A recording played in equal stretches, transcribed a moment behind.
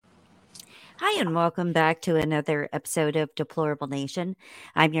Hi, and welcome back to another episode of Deplorable Nation.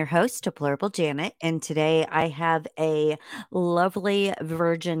 I'm your host, Deplorable Janet, and today I have a lovely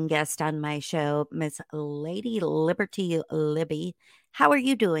virgin guest on my show, Miss Lady Liberty Libby. How are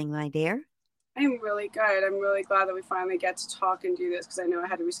you doing, my dear? I'm really good. I'm really glad that we finally get to talk and do this because I know I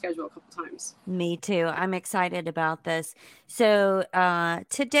had to reschedule a couple times. Me too. I'm excited about this. So,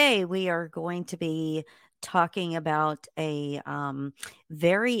 today we are going to be talking about a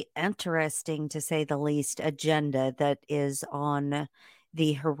very interesting, to say the least, agenda that is on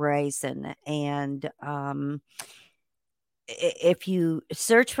the horizon. And if you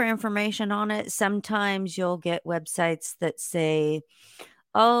search for information on it, sometimes you'll get websites that say,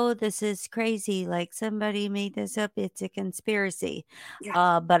 oh, this is crazy. Like somebody made this up. It's a conspiracy.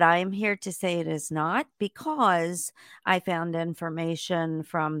 Yeah. But I'm here to say it is not, because I found information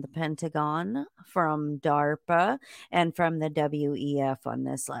from the Pentagon, from DARPA, and from the WEF on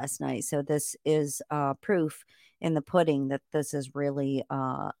this last night. So this is proof in the pudding that this is really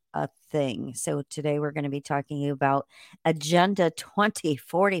a thing. So today we're going to be talking about Agenda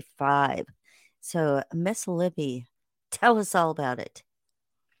 2045. So, Miss Libby, tell us all about it.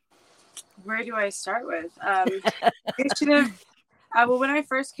 Where do I start with? Well, when I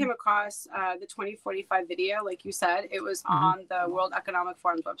first came across the 2045 video, like you said, it was on the World Economic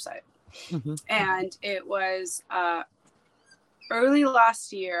Forum's website. And it was early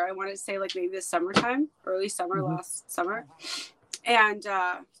last year. I want to say like maybe this summertime, early summer, last summer. And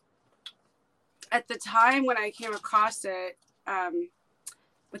at the time when I came across it,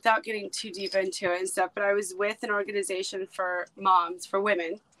 without getting too deep into it and stuff, but I was with an organization for moms, for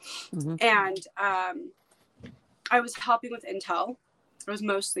women. And I was helping with Intel. I was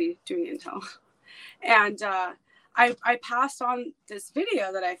mostly doing Intel. And I passed on this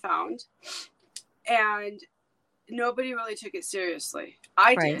video that I found, and nobody really took it seriously.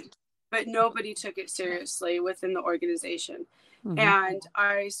 I did, but nobody took it seriously within the organization. And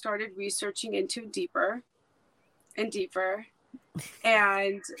I started researching into it deeper and deeper.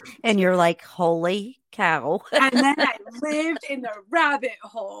 And you're like, holy cow. And then I lived in the rabbit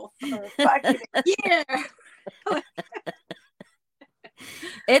hole for fucking a year.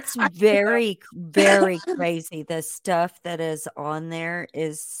 It's very, very crazy. The stuff that is on there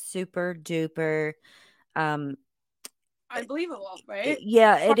is super duper unbelievable, right?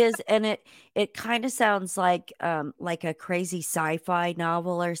 Yeah, it is. And it kind of sounds like a crazy sci-fi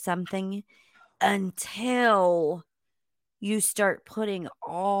novel or something, until you start putting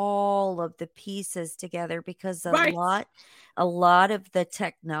all of the pieces together, because a lot of the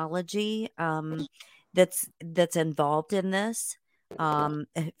technology that's involved in this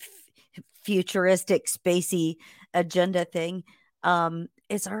futuristic spacey agenda thing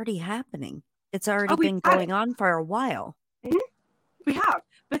is already happening. It's already been going on for a while. We have.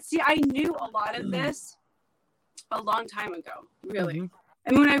 But see, I knew a lot of this a long time ago, really.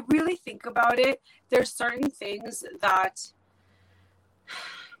 And when I really think about it, there's certain things that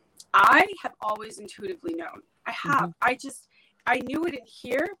I have always intuitively known. I have. I knew it in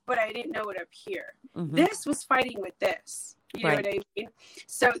here, but I didn't know it up here. This was fighting with this. You know what I mean?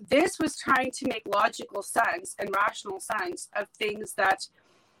 So this was trying to make logical sense and rational sense of things that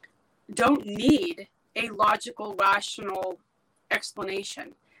don't need a logical, rational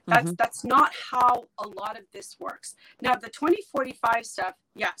explanation. That's not how a lot of this works. Now, the 2045 stuff,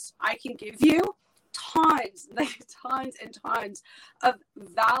 yes, I can give you tons and tons of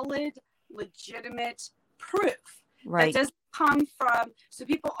valid, legitimate proof. That doesn't come from, so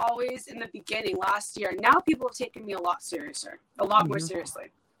people always in the beginning last year, now people have taken me a lot more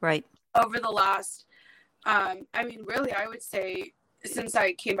seriously. Over the last, really, I would say since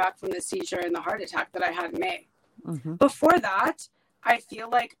I came back from the seizure and the heart attack that I had in May. Before that, I feel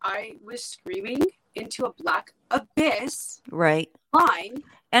like I was screaming into a black abyss. Line.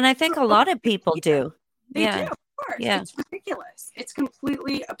 And I think a lot of people do. They do, of course. It's ridiculous. It's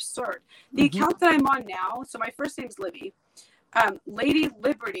completely absurd. The account that I'm on now, so my first name's Libby. Lady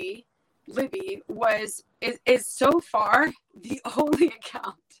Liberty Libby is so far the only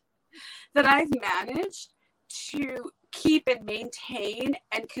account that I've managed to keep and maintain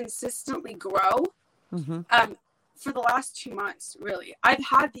and consistently grow for the last 2 months, really. I've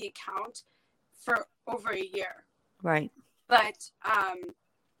had the account for over a year. But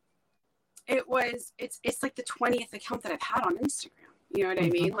it's like the 20th account that I've had on Instagram. You know what I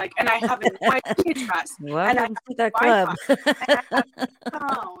mean? Like, and I have an IP address. Welcome to the club. And I have a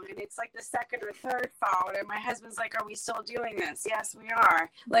phone, and it's like the second or third phone. And my husband's like, "Are we still doing this?" Yes, we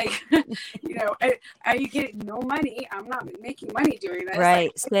are. Like, you know, are you getting no money? I'm not making money doing this.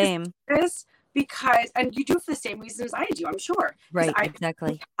 Like, Same. This because, and you do it for the same reasons I do, I'm sure.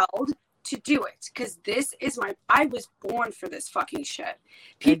 Exactly. Held to do it, because this is I was born for this fucking shit.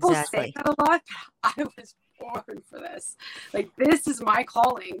 People say that a lot, but I was born for this. Like, this is my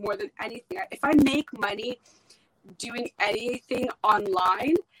calling more than anything. If I make money doing anything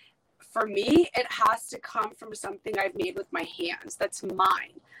online, for me, it has to come from something I've made with my hands. That's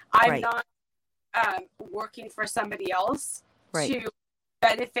mine. I'm not working for somebody else to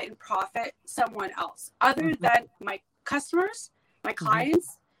benefit and profit someone else, other than my customers, my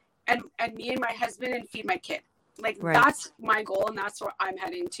clients, and me and my husband, and feed my kid. Like, that's my goal, and that's where I'm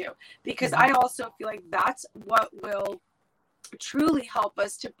heading to, because I also feel like that's what will truly help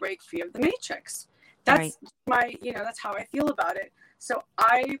us to break free of the matrix. That's my, that's how I feel about it. So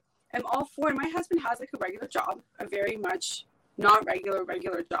I am all for it. My husband has like a regular job, a very much not regular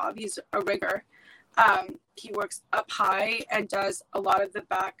job. He's a rigger. He works up high and does a lot of the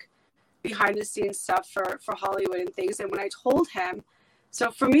behind the scenes stuff for Hollywood and things. And when I told him, so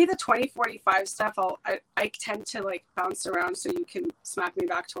for me, the 2045 stuff, I tend to like bounce around so you can smack me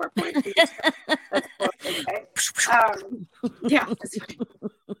back to our point. That's okay. Yeah, that's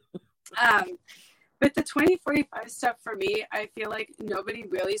fine. But the 2045 stuff for me, I feel like nobody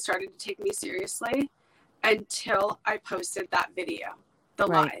really started to take me seriously until I posted that video, the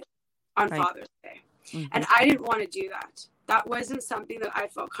live on Father's Day. And I didn't want to do that. That wasn't something that I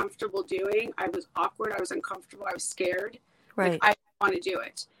felt comfortable doing. I was awkward. I was uncomfortable. I was scared. Like, I didn't want to do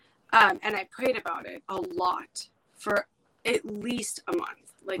it. And I prayed about it a lot for at least a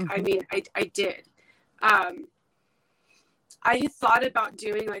month. Like, I mean, I did. I had thought about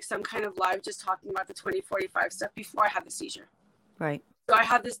doing like some kind of live just talking about the 2045 stuff before I had the seizure. Right. So I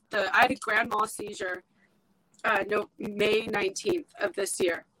had I had a grand mal seizure May 19th of this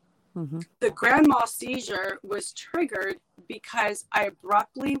year. The grand mal seizure was triggered because I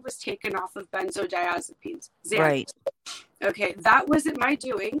abruptly was taken off of benzodiazepines. Xanax. Okay, that wasn't my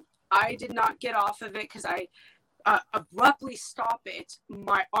doing. I did not get off of it because I abruptly stop it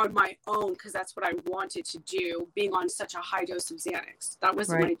on my own, because that's what I wanted to do, being on such a high dose of Xanax. That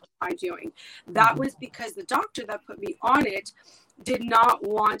wasn't my doing. That was because the doctor that put me on it did not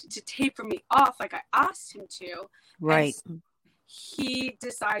want to taper me off like I asked him to. Right. And he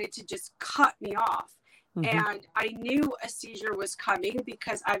decided to just cut me off. And I knew a seizure was coming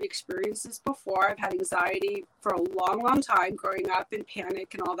because I've experienced this before. I've had anxiety for a long, long time growing up, and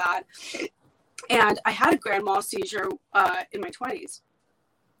panic and all that. And I had a grand mal seizure in my 20s.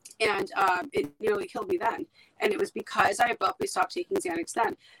 And it nearly killed me then. And it was because I abruptly stopped taking Xanax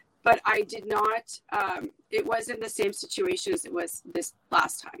then. But I did not, it wasn't the same situation as it was this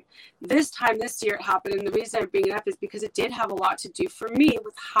last time. This year it happened. And the reason I bring it up is because it did have a lot to do for me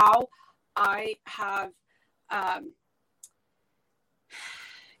with how I have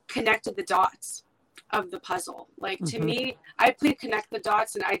connected the dots of the puzzle. Like, to me, I played connect the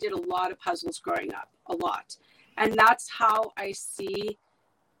dots, and I did a lot of puzzles growing up, a lot. And that's how I see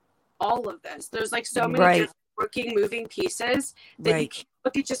all of this. There's like so many different working, moving pieces that you can't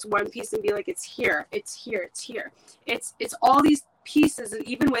look at just one piece and be like, it's here, it's here, it's here. It's all these pieces, and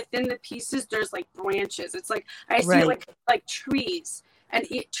even within the pieces, there's like branches. It's like, I see like trees. And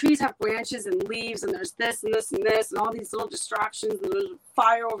trees have branches and leaves, and there's this and this and this, and all these little distractions, and there's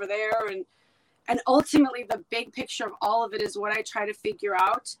fire over there. And ultimately, the big picture of all of it is what I try to figure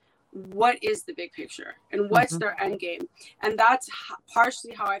out. What is the big picture, and what's their end game? And that's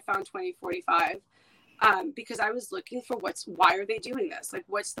partially how I found 2045, because I was looking for why are they doing this? Like,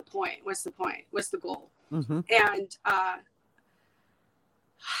 what's the point? What's the point? What's the goal? And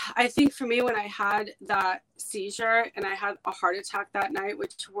I think for me, when I had that seizure and I had a heart attack that night,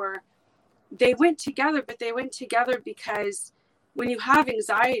 they went together, but they went together because when you have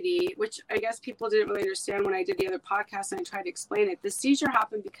anxiety, which I guess people didn't really understand when I did the other podcast and I tried to explain it, the seizure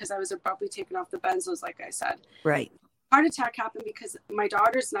happened because I was abruptly taken off the benzos, like I said. Right. Heart attack happened because my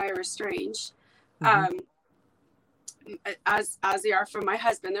daughters and I are estranged, as they are from my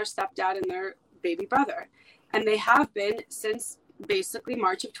husband, their stepdad, and their baby brother. And they have been since basically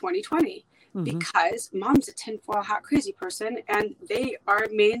March of 2020, because mom's a tinfoil hat crazy person, and they are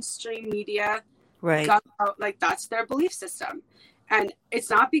mainstream media. Right. Like, that's their belief system. And it's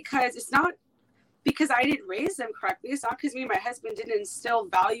not because I didn't raise them correctly. It's not because me and my husband didn't instill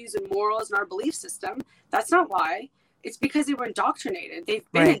values and morals in our belief system. That's not why. It's because they were indoctrinated. They've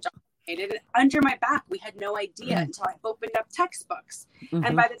been indoctrinated. And under my back, we had no idea until I opened up textbooks.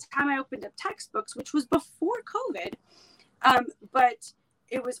 And by the time I opened up textbooks, which was before COVID, but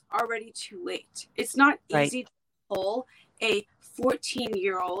it was already too late. It's not easy to pull a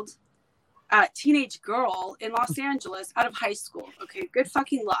 14-year-old teenage girl in Los Angeles out of high school. Okay, good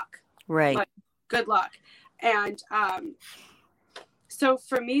fucking luck. Right. Good luck. And So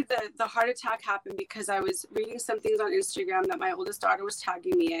for me, the heart attack happened because I was reading some things on Instagram that my oldest daughter was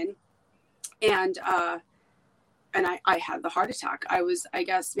tagging me in, and I had the heart attack. I was, I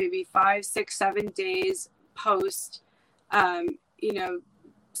guess, maybe 5, 6, 7 days post, stopping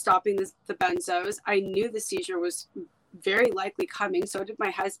the benzos. I knew the seizure was very likely coming. So did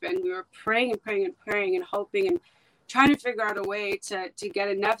my husband. We were praying and praying and praying and hoping and trying to figure out a way to get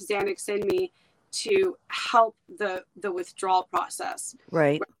enough Xanax in me to help the withdrawal process.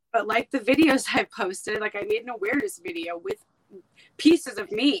 Right. But like the videos I posted, like I made an awareness video with pieces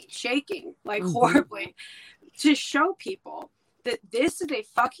of me shaking like horribly to show people that this is a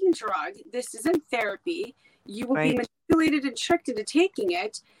fucking drug. This isn't therapy. You will be manipulated and tricked into taking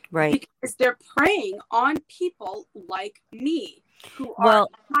it, because they're preying on people like me who are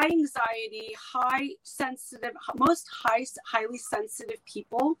high anxiety, highly sensitive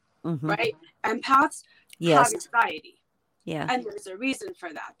people, right? Empaths have anxiety. Yeah. And there's a reason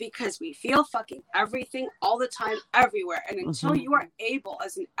for that, because we feel fucking everything all the time, everywhere. And until you are able,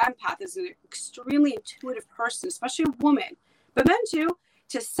 as an empath, as an extremely intuitive person, especially a woman, but men too,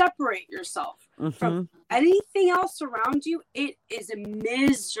 to separate yourself from anything else around you, it is a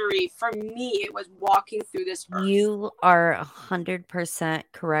misery. For me, it was walking through this earth. You are 100%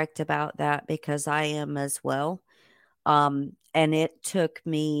 correct about that, because I am as well. And it took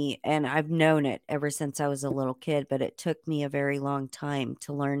me, and I've known it ever since I was a little kid, but it took me a very long time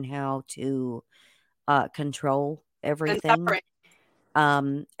to learn how to control everything,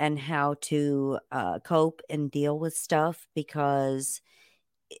 and how to cope and deal with stuff, because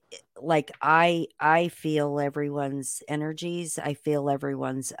like I feel everyone's energies, I feel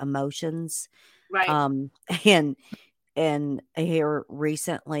everyone's emotions, and here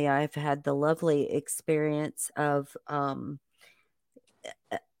recently I've had the lovely experience of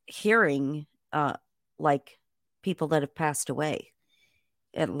hearing like people that have passed away,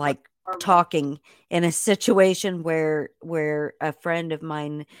 and like talking in a situation where a friend of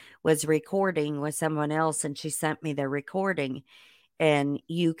mine was recording with someone else, and she sent me the recording, and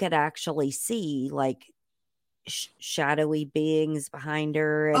you could actually see like shadowy beings behind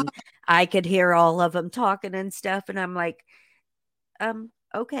her, and I could hear all of them talking and stuff, and I'm like,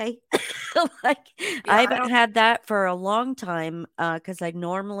 okay. Like, I haven't had that for a long time, because I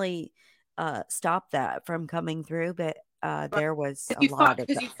normally stop that from coming through, but there was a lot of,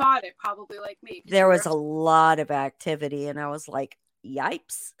 because you fought it, probably like me. There was a lot of activity, and I was like,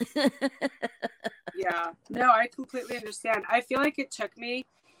 yipes. Yeah, no, I completely understand. I feel like it took me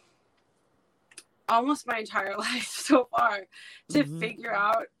almost my entire life so far to figure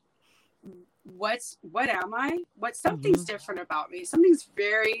out what am I? Something's different about me. Something's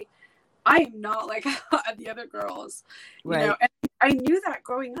I am not like the other girls, you know, and I knew that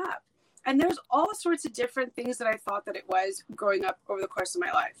growing up. And there's all sorts of different things that I thought that it was growing up over the course of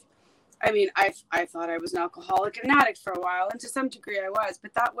my life. I mean, I thought I was an alcoholic and an addict for a while, and to some degree I was,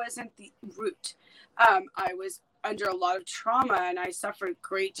 but that wasn't the root. I was under a lot of trauma, and I suffered a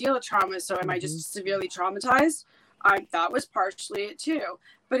great deal of trauma. So am I just severely traumatized? That was partially it too.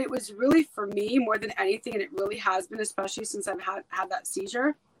 But it was really, for me, more than anything, and it really has been, especially since I've had that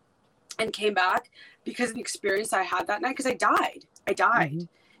seizure and came back, because of the experience I had that night, because I died.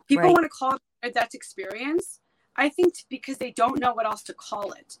 People want to call it a death experience, I think, because they don't know what else to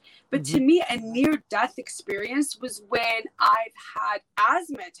call it. But to me, a near-death experience was when I've had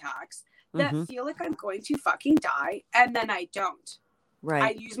asthma attacks that feel like I'm going to fucking die, and then I don't.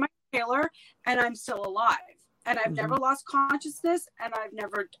 I use my inhaler, and I'm still alive. And I've never lost consciousness, and I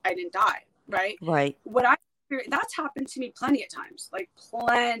didn't die, right? What I experienced, that's happened to me plenty of times, like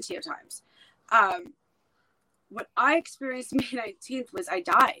plenty of times. What I experienced May 19th was I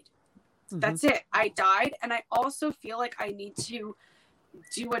died. That's it. I died. And I also feel like I need to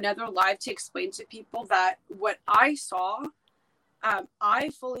do another live to explain to people that what I saw, I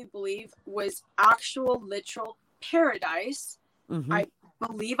fully believe was actual literal paradise. I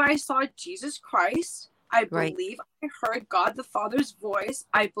believe I saw Jesus Christ. I believe I heard God the Father's voice.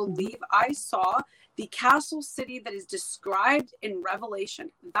 I believe I saw the castle city that is described in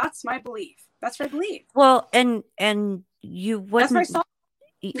Revelation. That's my belief. That's what I believe. Well, and you wouldn't. That's what I saw.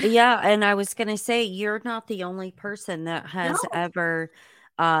 Yeah, and I was going to say, you're not the only person that has ever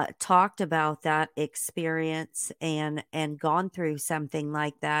talked about that experience and gone through something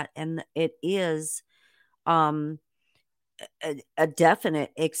like that, and it is a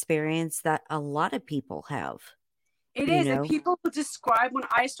definite experience that a lot of people have. It is, and people describe, when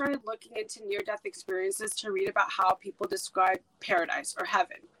I started looking into near-death experiences to read about how people describe paradise or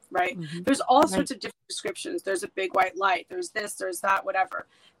heaven, right? There's all sorts of different descriptions. There's a big white light. There's this, there's that, whatever.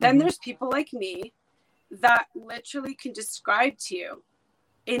 Then there's people like me that literally can describe to you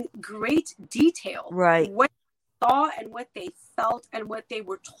in great detail Right. what they saw and what they felt and what they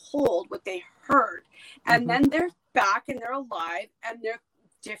were told, what they heard. And then they're back and they're alive and they're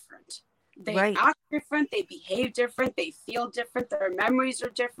different. They act different, they behave different, they feel different, their memories are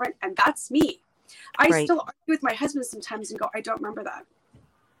different. And that's me. I still argue with my husband sometimes and go, I don't remember that.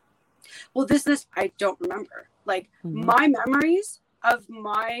 Well, this, I don't remember. Like my memories of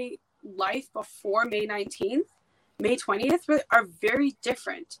my life before May 19th, May 20th are very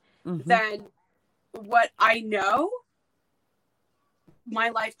different than what I know my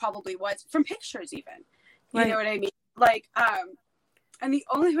life probably was from pictures even. You know what I mean? Like, and the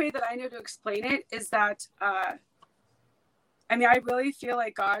only way that I know to explain it is that, I really feel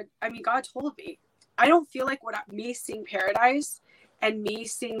like God told me. I don't feel like me seeing paradise and me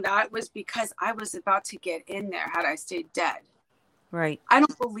seeing that was because I was about to get in there had I stayed dead. Right. I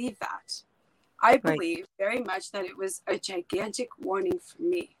don't believe that. I believe very much that it was a gigantic warning for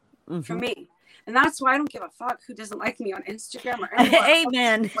me. For me. And that's why I don't give a fuck who doesn't like me on Instagram or anywhere.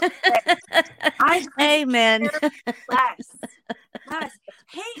 Amen. Amen. Less.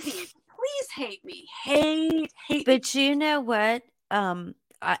 Hate me. Please hate me. Hate but me. You know what? I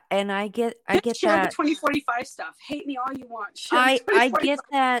get share that. The 2045 stuff. Hate me all you want. I get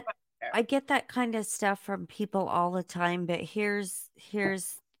that. I get that kind of stuff from people all the time, but here's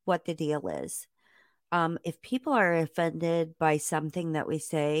what the deal is. If people are offended by something that we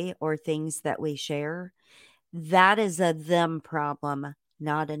say or things that we share, that is a them problem,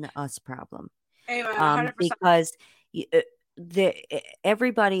 not an us problem. Amen, 100%. Because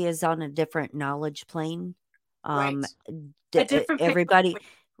everybody is on a different knowledge plane. Everybody.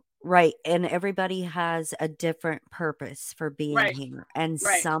 Right. And everybody has a different purpose for being here. And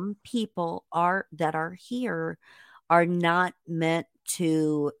some people that are here are not meant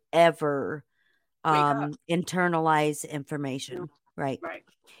to ever internalize information. Right.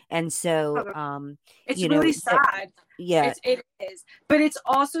 And so it's really sad. It is. But it's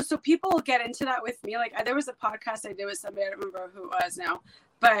also, so people get into that with me. Like there was a podcast I did with somebody, I don't remember who it was now,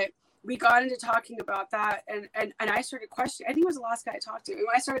 but we got into talking about that and I started questioning. I think it was the last guy I talked to. And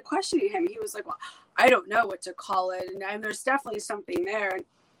when I started questioning him, he was like, well, I don't know what to call it. And there's definitely something there. And,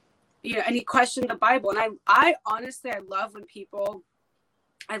 and he questioned the Bible. And I honestly, I love when people,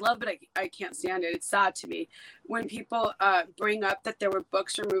 but I can't stand it. It's sad to me when people bring up that there were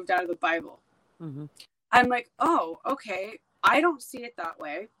books removed out of the Bible. I'm like, oh, okay. I don't see it that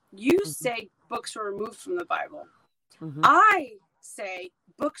way. You say books were removed from the Bible. I say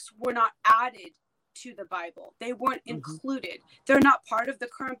books were not added to the Bible. They weren't included. They're not part of the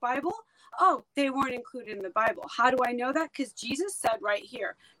current Bible. Oh, they weren't included in the Bible. How do I know that? Because Jesus said right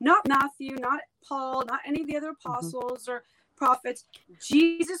here, not Matthew, not Paul, not any of the other apostles or prophets.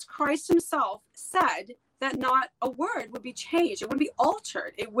 Jesus Christ himself said that not a word would be changed. It would be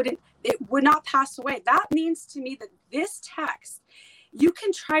altered. It would not pass away. That means to me that this text, you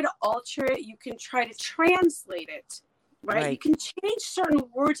can try to alter it. You can try to translate it. Right? You can change certain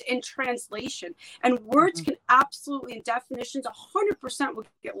words in translation, and words can absolutely, in definitions, 100% will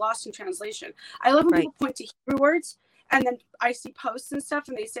get lost in translation. I love when people point to Hebrew words, and then I see posts and stuff,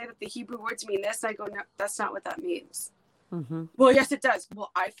 and they say that the Hebrew words mean this, and I go, no, that's not what that means. Well, yes, it does.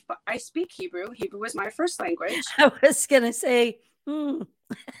 Well, I speak Hebrew. Hebrew is my first language. I was going to say, And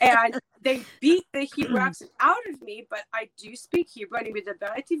they beat the Hebrew accent out of me, but I do speak Hebrew.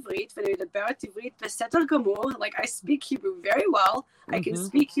 Like I speak Hebrew very well. I can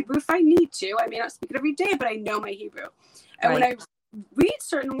speak Hebrew if I need to. I may not speak it every day, but I know my Hebrew. And when I read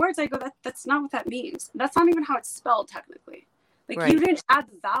certain words, I go, that's not what that means. That's not even how it's spelled technically. Like you didn't add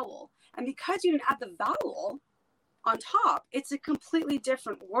the vowel. And because you didn't add the vowel on top, it's a completely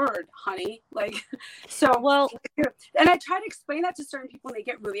different word, honey. Like, so, well, and I try to explain that to certain people and they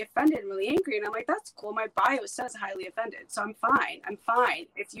get really offended and really angry. And I'm like, that's cool. My bio says highly offended. So I'm fine.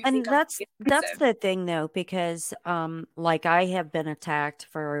 If you think that's the thing though, because, like I have been attacked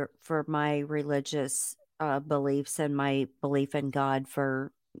for my religious, beliefs and my belief in God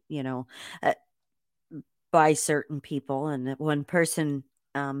for, by certain people and one person,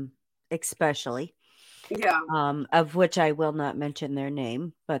 especially. Yeah. Of which I will not mention their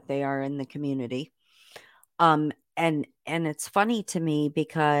name, but they are in the community. And it's funny to me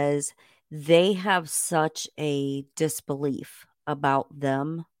because they have such a disbelief about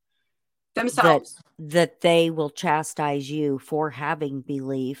themselves that they will chastise you for having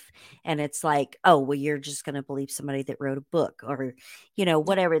belief. And it's like, oh, well, you're just going to believe somebody that wrote a book or,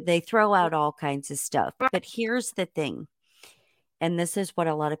 whatever. They throw out all kinds of stuff. But here's the thing. And this is what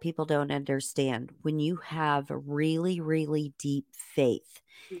a lot of people don't understand. When you have really, really deep faith,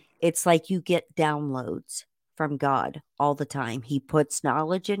 it's like you get downloads. from God all the time. He puts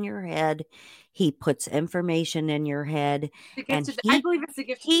knowledge in your head. He puts information in your head, and I believe it's a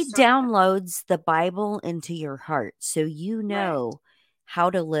gift. He downloads the Bible into your heart, so you know how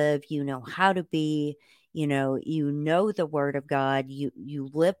to live. You know how to be. You know the Word of God. You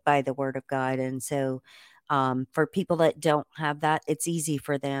live by the Word of God, and so for people that don't have that, it's easy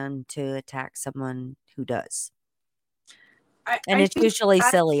for them to attack someone who does. And it's usually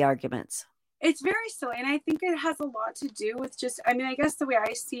silly arguments. It's very silly. And I think it has a lot to do with just, I mean, I guess the way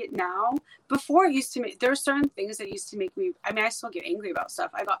I see it now, before it used to make, there are certain things that used to make me, I mean, I still get angry about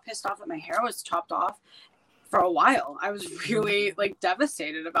stuff. I got pissed off that my hair was chopped off for a while. I was really like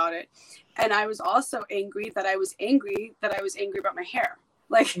devastated about it. And I was also angry that I was angry about my hair.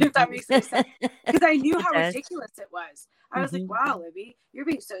 Like, if that makes any sense. Because I knew how ridiculous it was. I was like, wow, Libby, you're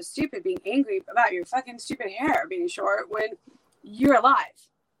being so stupid, being angry about your fucking stupid hair being short when you're alive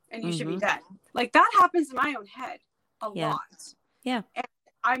and you should be dead. Like, that happens in my own head a lot. Yeah. And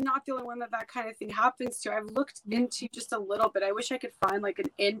I'm not the only one that kind of thing happens to. I've looked into just a little bit. I wish I could find like an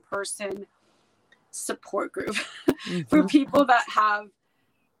in-person support group for people that have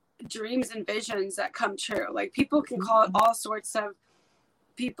dreams and visions that come true. Like, people can call it all sorts of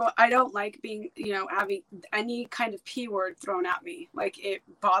people. I don't like being, having any kind of P word thrown at me. Like, it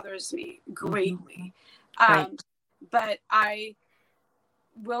bothers me greatly. But I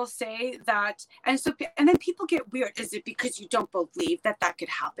will say that, and then people get weird. Is it because you don't believe that could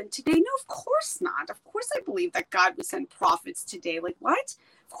happen today? No, of course not. Of course I believe that God would send prophets today. Like, what?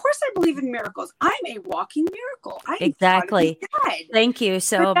 Of course I believe in miracles. I'm a walking miracle. Exactly. Thank you.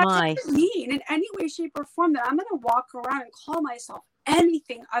 So am I. Doesn't mean in any way, shape, or form that I'm going to walk around and call myself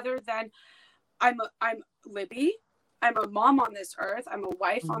anything other than I'm Libby. I'm a mom on this earth. I'm a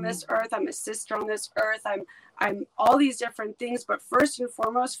wife on this earth. I'm a sister on this earth. I'm all these different things. But first and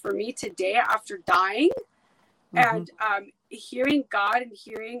foremost, for me today, after dying and hearing God and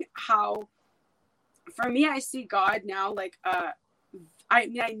hearing how, for me, I see God now like, I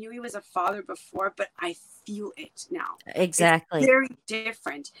knew he was a father before, but I feel it now. Exactly. It's very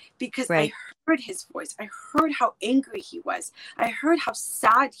different because I heard his voice. I heard how angry he was. I heard how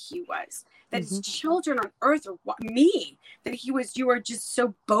sad he was. That his children on earth are me. That you are just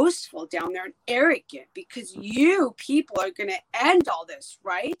so boastful down there and arrogant because you people are going to end all this,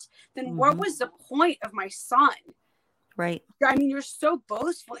 right? Then what was the point of my son? Right. I mean, you're so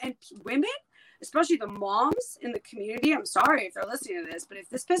boastful. And women, especially the moms in the community, I'm sorry if they're listening to this, but if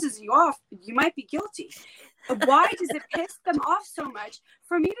this pisses you off, you might be guilty. Why does it piss them off so much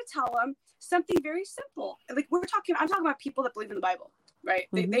for me to tell them something very simple? Like, I'm talking about people that believe in the Bible, right?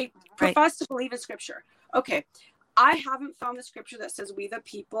 They profess to believe in scripture. Okay. I haven't found the scripture that says we the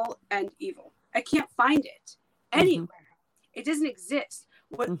people and evil. I can't find it anywhere. It doesn't exist.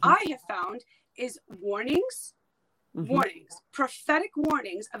 What I have found is warnings, prophetic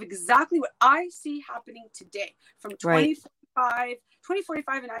warnings of exactly what I see happening today from 2045.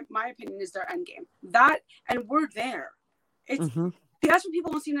 2045, in my opinion, is their end game. That, and we're there. It's that's what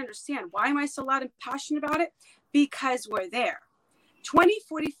people don't seem to understand. Why am I so loud and passionate about it? Because we're there.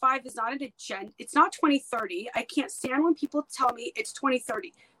 2045 is not an agenda. It's not 2030. I can't stand when people tell me it's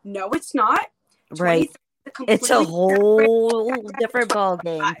 2030. No, it's not. Right. It's a whole different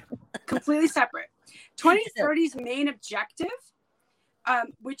ballgame. Completely separate. 2030's main objective,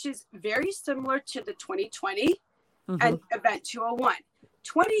 which is very similar to the 2020 and Event 201.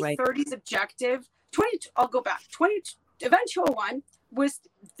 2030's objective, I'll go back. Event 201 was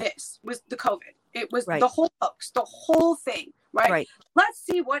the COVID. It was the whole hoax, the whole thing, right? Let's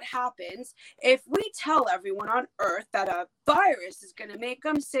see what happens if we tell everyone on Earth that a virus is going to make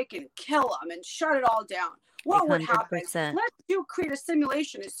them sick and kill them and shut it all down. What 100%. Would happen? Let's create a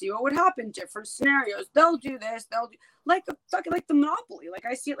simulation to see what would happen. Different scenarios. They'll do this. They'll do like the Monopoly. Like,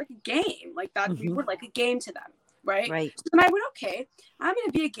 I see it like a game. Like that. We would like a game to them, right? So then I went, okay, I'm going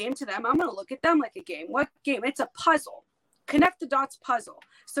to be a game to them. I'm going to look at them like a game. What game? It's a puzzle. Connect the dots puzzle.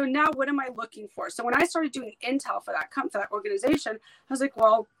 So now what am I looking for? So when I started doing intel for that organization, I was like,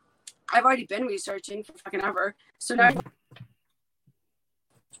 well, I've already been researching for fucking ever. So now.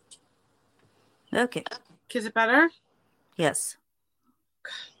 Okay. Is it better? Yes.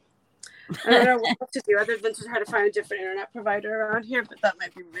 I don't know what to do other than to try to find a different internet provider around here, but that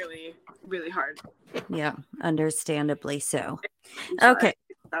might be really, really hard. Yeah, understandably so. Okay.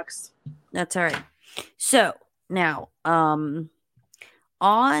 It sucks. That's all right. So now, on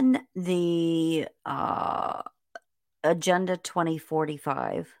the Agenda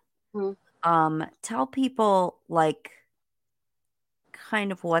 2045, tell people like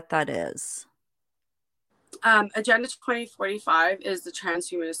kind of what that is. Agenda 2045 is the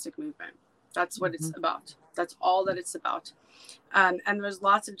transhumanistic movement. That's what it's about. That's all that it's about. And there's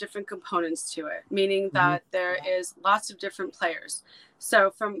lots of different components to it, meaning that there is lots of different players.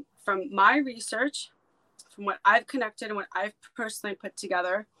 So from my research, from what I've connected and what I've personally put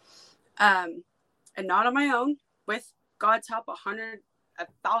together, and not on my own, with God's help,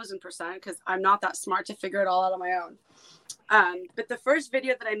 1,000%, because I'm not that smart to figure it all out on my own. But the first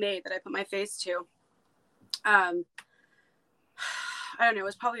video that I made that I put my face to, I don't know, it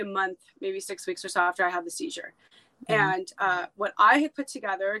was probably a month, maybe 6 weeks or so after I had the seizure. And what I had put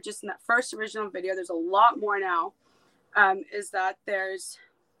together just in that first original video, there's a lot more now, is that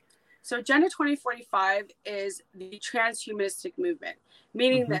so Agenda 2045 is the transhumanistic movement,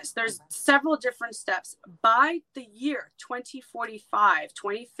 meaning there's several different steps. By the year 2045,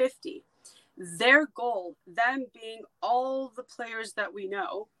 2050, their goal, them being all the players that we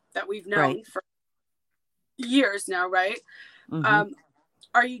know, that we've known for years now, right?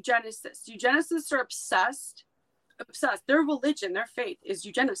 Are eugenicists. Eugenicists are obsessed. Their religion, their faith is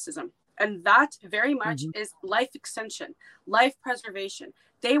eugenicism. And that very much is life extension, life preservation.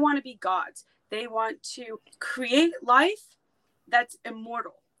 They want to be gods. They want to create life that's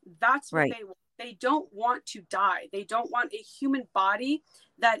immortal. That's what they want. They don't want to die. They don't want a human body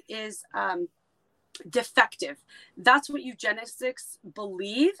that is defective. That's what eugenicists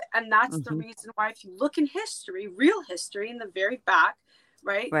believe. And that's the reason why, if you look in history, real history, in the very back,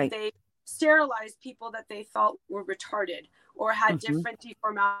 right. They sterilized people that they thought were retarded or had different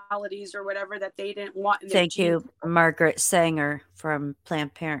deformalities or whatever that they didn't want. Thank you, Margaret Sanger from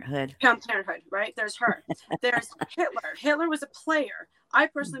Planned Parenthood. Planned Parenthood, right? There's her. There's Hitler. Hitler was a player. I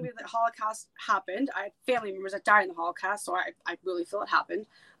personally believe that Holocaust happened. I had family members that died in the Holocaust, so I really feel it happened.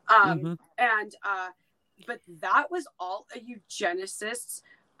 But that was all a eugenicist's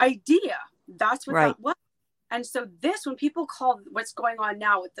idea. That's what that was. And so when people call what's going on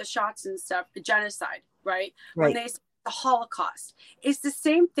now with the shots and stuff, genocide, right? When they say the Holocaust, it's the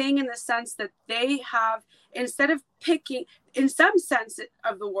same thing in the sense that they have, instead of picking, in some sense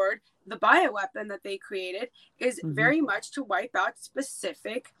of the word, the bioweapon that they created is very much to wipe out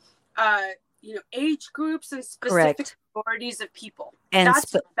specific, age groups and specific minorities of people. And,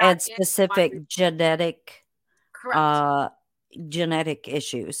 specific genetic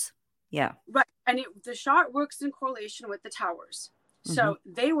issues. Yeah. Right. And the shot works in correlation with the towers. So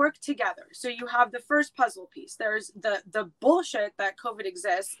they work together. So you have the first puzzle piece. There's the bullshit that COVID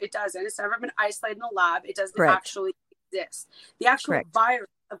exists. It doesn't. It's never been isolated in a lab. It doesn't actually exist. The actual virus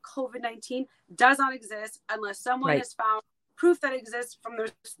of COVID-19 does not exist unless someone has found proof that it exists from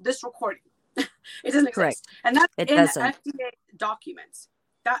this recording. It doesn't exist. And that's in the FDA documents.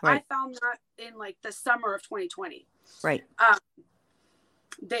 That I found that in like the summer of 2020. Right. And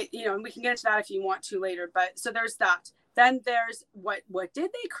we can get into that if you want to later. But so there's that. Then there's what did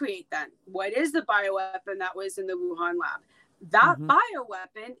they create then? What is the bioweapon that was in the Wuhan lab? That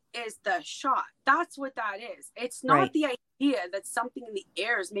bioweapon is the shot. That's what that is. It's not the idea that something in the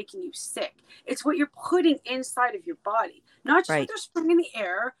air is making you sick. It's what you're putting inside of your body. Not just what they're spraying in the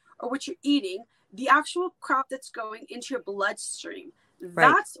air or what you're eating, the actual crap that's going into your bloodstream.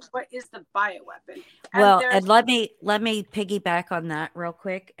 That's what is the bioweapon. And let me piggyback on that real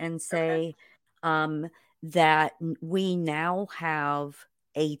quick and say that we now have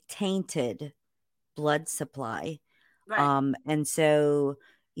a tainted blood supply. And so,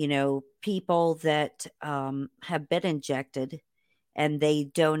 people that have been injected and they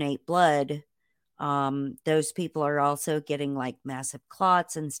donate blood, those people are also getting like massive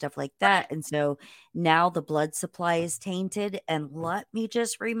clots and stuff like that. And so now the blood supply is tainted. And let me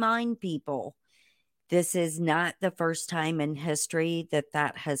just remind people, this is not the first time in history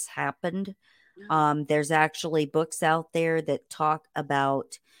that has happened. There's actually books out there that talk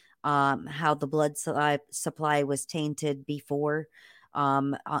about how the blood supply was tainted before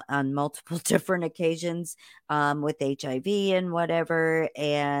on multiple different occasions with HIV and whatever.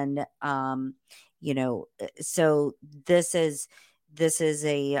 And, so this is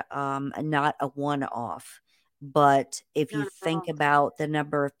a not a one-off, but if you think about the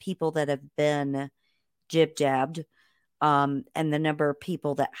number of people that have been jib-jabbed, and the number of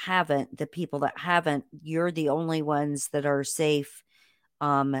people that haven't, you're the only ones that are safe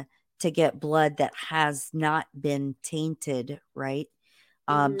to get blood that has not been tainted, right?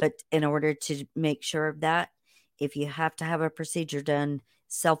 But in order to make sure of that, if you have to have a procedure done,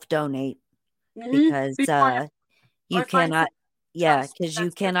 self-donate, because you cannot, because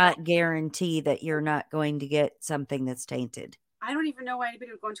you cannot guarantee that you're not going to get something that's tainted. I don't even know why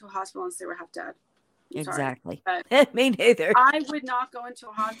anybody would go into a hospital unless they were half dead. Exactly. Me neither. I would not go into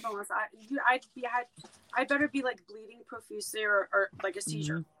a hospital unless I better be like bleeding profusely or like a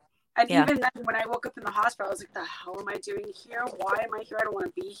seizure. And Yeah. even then, when I woke up in the hospital, I was like, the hell am I doing here? Why am I here? I don't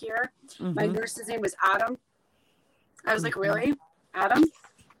want to be here. My nurse's name was Adam. I was like, really? Adam?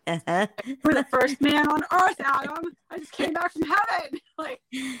 We're the first man on earth, Adam. I just came back from heaven. Like,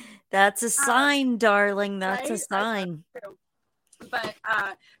 that's a sign, darling. That's right? a sign. But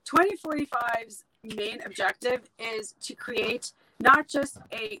 2045's main objective is to create not just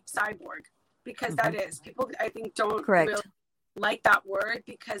a cyborg, because that is, people I think don't really like that word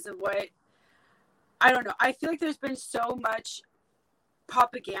because of what, I don't know. I feel like there's been so much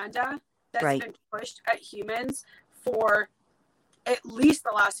propaganda that's been pushed at humans for at least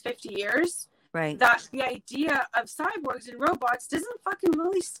the last 50 years. Right. That the idea of cyborgs and robots doesn't fucking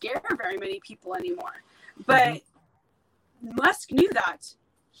really scare very many people anymore. But Musk knew that.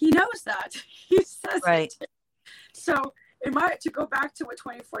 He knows that. He says it. So to go back to what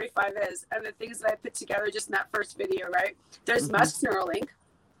 2045 is and the things that I put together just in that first video, right? There's Musk's Neuralink.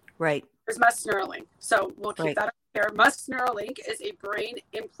 Right. There's Musk's Neuralink. So we'll keep that up there. Musk's Neuralink is a brain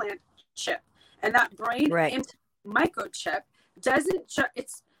implant chip. And that brain microchip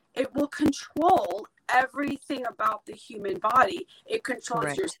it will control everything about the human body. It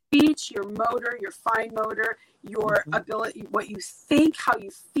controls your speech, your motor, your fine motor, your ability, what you think, how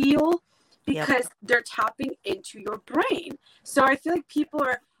you feel, because they're tapping into your brain. So I feel like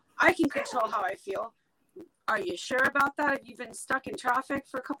I can control how I feel. Are you sure about that? Have you been stuck in traffic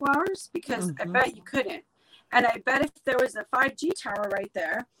for a couple hours? Because I bet you couldn't. And I bet if there was a 5G tower right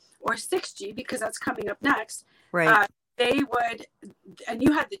there, or 6G, because that's coming up next, they would, and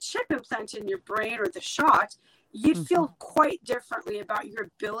you had the chip implanted in your brain or the shot, you'd feel quite differently about your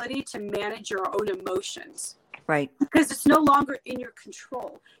ability to manage your own emotions. Right. Because it's no longer in your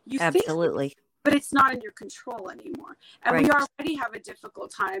control. You Absolutely. think, but it's not in your control anymore. And we already have a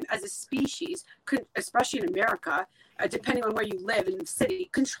difficult time as a species, especially in America, depending on where you live in the city,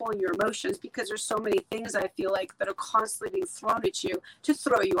 controlling your emotions, because there's so many things I feel like that are constantly being thrown at you to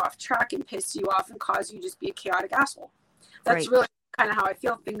throw you off track and piss you off and cause you to just be a chaotic asshole. That's really kind of how I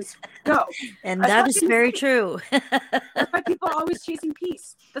feel things go. And that is very true. That's why people are always chasing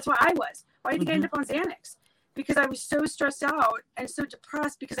peace. That's why I was. Why did I end up on Xanax? Because I was so stressed out and so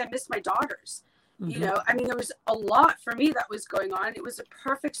depressed because I missed my daughters. You know, I mean, there was a lot for me that was going on. It was a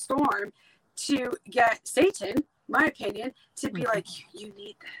perfect storm to get Satan, my opinion, to be like, you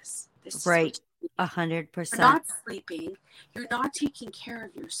need this. This is 100%. You're not sleeping. You're not taking care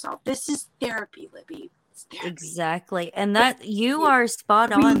of yourself. This is therapy, Libby. Exactly. And that you are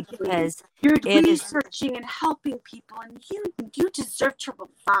spot on, because you're researching and helping people, and you deserve to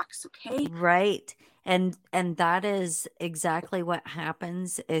relax, okay? Right. And that is exactly what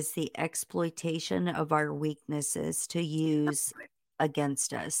happens, is the exploitation of our weaknesses to use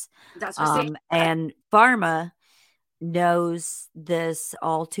against us. That's what and pharma knows this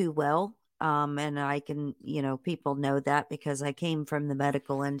all too well. And I can, people know that because I came from the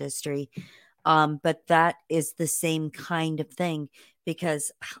medical industry. But that is the same kind of thing,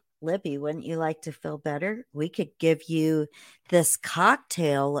 because Libby, wouldn't you like to feel better? We could give you this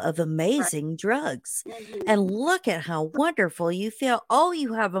cocktail of amazing drugs, and look at how wonderful you feel. Oh,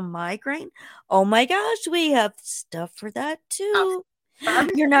 you have a migraine? Oh my gosh, we have stuff for that too.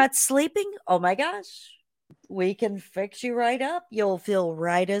 You're not sleeping? Oh my gosh, we can fix you right up. You'll feel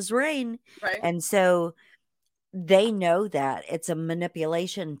right as rain. And so they know that it's a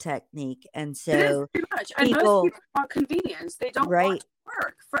manipulation technique, and so pretty much. And most people want convenience. They don't want to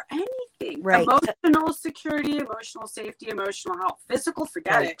work for anything. Emotional security, emotional safety, emotional health. Physical,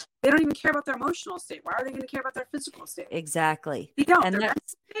 forget it. They don't even care about their emotional state. Why are they going to care about their physical state? Exactly. They don't. And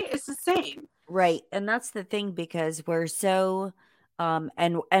it's the same. Right. And that's the thing, because we're so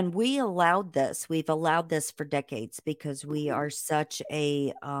and we allowed this. We've allowed this for decades because we are such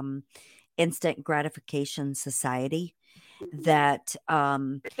a instant gratification society that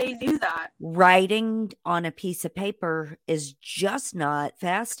they knew that writing on a piece of paper is just not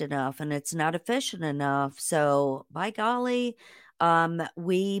fast enough, and it's not efficient enough. So by golly,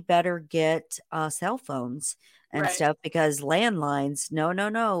 we better get cell phones and stuff, because landlines,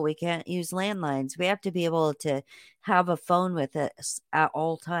 no, we can't use landlines. We have to be able to have a phone with us at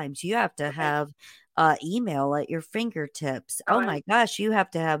all times. You have to have email at your fingertips. Oh my gosh, you have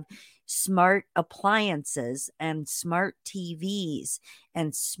to have smart appliances and smart TVs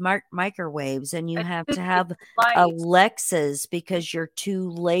and smart microwaves, and you have to have Alexas, because you're too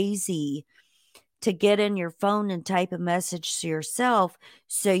lazy to get in your phone and type a message to yourself.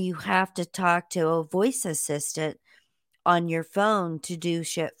 So you have to talk to a voice assistant on your phone to do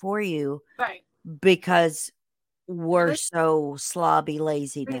shit for you. Because we're so slobby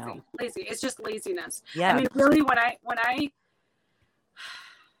lazy now. Lazy. It's just laziness. Yeah. I mean, really, when I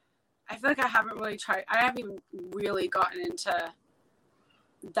I feel like I haven't even really gotten into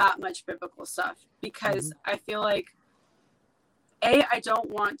that much biblical stuff because I feel like I don't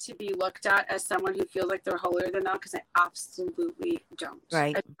want to be looked at as someone who feels like they're holier than thou, because I absolutely don't.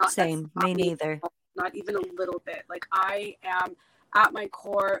 Right. Same. Me neither. Not even a little bit. Like, I am at my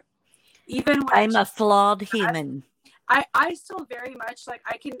core, even when I'm a flawed human. I still very much, like,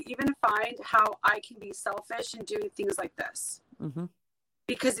 I can even find how I can be selfish in doing things like this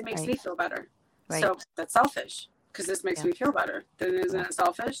because it makes me feel better. Right. So that's selfish. Because this makes me feel better. Then isn't it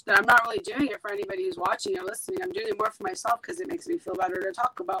selfish? Then I'm not really doing it for anybody who's watching or listening. I'm doing it more for myself because it makes me feel better to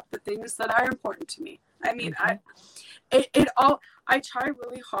talk about the things that are important to me. I mean, I try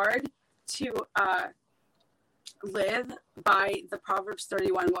really hard to live by the Proverbs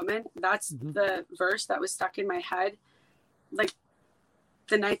 31 woman. That's the verse that was stuck in my head, like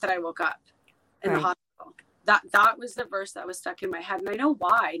the night that I woke up in the hospital. That was the verse that was stuck in my head, and I know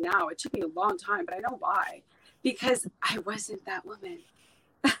why now. It took me a long time, but I know why. Because I wasn't that woman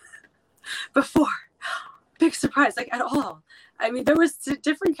before. Big surprise, like, at all. I mean, there was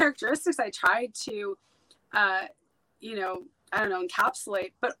different characteristics I tried to,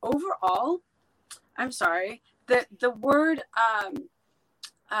 encapsulate. But overall, I'm sorry, the word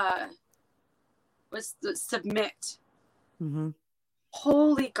was the submit.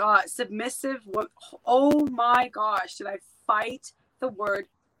 Holy God, submissive. Oh my gosh, did I fight the word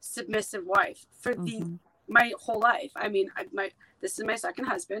submissive wife for my whole life. I mean, this is my second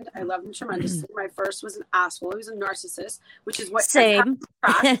husband. I love him tremendously. My first was an asshole. He was a narcissist, which is what same.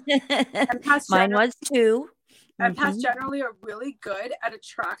 Mine was too. Empaths generally are really good at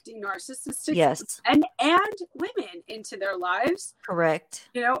attracting narcissistic and women into their lives. Correct.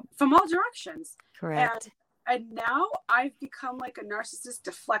 You know, from all directions. Correct. And now I've become like a narcissist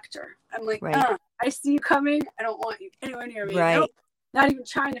deflector. I'm like, I see you coming. I don't want you anywhere near me. Right. Nope, not even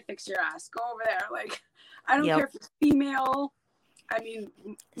trying to fix your ass. Go over there. Like, I don't care if it's female. I mean,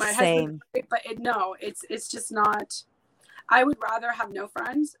 my husband, but it's just not. I would rather have no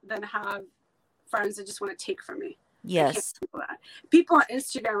friends than have friends that just want to take from me. Yes. People on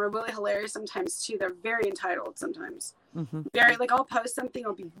Instagram are really hilarious sometimes too. They're very entitled sometimes. Very, like, I'll post something.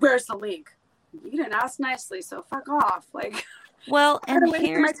 I'll be, where's the link? You didn't ask nicely, so fuck off. Like, well, and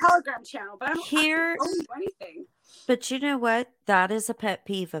here's my Telegram channel, but I don't do anything. But you know what? That is a pet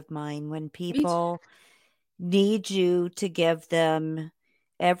peeve of mine when people need you to give them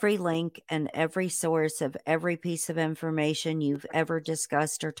every link and every source of every piece of information you've ever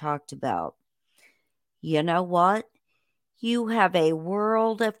discussed or talked about. You know what? You have a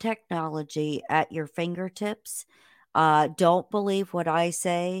world of technology at your fingertips. Don't believe what I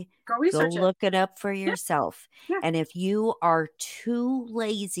say. Go look it up for yourself. Yeah. And if you are too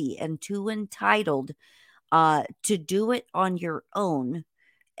lazy and too entitled to do it on your own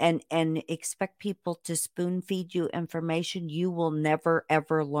and expect people to spoon feed you information, you will never,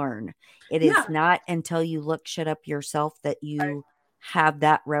 ever learn. It is not until you look shit up yourself that you have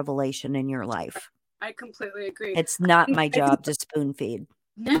that revelation in your life. I completely agree. It's not my job to spoon feed.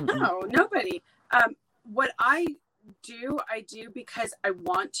 No, nobody. What I do because I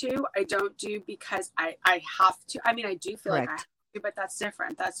want to. I don't do because I have to. I mean, I do feel like I have to, but that's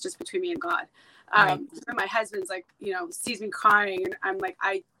different. That's just between me and God. And my husband's like, sees me crying, and I'm like,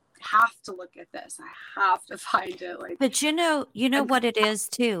 I have to look at this. I have to find it. Like, but you know what it is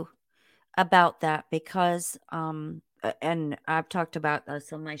too about that, because and I've talked about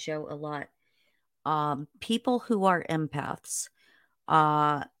this on my show a lot. People who are empaths,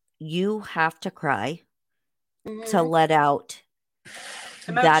 you have to cry to let out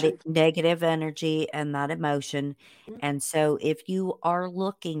that negative energy and that emotion. And so if you are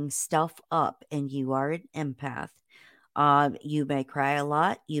looking stuff up and you are an empath, you may cry a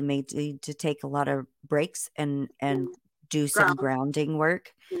lot. You may need to take a lot of breaks and do some grounding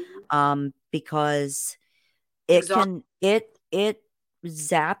work, because it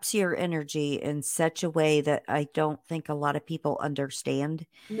zaps your energy in such a way that I don't think a lot of people understand.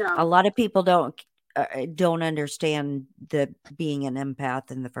 No. A lot of people don't understand the being an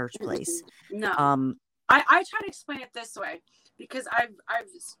empath in the first place. No. I try to explain it this way, because I've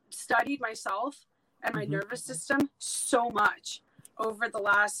studied myself and my nervous system so much over the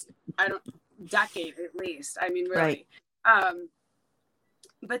last decade at least. I mean, really.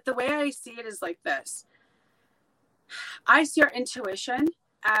 But the way I see it is like this. I see our intuition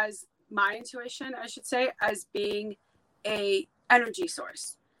as my intuition, I should say, as being a energy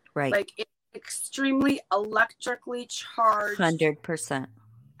source. Right. Like, it's extremely electrically charged 100%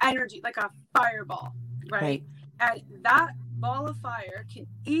 energy, like a fireball, right? And that ball of fire can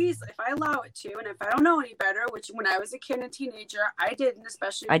easily, if I allow it to, and if I don't know any better, which when I was a kid and teenager, I didn't,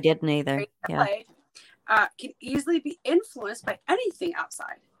 especially I didn't either. Yeah. Can easily be influenced by anything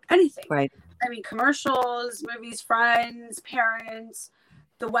outside. Anything. Right. I mean, commercials, movies, friends, parents,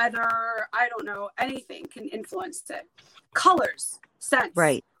 the weather, I don't know, anything can influence it. Colors, scents.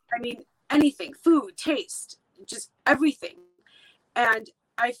 Right. I mean, anything, food, taste, just everything. And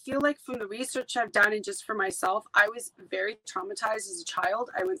I feel like from the research I've done and just for myself, I was very traumatized as a child.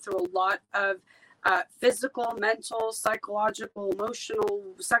 I went through a lot of physical, mental, psychological, emotional,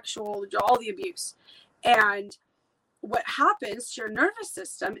 sexual, all the abuse. And what happens to your nervous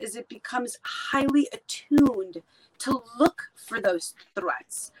system is it becomes highly attuned to look for those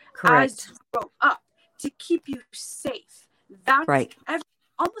threats. Correct. As you grow up to keep you safe. That's right.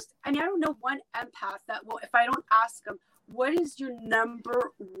 Almost, I mean, I don't know one empath that will, if I don't ask them, what is your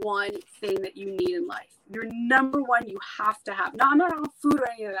number one thing that you need in life? Your number one you have to have. No, I'm not on food or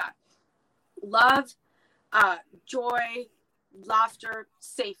any of that. Love, joy, laughter,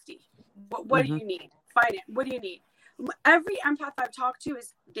 safety. What do you need? Find it. What do you need? Every empath I've talked to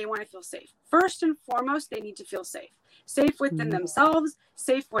is they want to feel safe. First and foremost, they need to feel safe. Safe within themselves,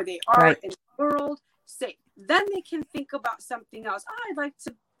 safe where they are in the world, safe. Then they can think about something else. Oh, I'd like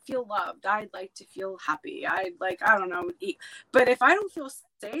to feel loved. I'd like to feel happy. I'd like, I don't know, eat. But if I don't feel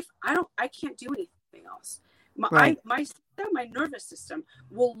safe, I can't do anything else. My nervous system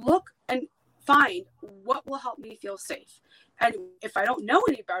will look and find what will help me feel safe. And if I don't know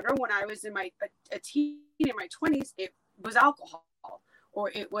any better, when I was in a teen in my 20s, it was alcohol, or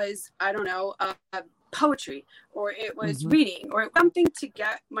it was, I don't know, poetry, or it was reading, or something to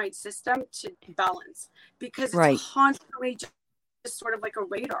get my system to balance, because it's constantly just sort of like a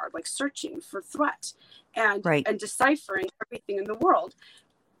radar, like searching for threat and deciphering everything in the world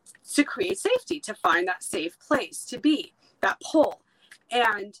to create safety, to find that safe place to be, that pull.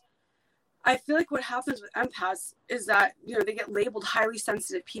 And I feel like what happens with empaths is that, you know, they get labeled highly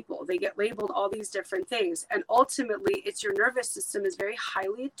sensitive people. They get labeled all these different things. And ultimately, it's your nervous system is very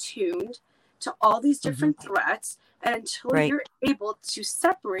highly attuned to all these different threats. And until you're able to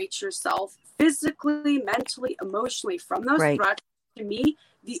separate yourself physically, mentally, emotionally from those threats, to me,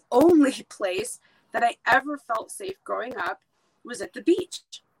 the only place that I ever felt safe growing up was at the beach.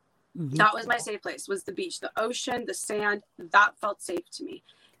 That was my safe place, was the beach, the ocean, the sand. That felt safe to me.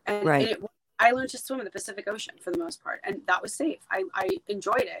 And I learned to swim in the Pacific Ocean for the most part, and that was safe. I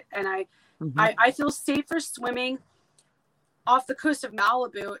enjoyed it, and I feel safer swimming off the coast of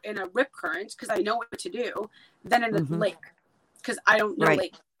Malibu in a rip current, because I know what to do, than in the lake, because I don't know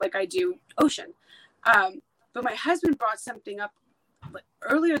lake like I do ocean. But my husband brought something up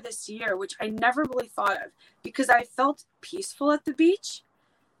earlier this year, which I never really thought of, because I felt peaceful at the beach.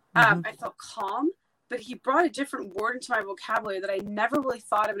 I felt calm. But he brought a different word into my vocabulary that I never really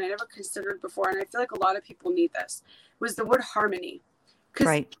thought of and I never considered before. And I feel like a lot of people need this, was the word harmony.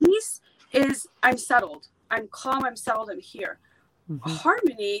 Because peace is, I'm settled, I'm calm, I'm settled, I'm here.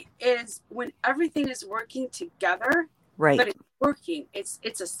 Harmony is when everything is working together, but it's working. It's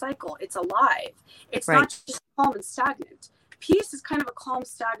a cycle. It's alive. It's not just calm and stagnant. Peace is kind of a calm,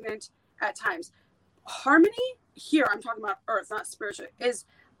 stagnant at times. Harmony, here, I'm talking about earth, not spiritual, is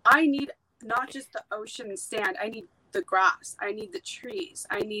I need not just the ocean and sand. I need the grass. I need the trees.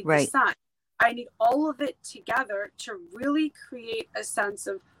 I need the sun. I need all of it together to really create a sense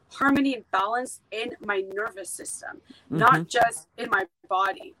of harmony and balance in my nervous system, not just in my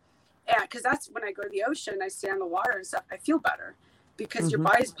body. And because that's when I go to the ocean and I stand in the water and stuff, I feel better, because your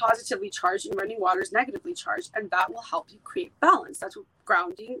body's positively charged and running water is negatively charged, and that will help you create balance. That's what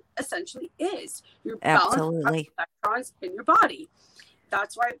grounding essentially is. You're balancing electrons in your body.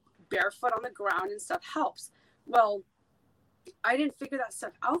 That's why barefoot on the ground and stuff helps. Well, I didn't figure that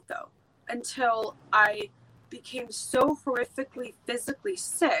stuff out though until I became so horrifically physically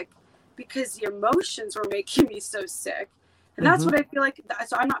sick, because the emotions were making me so sick. And that's what I feel like.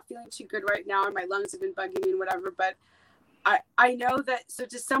 So I'm not feeling too good right now, and my lungs have been bugging me and whatever, but I know that, so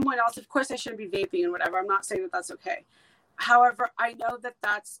to someone else, of course I shouldn't be vaping and whatever. I'm not saying that that's okay. However, I know that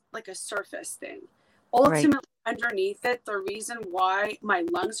that's like a surface thing. Ultimately, underneath it, the reason why my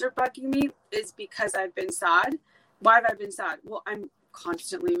lungs are bugging me is because I've been sad. Why have I been sad? Well, I'm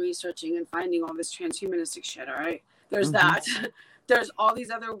constantly researching and finding all this transhumanistic shit, all right? There's that. There's all these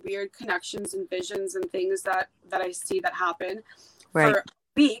other weird connections and visions and things that I see that happen. For a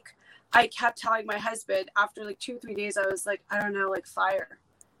week, I kept telling my husband, after like 2-3 days, I was like, I don't know, like fire.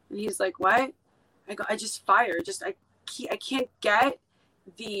 And he's like, what? I go, I just fire. I can't get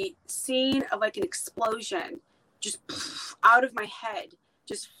the scene of like an explosion just out of my head,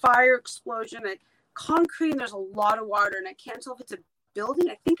 just fire explosion, and concrete and there's a lot of water, and I can't tell if it's a building.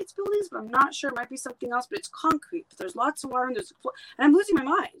 I think it's buildings, but I'm not sure. It might be something else, but it's concrete. But there's lots of water, and and I'm losing my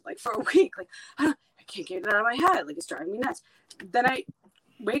mind like for a week. Like I can't get it out of my head. Like it's driving me nuts. Then I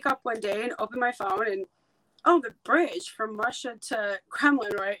wake up one day and open my phone, and the bridge from Russia to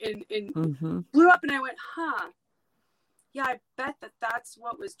Kremlin, right, in blew up, and I went, yeah, I bet that's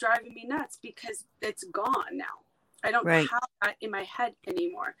what was driving me nuts, because it's gone now. I don't have that in my head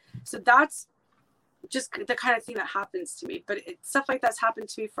anymore. So that's just the kind of thing that happens to me. But stuff like that's happened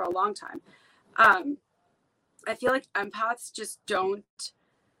to me for a long time. I feel like empaths just don't,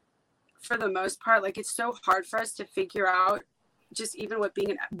 for the most part, like it's so hard for us to figure out just even what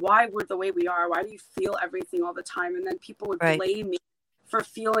being why we're the way we are. Why do you feel everything all the time? And then people would blame me for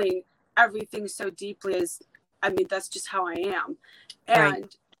feeling everything so deeply that's just how I am.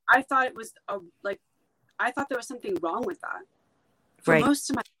 And I thought it was I thought there was something wrong with that for most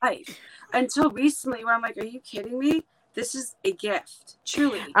of my life, until recently, where I'm like, are you kidding me? This is a gift,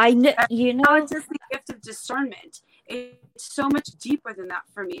 truly. I know, not just the gift of discernment. It's so much deeper than that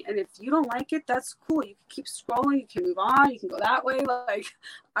for me. And if you don't like it, that's cool. You can keep scrolling. You can move on. You can go that way. Like,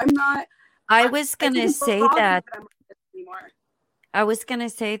 I'm not. I was going to say that. I was going to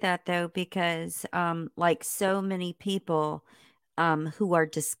say that though, because like so many people who are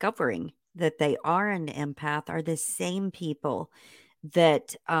discovering that they are an empath are the same people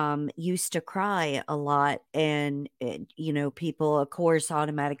that used to cry a lot. And, people, of course,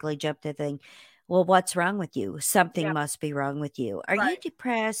 automatically jump to think, well, what's wrong with you? Something must be wrong with you. Are you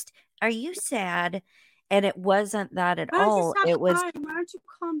depressed? Are you sad? And it wasn't that at all. It was,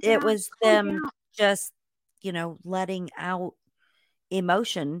 it was them just, letting out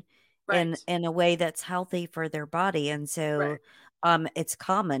emotion in a way that's healthy for their body. And so it's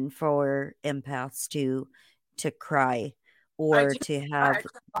common for empaths to cry or to have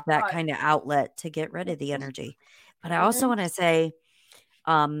that kind of outlet to get rid of the energy. But I also want to say,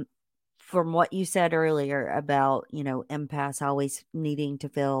 from what you said earlier about, empaths always needing to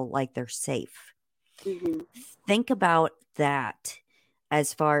feel like they're safe. Think about that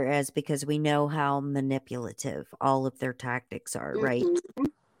as far as, because we know how manipulative all of their tactics are, right?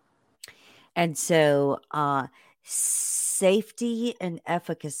 And so safety and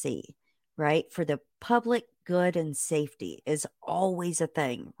efficacy, right, for the public good and safety is always a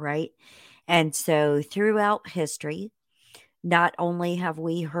thing, right? And so throughout history, not only have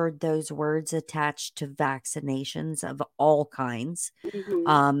we heard those words attached to vaccinations of all kinds,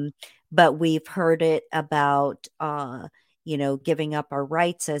 but we've heard it about, giving up our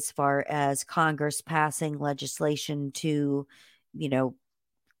rights as far as Congress passing legislation to,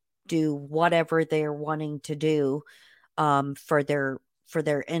 do whatever they're wanting to do for their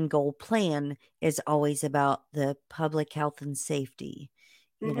end goal plan is always about the public health and safety.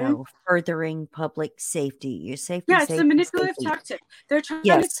 Furthering public safety, your safety. Yeah, it's a manipulative tactic. They're trying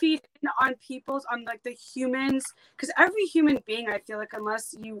to feed on like the humans, because every human being, I feel like,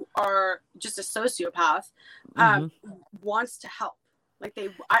 unless you are just a sociopath, wants to help. Like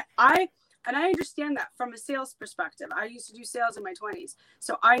I understand that from a sales perspective. I used to do sales in my 20s,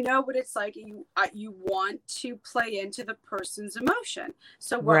 so I know what it's like. You want to play into the person's emotion.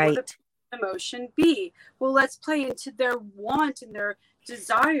 So what would the emotion be? Well, let's play into their want and their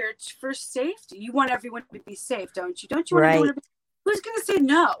desire for safety. You want everyone to be safe, don't you? Don't you want everyone to be? Who's going to say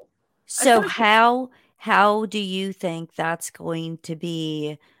no? So how do you think that's going to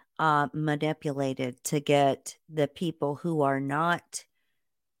be manipulated to get the people who are not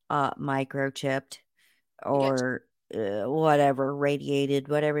microchipped or whatever, radiated,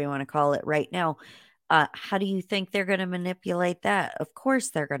 whatever you want to call it right now? How do you think they're going to manipulate that? Of course,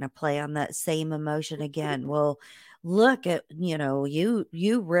 they're going to play on that same emotion again. Well, look at, you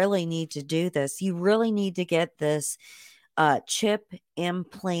really need to do this. You really need to get this chip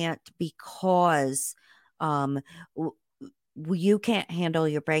implant because you can't handle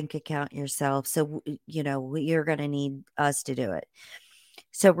your bank account yourself. So, you're going to need us to do it.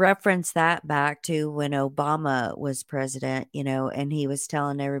 So reference that back to when Obama was president, and he was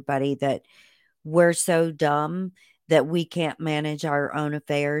telling everybody that we're so dumb that we can't manage our own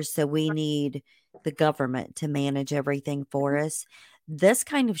affairs. So we need the government to manage everything for us. This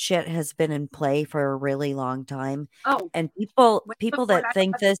kind of shit has been in play for a really long time. And people that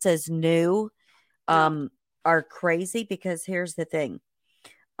think this is new are crazy, because here's the thing.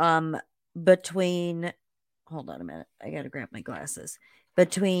 Hold on a minute. I got to grab my glasses.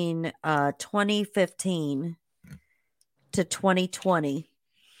 Between 2015 to 2020,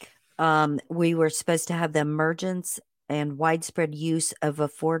 we were supposed to have the emergence and widespread use of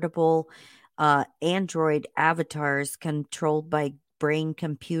affordable Android avatars controlled by brain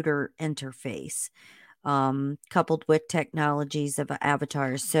computer interface, coupled with technologies of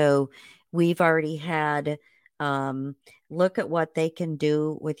avatars. So we've already had, look at what they can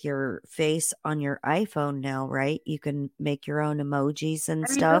do with your face on your iPhone now, right? You can make your own emojis and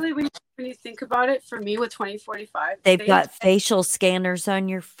stuff. Really, when you think about it, for me with 2045, they've got facial scanners on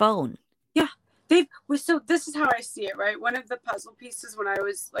your phone. Yeah. So this is how I see it, right? One of the puzzle pieces when I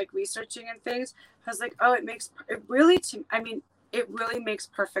was like researching and things, I was like, oh, it really makes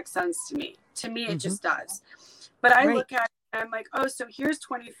perfect sense to me. To me, it just does. But I look at it and I'm like, oh, so here's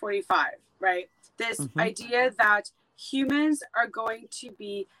 2045, right? This idea that humans are going to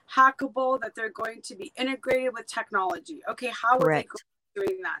be hackable, that they're going to be integrated with technology. Okay, how are they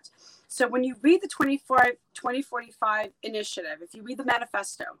doing that? So when you read the 2045 initiative, if you read the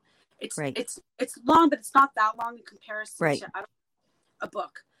manifesto, it's long, but it's not that long in comparison to a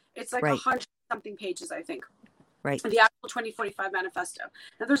book. It's like 100 something pages, I think. Right. The actual 2045 manifesto.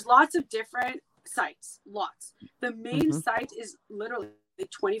 Now there's lots of different sites, lots. The main site is literally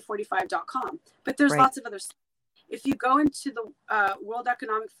 2045.com, but there's lots of other sites. If you go into the World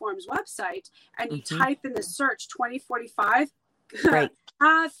Economic Forum's website and you type in the search 2045,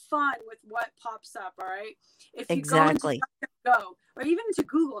 have fun with what pops up, all right? If you go into Go, or even into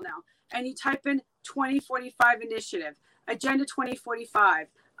Google now, and you type in 2045 initiative, Agenda 2045,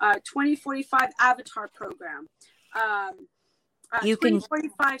 2045 Avatar program, you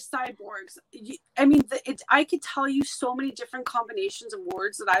 2045 cyborgs. I could tell you so many different combinations of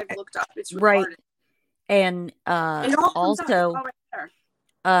words that I've looked up. It's retarded. And also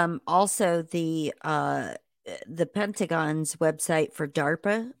the Pentagon's website for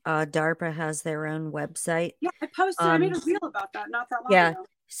DARPA. DARPA has their own website. Yeah, I posted. I made a reel about that not that long ago.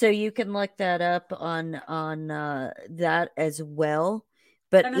 So you can look that up on that as well.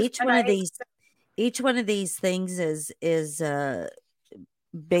 But each one of these things is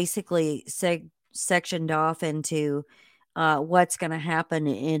basically sectioned off into what's going to happen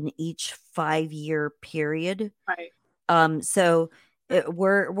in each 5-year period. Right. So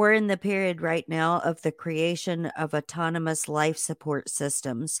we're in the period right now of the creation of autonomous life support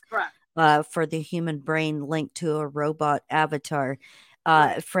systems for the human brain linked to a robot avatar.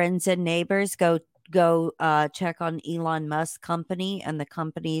 Friends and neighbors, go check on Elon Musk's company and the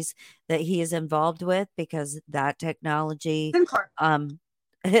companies that he is involved with, because that technology,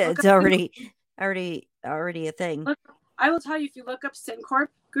 it's already a thing. Look, I will tell you, if you look up SynCorp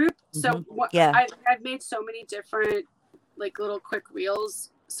Group, so I've made so many different like little quick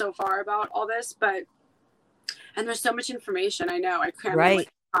reels so far about all this, and there's so much information. I know I crammed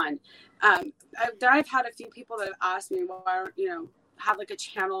like a ton. I've had a few people that have asked me, well, I don't, have like a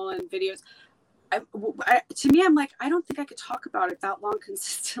channel and videos. To me, I'm like, I don't think I could talk about it that long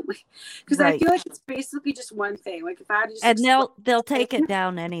consistently, because I feel like it's basically just one thing. Like if I had to just they'll take it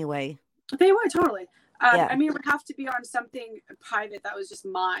down anyway. They would totally. I mean, it would have to be on something private that was just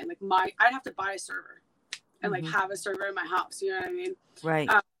mine. Like I'd have to buy a server and like have a server in my house. You know what I mean? Right.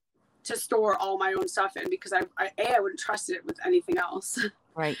 To store all my own stuff in, because I wouldn't trust it with anything else.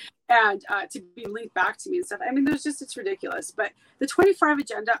 Right. And to be linked back to me and stuff. I mean, it's ridiculous. But the 25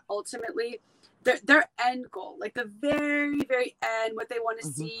 agenda, ultimately, their end goal, like the very, very end, what they want to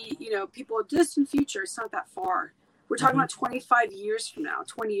see, people distant future, it's not that far. We're talking about 25 years from now,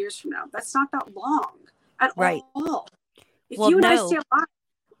 20 years from now. That's not that long at all. If you and I stay alive,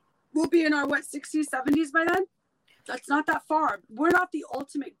 we'll be in our 60s, 70s by then. That's not that far. We're not the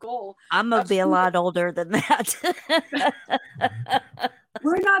ultimate goal. I'm going to be a lot older than that.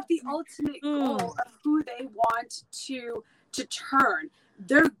 We're not the ultimate goal of who they want to turn.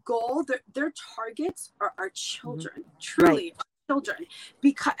 Their goal, their targets are our children, truly our children.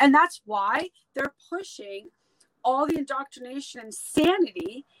 And that's why they're pushing all the indoctrination and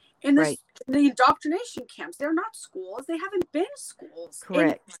sanity in the indoctrination camps. They're not schools. They haven't been schools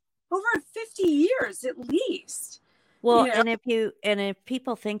in over 50 years at least. Well, and if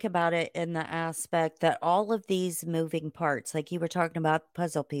people think about it in the aspect that all of these moving parts, like you were talking about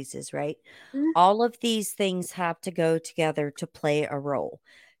puzzle pieces, right? All of these things have to go together to play a role.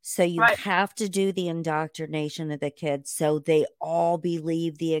 So you have to do the indoctrination of the kids so they all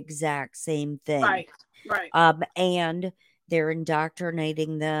believe the exact same thing. Right. And they're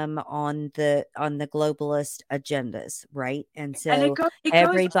indoctrinating them on the globalist agendas, right? And so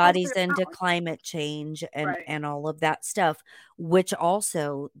everybody's into climate change and all of that stuff, which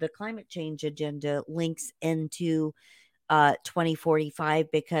also the climate change agenda links into 2045,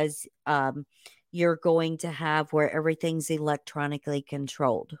 because you're going to have where everything's electronically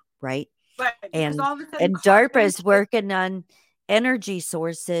controlled, right? And DARPA is working on energy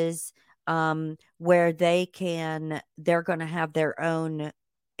sources where they're going to have their own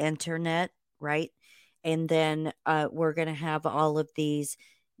internet, right? And then we're going to have all of these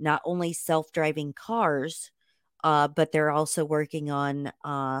not only self-driving cars, but they're also working on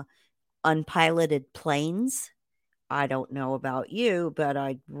unpiloted planes. I don't know about you, but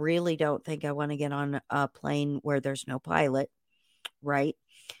I really don't think I want to get on a plane where there's no pilot, right?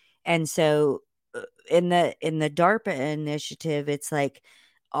 And so in the DARPA initiative, it's like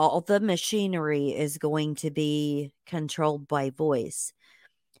all the machinery is going to be controlled by voice.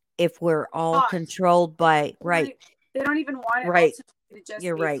 If we're all controlled by right, they don't even want it right. To just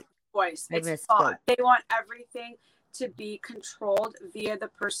You're be right. voice. It's thought. They want everything to be controlled via the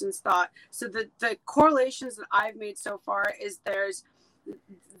person's thought. So the correlations that I've made so far is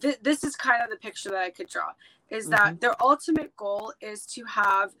this is kind of the picture that I could draw, is that their ultimate goal is to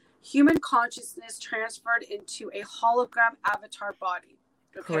have human consciousness transferred into a hologram avatar body.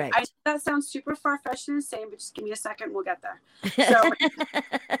 Okay. Correct. I know that sounds super far-fetched and insane, but just give me a second, we'll get there. So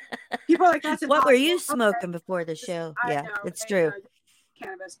people are like, that's impossible. What were you smoking before the show? Yeah, it's true.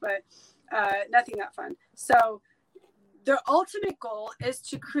 Cannabis, but nothing that fun. So their ultimate goal is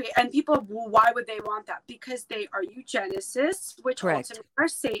to create, and people, well, why would they want that? Because they are eugenicists, which ultimately are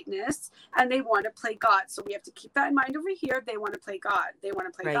Satanists, and they want to play God. So we have to keep that in mind over here. They want to play God. They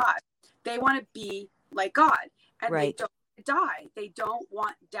want to play God. They want to be like God, and they don't die. They don't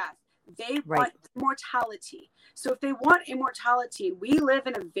want death. They want immortality. So if they want immortality, we live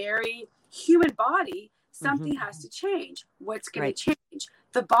in a very human body, something has to change. What's going to change?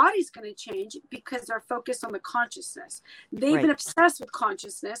 The body's going to change because they're focused on the consciousness. They've been obsessed with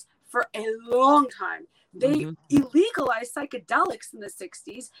consciousness for a long time. They illegalized psychedelics in the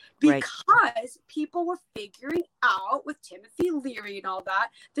 60s because people were figuring out, with Timothy Leary and all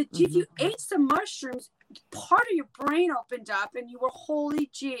that if you ate some mushrooms, part of your brain opened up and you were,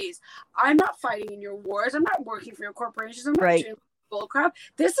 holy jeez, I'm not fighting in your wars. I'm not working for your corporations. I'm not doing bullcrap.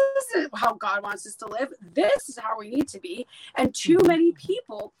 This isn't how God wants us to live. This is how we need to be. And too many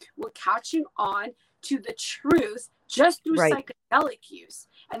people were catching on to the truth just through psychedelic use.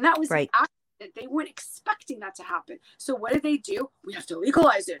 And that was an accident. They weren't expecting that to happen. So what did they do? We have to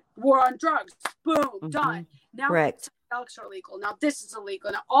legalize it. War on drugs. Boom. Done. Now psychedelics are illegal. Now this is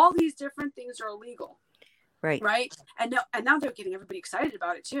illegal. Now all these different things are illegal. Right. And now they're getting everybody excited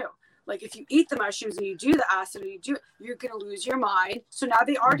about it too. Like if you eat the mushrooms and you do the acid, you're going to lose your mind. So now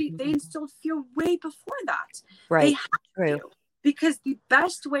they instilled fear way before that. They have to, because the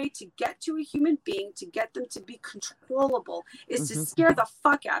best way to get to a human being, to get them to be controllable, is to scare the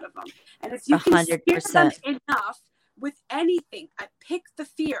fuck out of them. And if you can 100%. Scare them enough with anything, I pick the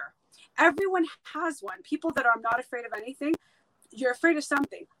fear. Everyone has one. People that are not afraid of anything, you're afraid of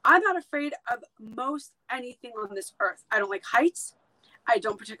something. I'm not afraid of most anything on this earth. I don't like heights. I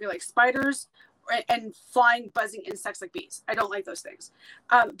don't particularly like spiders and flying, buzzing insects like bees. I don't like those things.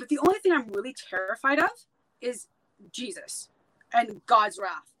 But the only thing I'm really terrified of is Jesus and God's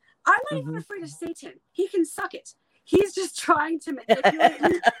wrath. I'm not even afraid of Satan. He can suck it. He's just trying to manipulate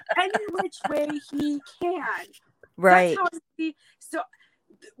me any which way he can. Right. That's how I see. So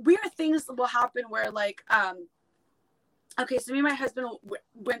weird things will happen where, like, okay, so me and my husband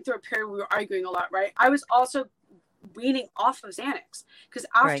went through a period where we were arguing a lot, right? I was also weaning off of Xanax because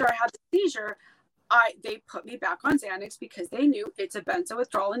after I had the seizure, they put me back on Xanax because they knew it's a benzo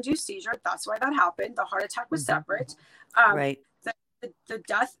withdrawal induced seizure. That's why that happened. The heart attack was separate. The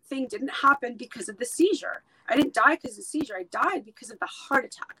death thing didn't happen because of the seizure. I didn't die because of the seizure. I died because of the heart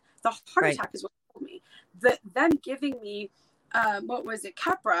attack. The heart attack is what killed me. Them giving me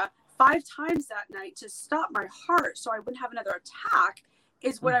Keppra 5 times that night to stop my heart so I wouldn't have another attack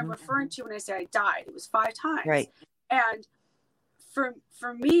is what I'm referring to when I say I died. It was 5 times. And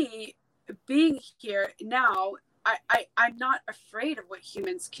for me, being here now, I'm not afraid of what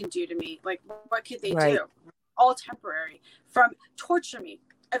humans can do to me. Like, what could they do? All temporary. From torture me.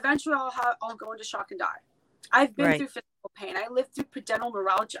 Eventually, I'll go into shock and die. I've been through physical pain. I lived through pudendal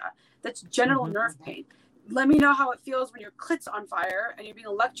neuralgia. That's genital nerve pain. Let me know how it feels when your clit's on fire and you're being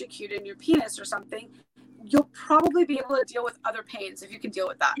electrocuted in your penis or something. You'll probably be able to deal with other pains if you can deal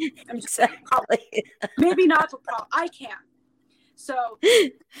with that. I'm just saying, maybe not, but I can. So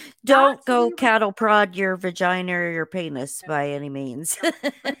don't go cattle prod your vagina or your penis by any means,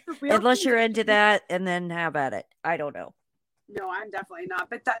 unless you're into that, and then have at it. I don't know. No, I'm definitely not.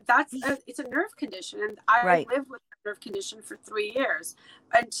 But it's a nerve condition, and I lived with a nerve condition for 3 years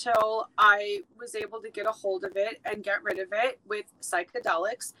until I was able to get a hold of it and get rid of it with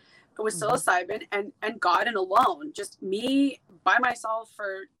psychedelics. With psilocybin and God and alone, just me by myself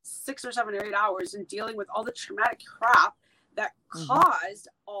for 6 or 7 or 8 hours and dealing with all the traumatic crap that caused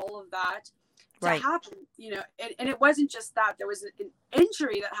all of that to happen, you know, and it wasn't just that. There was an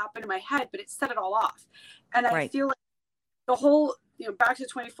injury that happened in my head, but it set it all off. And I feel like the whole, you know, back to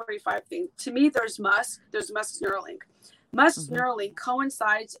 2045 thing, to me, there's Musk's Neuralink. Musk's Neuralink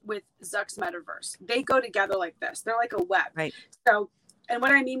coincides with Zuck's metaverse. They go together like this. They're like a web. Right. So, and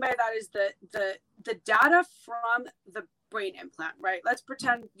what I mean by that is the data from the brain implant, right? Let's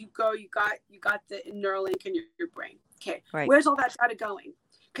pretend you got the Neuralink in your brain. Okay. Right. Where's all that data going?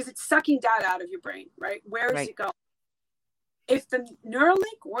 Because it's sucking data out of your brain, right? Where is it going? If the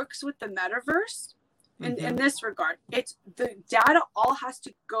Neuralink works with the metaverse, in this regard, it's the data all has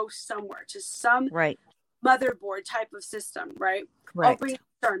to go somewhere to some motherboard type of system, right? Correct. I'll bring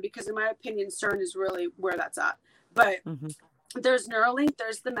CERN because in my opinion, CERN is really where that's at. But there's Neuralink,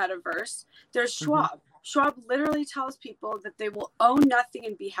 there's the metaverse, there's Schwab. Schwab literally tells people that they will own nothing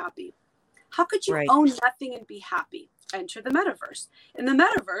and be happy. How could you own nothing and be happy? Enter the metaverse. In the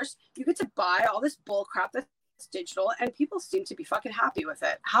metaverse, you get to buy all this bull crap that's digital, and people seem to be fucking happy with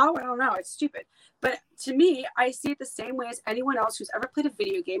it. How? I don't know. It's stupid. But to me, I see it the same way as anyone else who's ever played a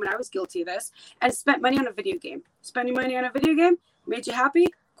video game, and I was guilty of this, and spent money on a video game. Spending money on a video game made you happy?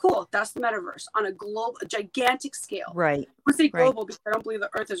 Cool. That's the metaverse on a gigantic scale. Right. I would say global because I don't believe the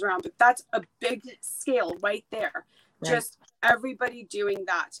earth is round, but that's a big scale right there. Just everybody doing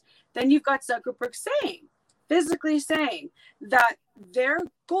that. Then you've got Zuckerberg physically saying that their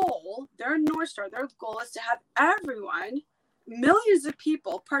goal, their North Star, their goal is to have everyone, millions of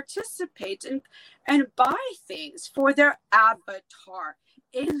people participate and buy things for their avatar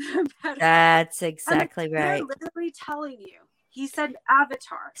in the metaverse. That's exactly right. They're literally telling you. He said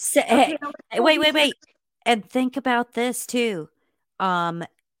avatar. So, okay, wait. And think about this too.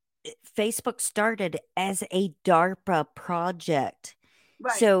 Facebook started as a DARPA project.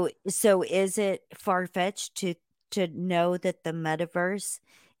 Right. So is it far-fetched to know that the metaverse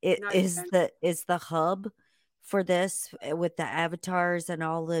is the hub for this with the avatars and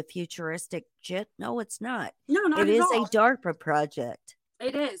all the futuristic shit? No, it's not. No, not it at is all. A DARPA project.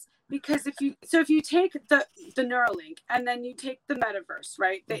 It is, because if you take the Neuralink and then you take the metaverse,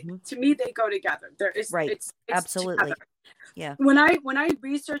 right? To me they go together. There is it's absolutely together. Yeah. When I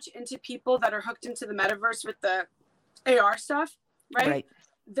research into people that are hooked into the metaverse with the AR stuff, right?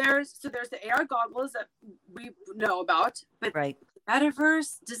 There's the AR goggles that we know about, but the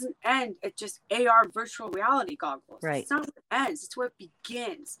metaverse doesn't end at just AR virtual reality goggles. It's not where it ends, it's where it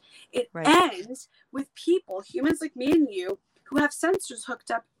begins. It ends with people, humans like me and you, who have sensors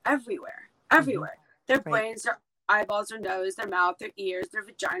hooked up everywhere. Their brains, their eyeballs, their nose, their mouth, their ears, their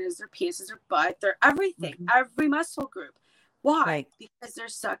vaginas, their penises, their butt, their everything, every muscle group. Why? Because they're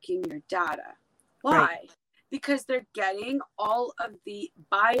sucking your data. Why? Because they're getting all of the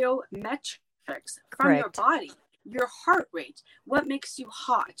biometrics from your body, your heart rate, what makes you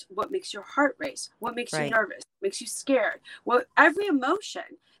hot, what makes your heart race, what makes you nervous, what makes you scared, what every emotion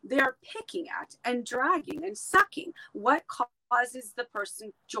they're picking at and dragging and sucking. What causes the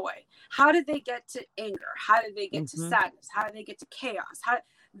person joy? How did they get to anger? How did they get to sadness? How did they get to chaos?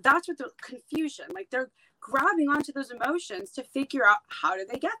 That's what the confusion, like they're grabbing onto those emotions to figure out how did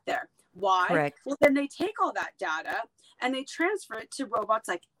they get there. Why? Correct. Well, then they take all that data and they transfer it to robots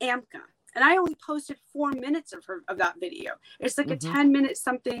like Amka. And I only posted 4 minutes of that video. It's like a 10-minute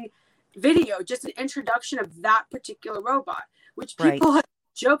something video, just an introduction of that particular robot, which people have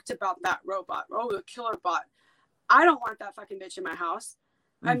joked about that robot. Oh, the killer bot. I don't want that fucking bitch in my house.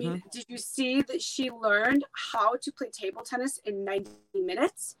 I mean, did you see that she learned how to play table tennis in 90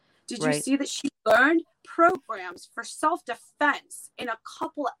 minutes? Did you see that she learned programs for self-defense in a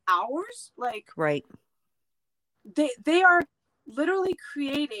couple of hours? Like, they are literally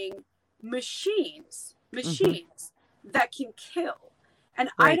creating machines that can kill. And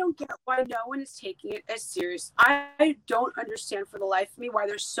I don't get why no one is taking it as serious. I don't understand for the life of me why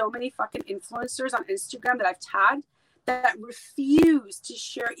there's so many fucking influencers on Instagram that I've tagged that refuse to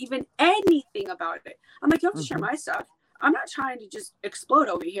share even anything about it. I'm like, you have to share my stuff. I'm not trying to just explode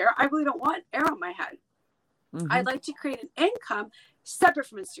over here. I really don't want air on my head. I'd like to create an income separate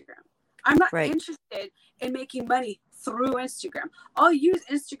from Instagram. I'm not interested in making money through Instagram. I'll use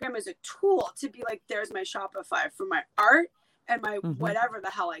Instagram as a tool to be like, there's my Shopify for my art and my whatever the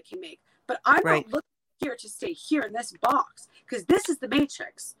hell I can make. But I'm not looking here to stay here in this box, because this is the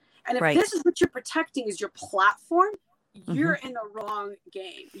matrix. And if this is what you're protecting is your platform, you're in the wrong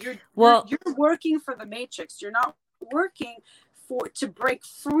game. You're working for the matrix. You're not working to break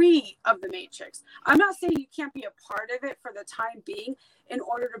free of the matrix. I'm not saying you can't be a part of it for the time being in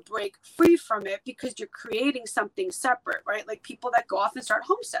order to break free from it, because you're creating something separate, right? Like people that go off and start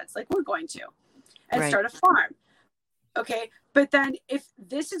homesteads like we're going to and start a farm. Okay. But then if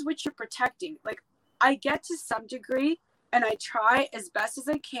this is what you're protecting, like I get to some degree and I try as best as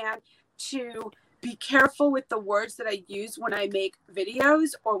I can to be careful with the words that I use when I make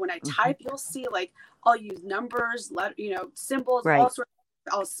videos or when I type. You'll see like I'll use numbers, symbols, Right. all sorts.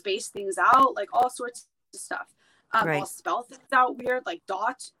 I'll space things out, like all sorts of stuff. Right. I'll spell things out weird, like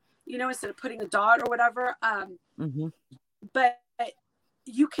dot, instead of putting a dot or whatever. But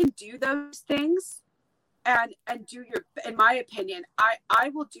you can do those things and do your, in my opinion,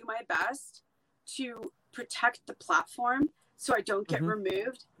 I will do my best to protect the platform so I don't get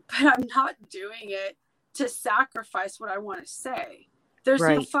removed, but I'm not doing it to sacrifice what I want to say. There's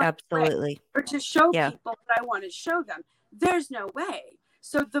no fucking absolutely way. Or to show people what I want to show them. There's no way.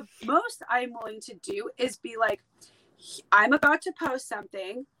 So the most I'm willing to do is be like, I'm about to post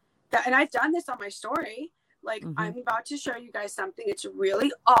something that, and I've done this on my story. Like, I'm about to show you guys something. It's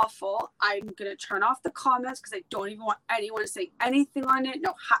really awful. I'm going to turn off the comments because I don't even want anyone to say anything on it.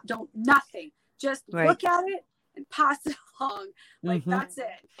 No, nothing. Just look at it and pass it along. Like, that's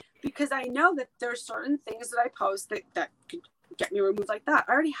it. Because I know that there's certain things that I post that could get me removed like that.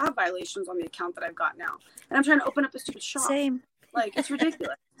 I already have violations on the account that I've got now. And I'm trying to open up a stupid shop. Same. Like, it's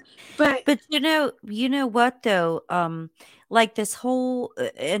ridiculous. But you know what though? Like this whole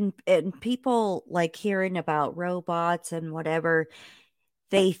and people like hearing about robots and whatever,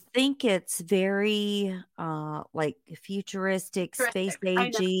 they think it's very like futuristic, space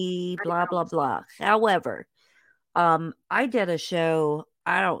agey, blah blah blah. However, I did a show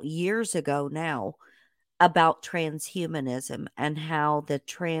years ago now about transhumanism and how the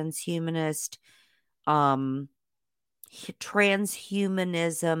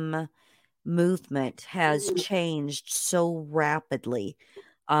transhumanism movement has changed so rapidly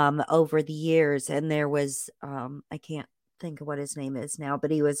over the years. And there was I can't think of what his name is now, but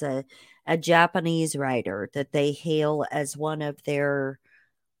he was a Japanese writer that they hail as one of their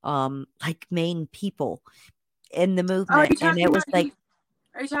like main people in the movement. And it was like,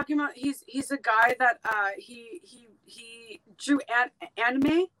 are you talking about he's a guy that he drew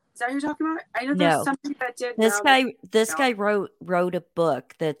anime? Is that what you're talking about? I know there's something that did. This guy wrote a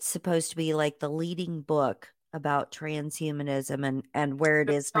book that's supposed to be like the leading book about transhumanism and where it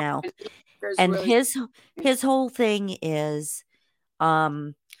is now. And his whole thing is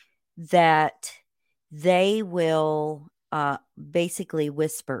that they will basically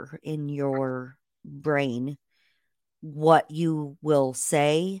whisper in your brain what you will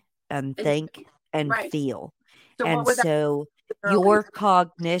say and think and feel. And so your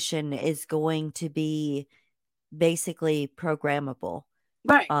cognition is going to be basically programmable.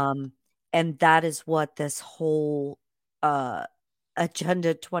 Right. And that is what this whole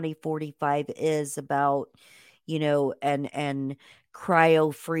Agenda 2045 is about, and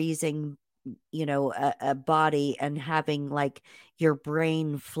cryo freezing, a body and having like your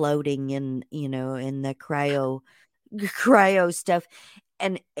brain floating in, in the cryo stuff.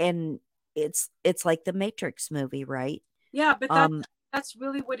 And it's like the Matrix movie, right? Yeah, but that's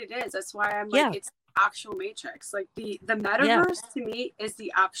really what it is. That's why I'm like, it's actual Matrix. Like the metaverse to me is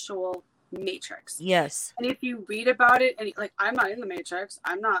the actual Matrix. Yes. And if you read about it, and like, I'm not in the Matrix.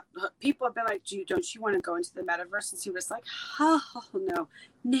 I'm not. People have been like, don't you want to go into the metaverse? And he was like, oh no,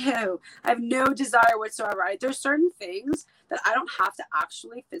 I have no desire whatsoever. There's certain things that I don't have to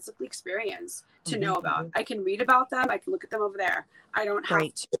actually physically experience to know about. I can read about them. I can look at them over there. I don't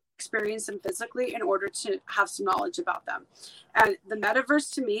have to experience them physically in order to have some knowledge about them. And the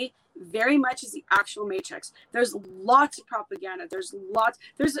metaverse to me very much is the actual Matrix. There's lots of propaganda. There's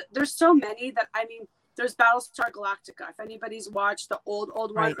so many that, I mean, there's Battlestar Galactica. If anybody's watched the old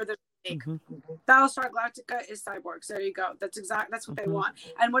one or the remake, Battlestar Galactica is cyborgs. There you go. That's what they want.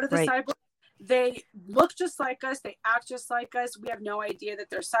 And what are the cyborgs? They look just like us. They act just like us. We have no idea that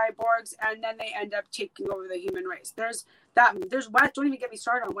they're cyborgs, and then they end up taking over the human race. Don't even get me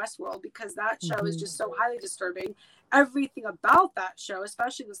started on Westworld, because that show is just so highly disturbing. Everything about that show,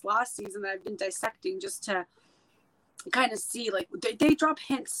 especially this last season that I've been dissecting just to kind of see, like they drop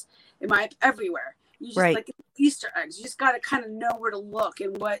hints everywhere. You just like Easter eggs. You just got to kind of know where to look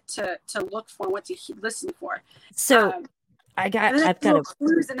and what to look for and what to listen for. So I've got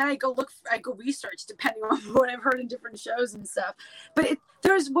clues, and then I go research depending on what I've heard in different shows and stuff. But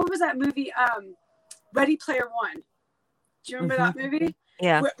what was that movie? Ready Player One. Do you remember that movie?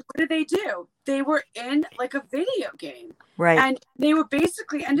 Yeah. What did they do? They were in like a video game, right? And they were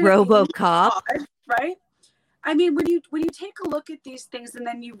basically RoboCop, right? I mean, when you take a look at these things and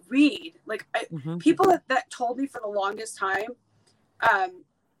then you read, like people that told me for the longest time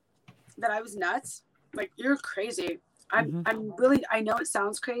that I was nuts, like, you're crazy. I'm really, I know it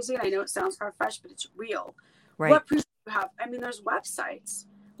sounds crazy and I know it sounds far-fetched, but it's real. Right. What proof do have, I mean, there's websites.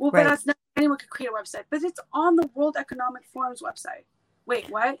 Well, but that's not, anyone could create a website, but it's on the World Economic Forum's website. Wait,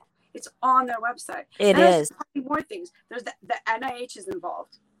 what? It's on their website. It is. There's more things. There's the NIH is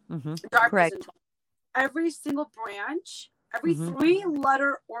involved. Correct. Involved. Every single branch, every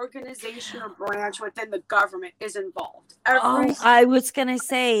 3-letter organization or branch within the government is involved. I was going to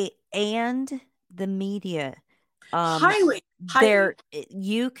say, and the media. Highly. There,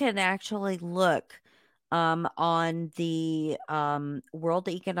 you can actually look on the World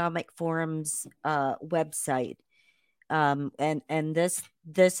Economic Forum's website. And this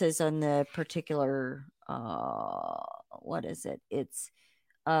is on the particular what is it? It's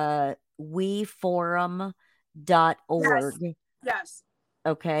weforum.org. Yes.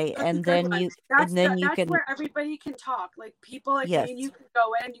 Okay. That's and then you that's can, where everybody can talk. Like people like me and you can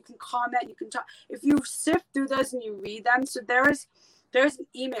go in, you can comment, you can talk. If you sift through those and you read them, so there's an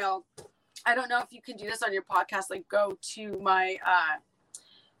email. I don't know if you can do this on your podcast, like go to my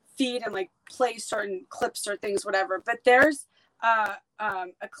feed and like play certain clips or things, whatever. But there's a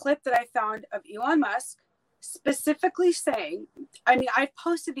clip that I found of Elon Musk specifically saying, I mean, I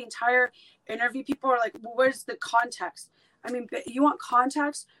posted the entire interview. People are like, well, where's the context? I mean, you want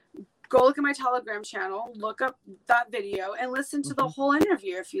context? Go look at my Telegram channel, look up that video and listen to the whole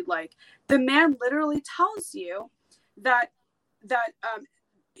interview if you'd like. The man literally tells you that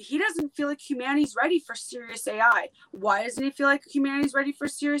he doesn't feel like humanity's ready for serious AI. Why doesn't he feel like humanity's ready for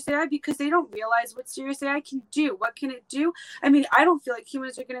serious AI? Because they don't realize what serious AI can do. What can it do? I mean, I don't feel like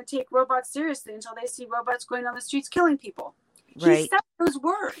humans are going to take robots seriously until they see robots going down the streets killing people. Right. He said those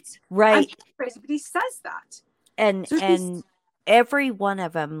words. Right. I'm crazy, but he says that. And every one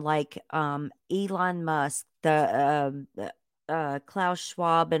of them, like Elon Musk, the Klaus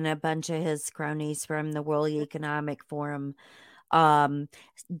Schwab, and a bunch of his cronies from the World Economic Forum,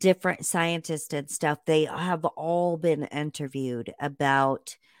 different scientists and stuff, they have all been interviewed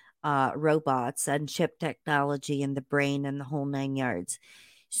about robots and chip technology and the brain and the whole 9 yards.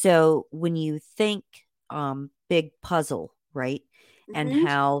 So when you think big puzzle, right? And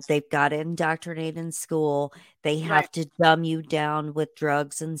how they've got to indoctrinate in school. They have to dumb you down with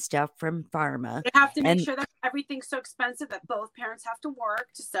drugs and stuff from pharma. They have to make sure that everything's so expensive that both parents have to work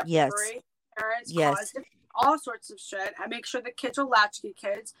to separate parents, cause all sorts of shit. I make sure the kids are latchkey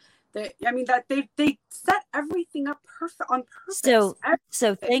kids. That they set everything up on purpose.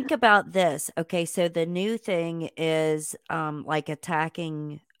 So think about this. Okay, so the new thing is like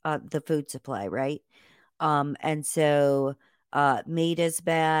attacking the food supply, right? And so meat is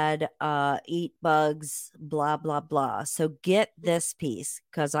bad, eat bugs, blah, blah, blah. So get this piece,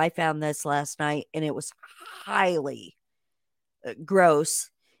 because I found this last night and it was highly gross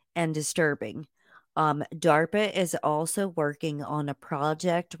and disturbing. DARPA is also working on a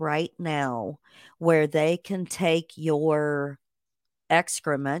project right now where they can take your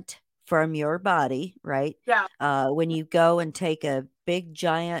excrement from your body, right? Yeah. When you go and take a big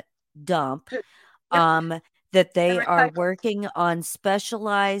giant dump, that they are working on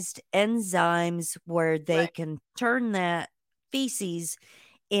specialized enzymes where they can turn that feces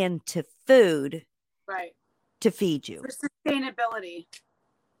into food to feed you. For sustainability.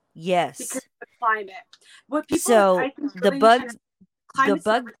 Yes. Because of the climate. What people the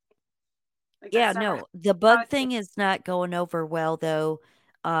bug thing is not going over well though.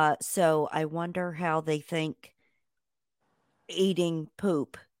 So I wonder how they think eating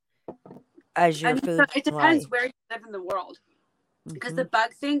poop as your food. It depends where you live in the world, because the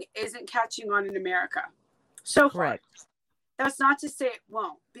bug thing isn't catching on in America so far. That's not to say it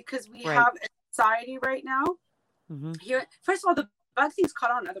won't, because we have a society right now here. First of all, the bug thing's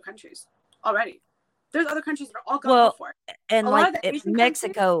caught on in other countries already. There's other countries that are all going for it. And like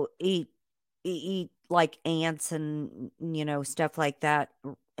Mexico eat like ants and stuff like that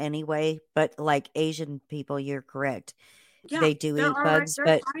anyway. But like Asian people, you're correct. They do eat bugs,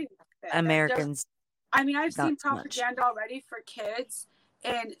 but Americans. I've seen propaganda already for kids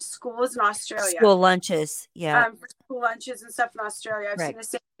in schools in Australia. School lunches, for school lunches and stuff in Australia. I've seen the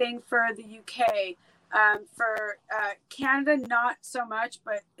same thing for the UK. For Canada, not so much,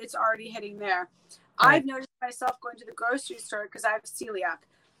 but it's already hitting there. I've noticed myself going to the grocery store because I have celiac.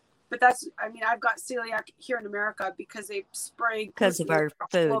 But I've got celiac here in America because they spray because of our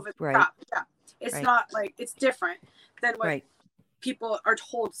food, Yeah, it's not like, it's different than what people are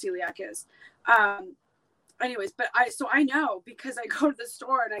told celiac is. Anyways, but I know, because I go to the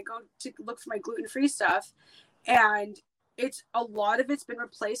store and I go to look for my gluten-free stuff, and a lot of it's been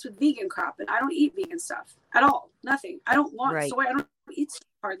replaced with vegan crap, and I don't eat vegan stuff at all. Nothing. I don't want soy. I don't eat soy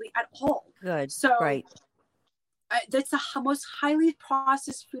hardly at all. Good. So that's the most highly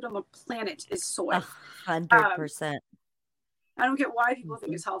processed food on the planet is soy. 100%. I don't get why people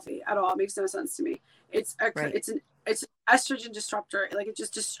think it's healthy at all. It makes no sense to me. It's an estrogen disruptor. Like, it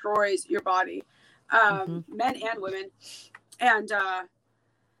just destroys your body, men and women. And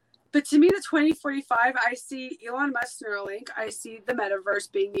but to me, the 2045, I see Elon Musk Neuralink. I see the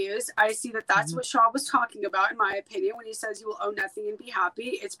metaverse being used. I see that that's what Shaw was talking about, in my opinion, when he says you will own nothing and be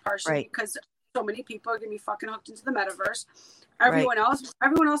happy. It's partially because so many people are going to be fucking hooked into the metaverse. Everyone else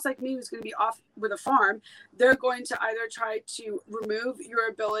like me who's going to be off with a farm, they're going to either try to remove your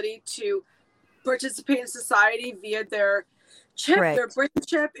ability to participate in society via their chip, their brain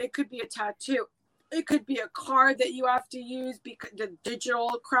chip. It could be a tattoo. It could be a card that you have to use because the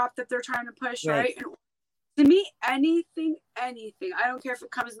digital crap that they're trying to push, right? And to me, anything, I don't care if it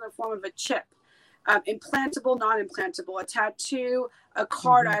comes in the form of a chip, implantable, non-implantable, a tattoo, a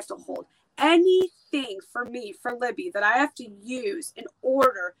card I have to hold. Anything for me, for Libby, that I have to use in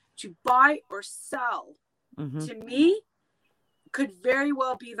order to buy or sell, to me, could very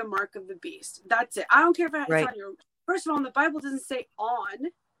well be the mark of the beast. That's it. I don't care if it's on your... First of all, the Bible doesn't say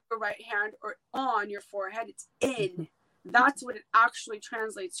on your right hand or on your forehead. It's in. That's what it actually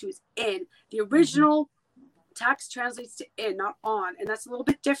translates to, is in. The original text translates to in, not on. And that's a little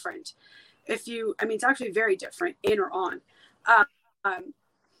bit different. It's actually very different, in or on.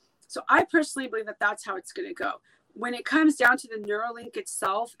 So I personally believe that that's how it's going to go. When it comes down to the Neuralink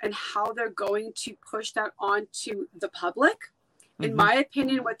itself and how they're going to push that onto the public, in my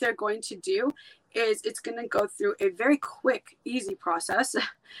opinion, what they're going to do is it's going to go through a very quick, easy process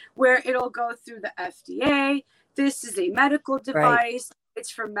where it'll go through the FDA. This is a medical device.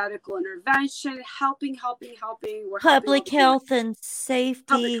 It's for medical intervention, helping. We're public health and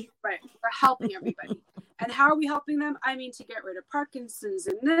safety. We're helping everybody. And how are we helping them? I mean, to get rid of Parkinson's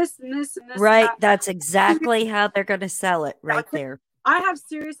and this and this and this. Right. And that. That's exactly how they're going to sell it there. I have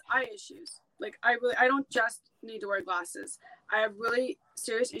serious eye issues. Like, I don't just need to wear glasses. I have really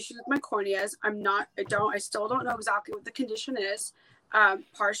serious issues with my corneas. I still don't know exactly what the condition is.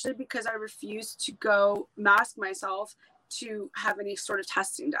 Partially because I refuse to go mask myself to have any sort of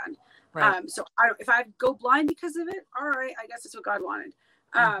testing done. So if I go blind because of it, all right, I guess it's what God wanted.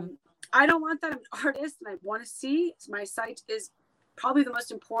 I don't want that. I'm an artist and I want to see. My sight is probably the most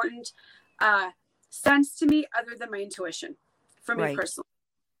important sense to me, other than my intuition, for me personally.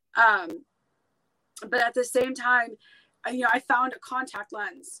 But at the same time, I found a contact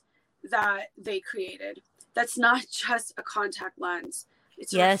lens that they created. That's not just a contact lens.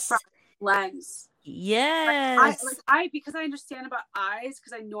 It's a refractive lens. Yes. Because I understand about eyes,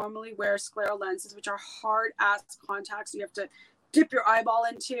 because I normally wear scleral lenses, which are hard ass contacts you have to dip your eyeball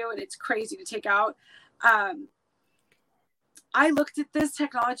into, and it's crazy to take out. I looked at this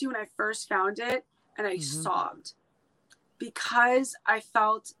technology when I first found it, and I sobbed, because I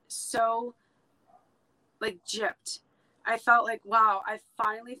felt so gypped. I felt like, wow, I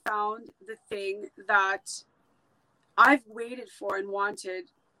finally found the thing that I've waited for and wanted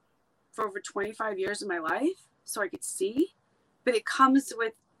for over 25 years of my life, so I could see. But it comes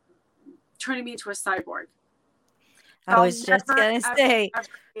with turning me into a cyborg. I was just going to say. I'll never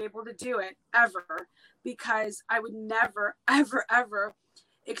be able to do it, ever, because I would never, ever, ever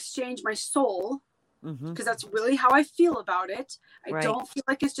exchange my soul, because that's really how I feel about it. I don't feel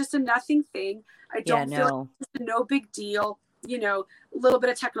like it's just a nothing thing. I don't feel like it's no big deal, a little bit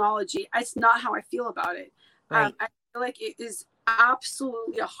of technology. It's not how I feel about it. I feel like it is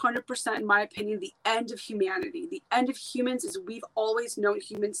absolutely 100%, in my opinion, the end of humanity. The end of humans as we've always known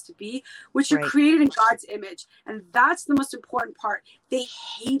humans to be, which are created in God's image. And that's the most important part. They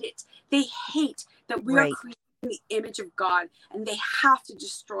hate it. They hate that we are created in the image of God, and they have to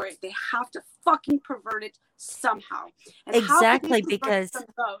destroy it. They have to fucking pervert it somehow. And exactly, because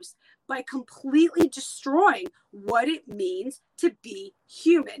by completely destroying what it means to be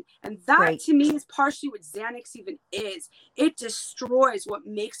human. And that to me is partially what Xanax even is. It destroys what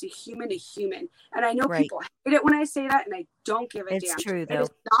makes a human. And I know people hate it when I say that, and I don't give a damn. It's true, though. It is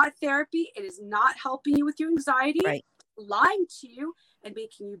not therapy. It is not helping you with your anxiety. Lying to you and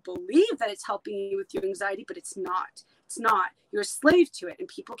making you believe that it's helping you with your anxiety, but it's not. It's not. You're a slave to it, and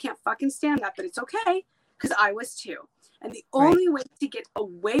people can't fucking stand that, but it's okay, because I was too. And the only way to get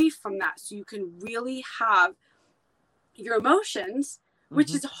away from that, so you can really have your emotions,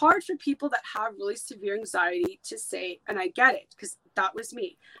 which is hard for people that have really severe anxiety to say, and I get it, because that was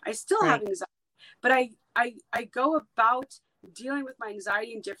me. I still have anxiety, but I go about dealing with my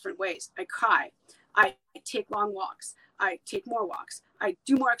anxiety in different ways. I cry. I take long walks. I take more walks. I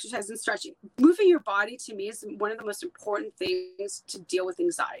do more exercise and stretching. Moving your body, to me, is one of the most important things to deal with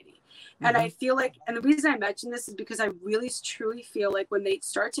anxiety. And I feel like, and the reason I mention this is because I really truly feel like when they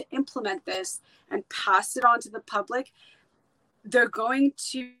start to implement this and pass it on to the public, they're going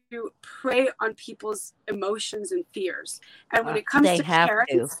to prey on people's emotions and fears. And when it comes to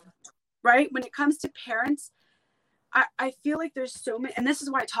parents, right? When it comes to parents, I feel like there's so many, and this is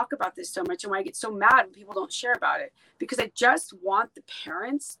why I talk about this so much and why I get so mad when people don't share about it, because I just want the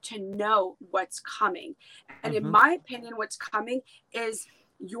parents to know what's coming. And in my opinion, what's coming is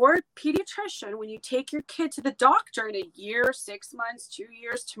your pediatrician, when you take your kid to the doctor in a year, 6 months, 2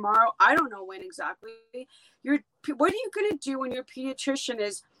 years, tomorrow, I don't know when exactly, what are you going to do when your pediatrician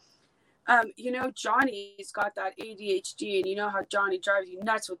is, Johnny's got that ADHD, and you know how Johnny drives you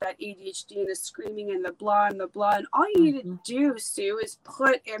nuts with that ADHD and the screaming and the blah and the blah. And all you need to do, Sue, is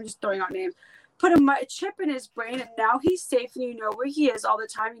I'm just throwing out names, put a chip in his brain, and now he's safe and you know where he is all the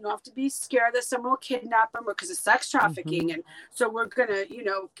time. You don't have to be scared that someone will kidnap him because of sex trafficking. And so we're going to,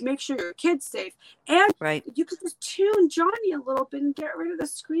 make sure your kid's safe. And you could just tune Johnny a little bit and get rid of the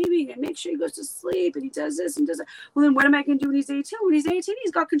screaming and make sure he goes to sleep and he does this and does that. Well, then what am I going to do when he's 18? When he's 18,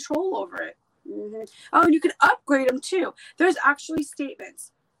 he's got control over it. Oh, and you can upgrade him too. There's actually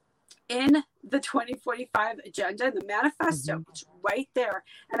statements in the 2045 agenda, the manifesto, it's right there.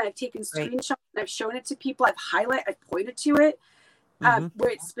 And I've taken screenshots and I've shown it to people. I've pointed to it,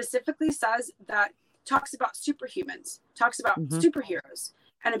 where it specifically says that talks about superhumans, talks about superheroes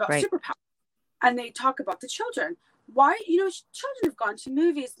and about superpowers. And they talk about the children. Why, children have gone to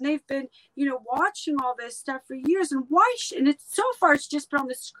movies and they've been, watching all this stuff for years. And and it's so far, it's just been on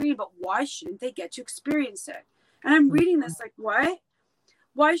the screen, but why shouldn't they get to experience it? And I'm reading this like, what?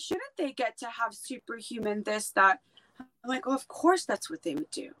 Why shouldn't they get to have superhuman this, that? I'm like, of course that's what they would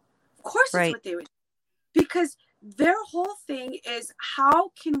do. Of course that's what they would do. Because their whole thing is,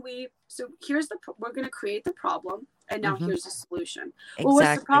 how can we, so we're going to create the problem, and now here's the solution. Exactly. Well,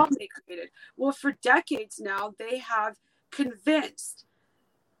 what's the problem they created? Well, for decades now, they have convinced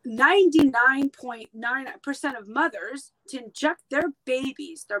 99.9% of mothers to inject their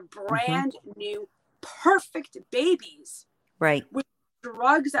babies, their brand new, perfect babies. With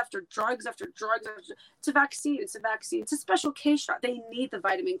drugs after drugs after drugs. It's a vaccine. It's a special K shot. They need the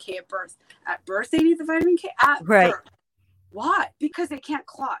vitamin K at birth. At birth, they need the vitamin K at birth. Why? Because they can't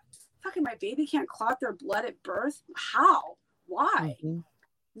clot. Fucking my baby can't clot their blood at birth. How? Why?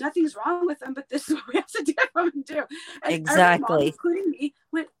 Nothing's wrong with them, but this is what we have to do. And exactly. Mom, including me,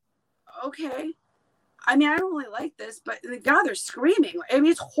 went, okay. I mean, I don't really like this, but God, they're screaming. I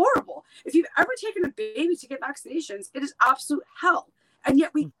mean, it's horrible. If you've ever taken a baby to get vaccinations, it is absolute hell. And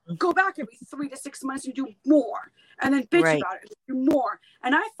yet we go back every 3 to 6 months and do more, and then bitch about it and do more.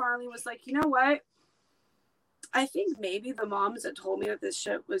 And I finally was like, you know what? I think maybe the moms that told me that this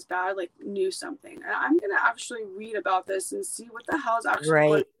shit was bad, knew something. And I'm going to actually read about this and see what the hell is actually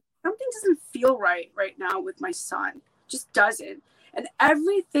going on. Something doesn't feel right now with my son. Just doesn't. And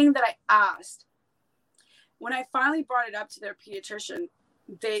everything that I asked, when I finally brought it up to their pediatrician,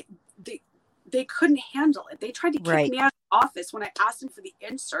 they couldn't handle it. They tried to kick me out of the office when I asked them for the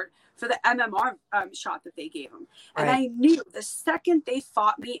insert for the MMR shot that they gave him. And I knew the second they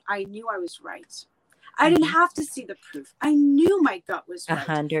fought me, I knew I was right. I didn't have to see the proof. I knew my gut was right.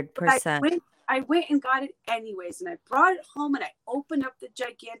 100%. I went and got it anyways. And I brought it home and I opened up the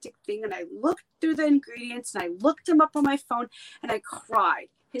gigantic thing and I looked through the ingredients and I looked them up on my phone and I cried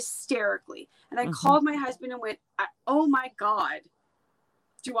hysterically. And I called my husband and went, oh my God,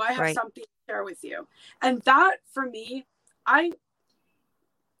 do I have something to share with you? And that, for me, I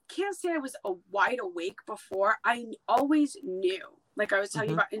can't say I was wide awake before. I always knew, like I was telling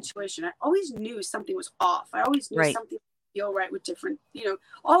you about intuition, I always knew something was off. I always knew something didn't feel right with different,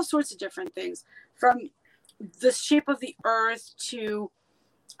 all sorts of different things, from the shape of the earth to,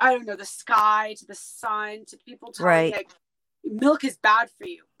 I don't know, the sky to the sun to people telling me milk is bad for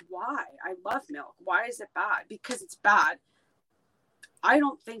you. Why? I love milk. Why is it bad? Because it's bad. I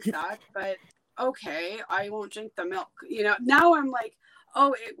don't think that, but okay, I won't drink the milk. Now I'm like,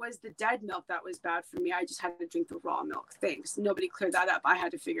 oh, it was the dead milk that was bad for me. I just had to drink the raw milk. Thanks. Nobody cleared that up. I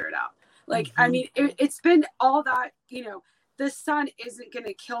had to figure it out. I mean, it's been all that, the sun isn't going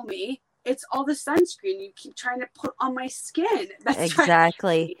to kill me. It's all the sunscreen you keep trying to put on my skin. That's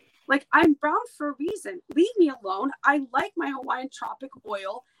exactly. I'm brown for a reason. Leave me alone. I like my Hawaiian tropic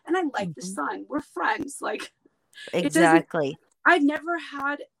oil and I like the sun. We're friends. Exactly. I've never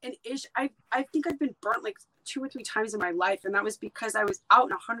had an issue. I think I've been burnt 2 or 3 times in my life. And that was because I was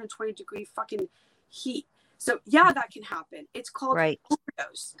out in 120-degree fucking heat. So yeah, that can happen. It's called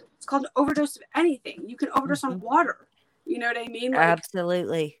overdose. It's called an overdose of anything. You can overdose on water. You know what I mean?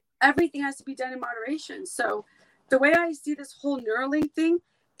 Absolutely. Everything has to be done in moderation. So the way I see this whole Neuralink thing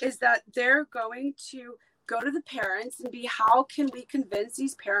is that they're going to go to the parents and be, how can we convince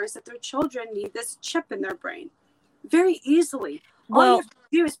these parents that their children need this chip in their brain? very easily. All you have to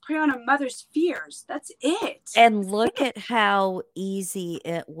do is prey on a mother's fears. That's it. And look at how easy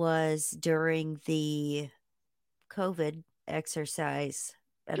it was during the COVID exercise.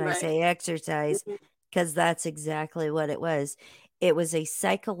 And I say exercise because that's exactly what it was. It was a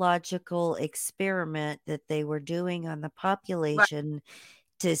psychological experiment that they were doing on the population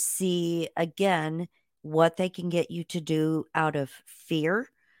to see, again, what they can get you to do out of fear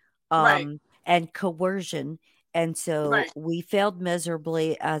and coercion. And so we failed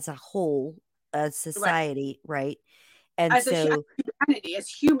miserably as a whole, as society, right? And as so, humanity, as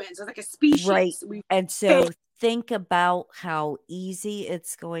humans, as like a species. Right. And so think about how easy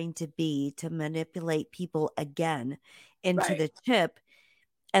it's going to be to manipulate people again into the chip.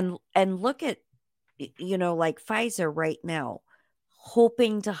 And look at, like Pfizer right now,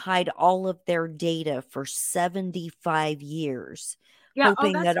 hoping to hide all of their data for 75 years,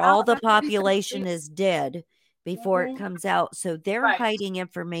 hoping that all the population is dead before it comes out. So they're hiding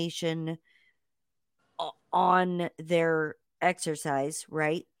information on their exercise,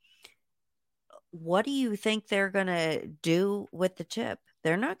 right? What do you think they're going to do with the chip?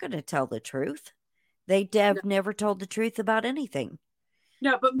 They're not going to tell the truth. They have never told the truth about anything.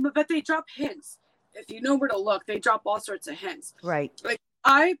 No, but they drop hints. If you know where to look, they drop all sorts of hints. Right. Like,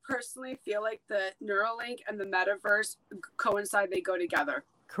 I personally feel like the Neuralink and the metaverse coincide. They go together.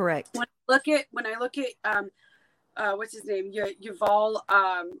 Correct. When I look at what's his name? Yuval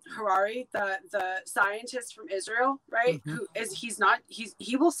Harari, the scientist from Israel, right? Mm-hmm.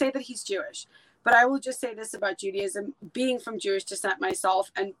 He will say that he's Jewish, but I will just say this about Judaism: being from Jewish descent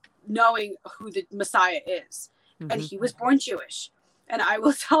myself, and knowing who the Messiah is, mm-hmm. and he was born Jewish. And I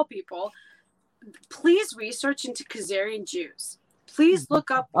will tell people, please research into Khazarian Jews. Please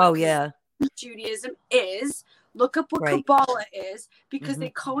look up what Judaism is. Look up what Kabbalah is, because they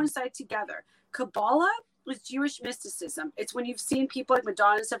coincide together. Kabbalah was Jewish mysticism. It's when you've seen people like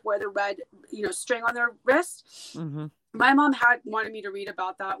Madonna and stuff wear the red, string on their wrist. Mm-hmm. My mom wanted me to read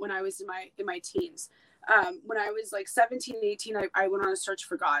about that when I was in my teens. When I was like 17, 18, I went on a search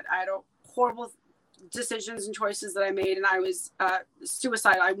for God. I had horrible decisions and choices that I made, and I was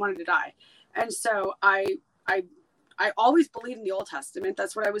suicidal. I wanted to die. And so I always believed in the Old Testament.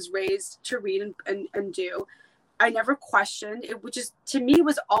 That's what I was raised to read and do. I never questioned it, which is, to me,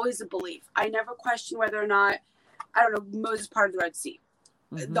 was always a belief. I never questioned whether or not, Moses parted the Red Sea.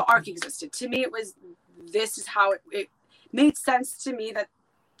 Mm-hmm. The ark existed. To me, this is how it made sense to me that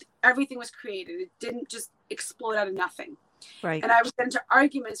everything was created. It didn't just explode out of nothing. Right. And I would get into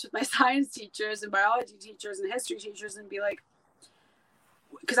arguments with my science teachers and biology teachers and history teachers and be like,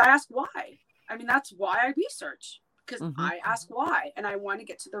 because I ask why. That's why I research. Because I ask why, and I want to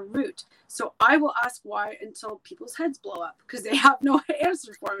get to the root. So I will ask why until people's heads blow up, because they have no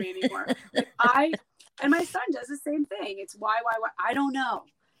answer for me anymore. And my son does the same thing. It's why. I don't know.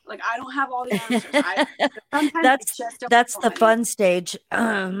 Like, I don't have all the answers. That's the fun stage.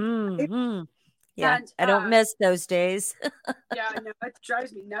 Yeah, and, I don't miss those days. Yeah, no, it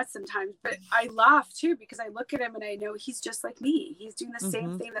drives me nuts sometimes. But I laugh too, because I look at him and I know he's just like me. He's doing the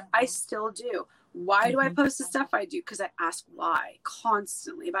same thing that I still do. Why do I post the stuff I do? Because I ask why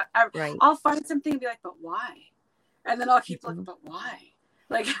constantly about everything. I'll find something and be like, but why? And then I'll keep looking, but why?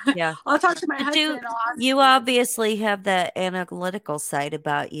 Like, I'll talk to my husband. And I'll ask you obviously have that analytical side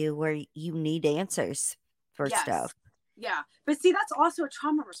about you where you need answers for stuff. Yeah. But see, that's also a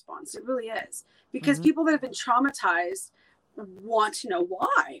trauma response. It really is. Because people that have been traumatized want to know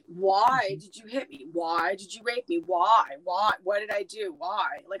why. Why did you hit me? Why did you rape me? Why? What did I do?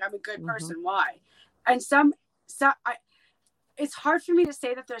 Why? Like, I'm a good person. Why? And it's hard for me to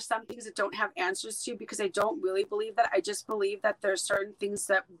say that there's some things that don't have answers to, because I don't really believe that. I just believe that there's certain things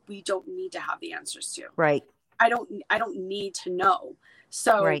that we don't need to have the answers to. Right. I don't need to know.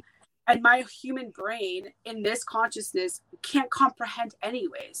 So, and my human brain in this consciousness can't comprehend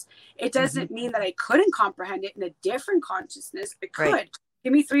anyways. It doesn't mean that I couldn't comprehend it in a different consciousness. It could. Right.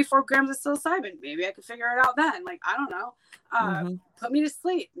 Give me 3-4 grams of psilocybin. Maybe I could figure it out then. Like, I don't know. Put me to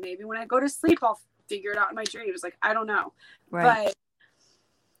sleep. Maybe when I go to sleep, I'll figure it out in my dreams. Like, I don't know. Right. But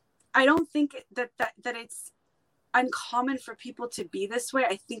I don't think that it's uncommon for people to be this way.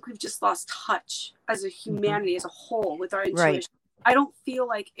 I think we've just lost touch as a humanity as a whole with our intuition. Right. I don't feel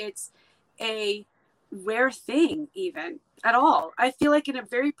like it's a rare thing even at all. I feel like in a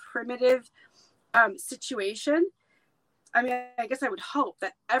very primitive situation, I guess I would hope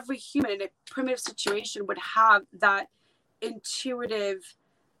that every human in a primitive situation would have that intuitive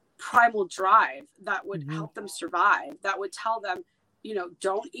primal drive that would help them survive, that would tell them,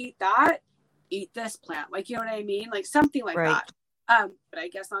 don't eat that, eat this plant. Like, you know what I mean? Like something like that. But I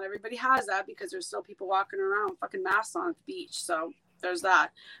guess not everybody has that because there's still people walking around with fucking masks on at the beach. So there's that.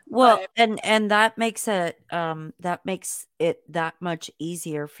 Well, and that makes it that much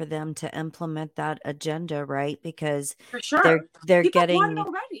easier for them to implement that agenda, right? Because for sure, they're people want it getting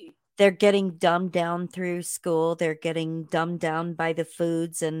already. they're getting dumbed down through school. They're getting dumbed down by the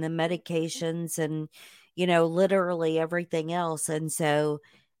foods and the medications and, literally everything else. And so,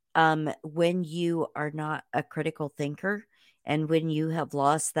 when you are not a critical thinker and when you have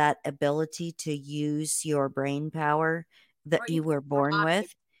lost that ability to use your brain power that you were born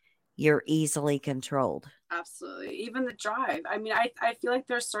with, you're easily controlled. Absolutely. Even the drive. I mean, I feel like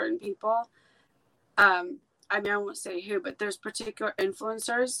there's certain people, I won't say who, but there's particular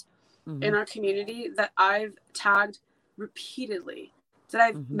influencers in our community that I've tagged repeatedly, that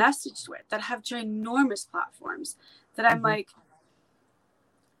I've messaged with, that have ginormous platforms, that I'm like,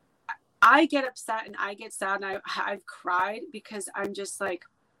 I get upset and I get sad and I've cried because I'm just like,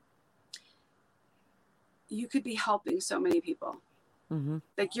 you could be helping so many people.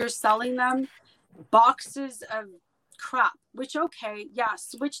 Like you're selling them boxes of crap, which, okay, yeah,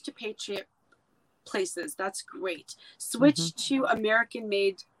 switch to Patriot places. That's great. Switch to American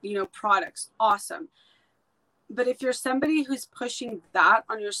made, products. Awesome. But if you're somebody who's pushing that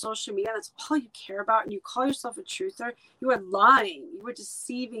on your social media, that's all you care about, and you call yourself a truther, you are lying. You are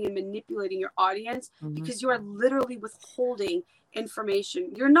deceiving and manipulating your audience because you are literally withholding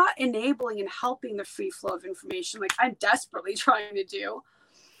information. You're not enabling and helping the free flow of information like I'm desperately trying to do.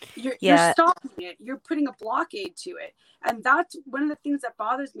 You're stopping it. You're putting a blockade to it. And that's one of the things that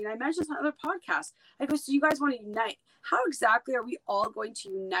bothers me. And I mentioned this on other podcasts. I go, so you guys want to unite. How exactly are we all going to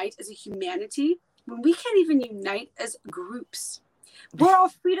unite as a humanity when we can't even unite as groups? We're all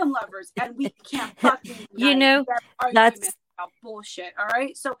freedom lovers and we can't fucking unite. That's bullshit. All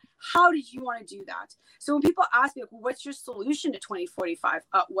right. So how did you want to do that? So when people ask me, like, well, what's your solution to 2045?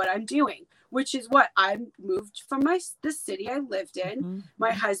 What I'm doing, which is what I moved from the city I lived in.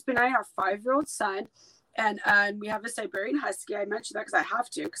 My husband and I, our 5-year-old son, and we have a Siberian Husky. I mentioned that because I have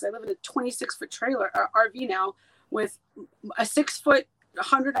to, because I live in a 26-foot trailer RV now with a 6-foot,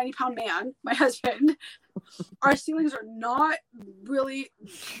 190-pound man, my husband. Our ceilings are not really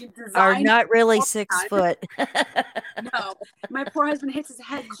designed. 6 foot. No, my poor husband hits his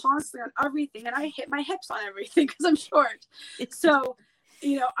head constantly on everything, and I hit my hips on everything because I'm short. So,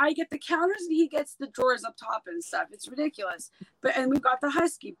 I get the counters and he gets the drawers up top and stuff. It's ridiculous. And we've got the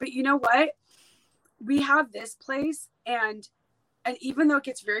Husky. But you know what? We have this place, and even though it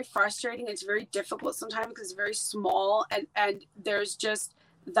gets very frustrating, it's very difficult sometimes because it's very small, and there's just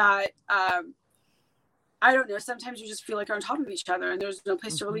that I don't know, sometimes you just feel like you're on top of each other and there's no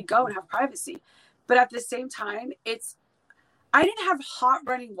place to really go and have privacy. But at the same time, I didn't have hot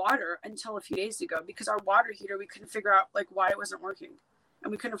running water until a few days ago because our water heater, we couldn't figure out like why it wasn't working. And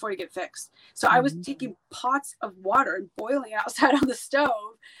we couldn't afford to get it fixed. So I was taking pots of water and boiling it outside on the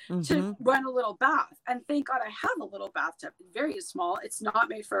stove to run a little bath. And thank God I have a little bathtub. It's very small. It's not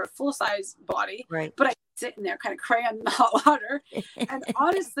made for a full-size body. Right. But I sit in there kind of crayon in the hot water. And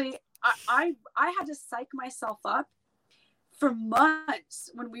honestly, I had to psych myself up for months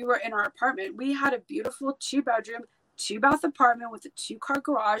when we were in our apartment. We had a beautiful 2-bedroom, 2-bath apartment with a 2-car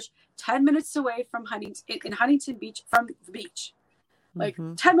garage 10 minutes away from Huntington Beach, from the beach. Like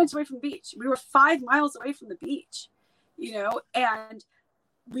 10 minutes away from the beach. We were 5 miles away from the beach, and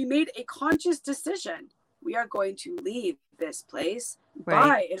we made a conscious decision. We are going to leave this place,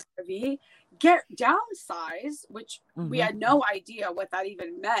 buy an RV, get downsize, which we had no idea what that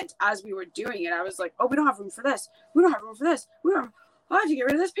even meant as we were doing it. I was like, oh, we don't have room for this. We don't have room for this. I have to get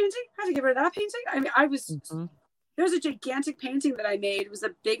rid of this painting. I have to get rid of that painting. I mean, there's a gigantic painting that I made. It was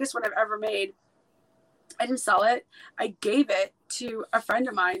the biggest one I've ever made. I didn't sell it. I gave it to a friend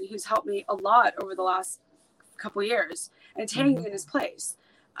of mine who's helped me a lot over the last couple of years, and it's hanging in his place.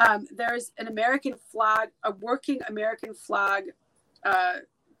 There's an American flag, a working American flag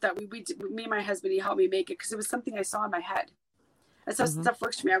that me and my husband, he helped me make it because it was something I saw in my head. That's how stuff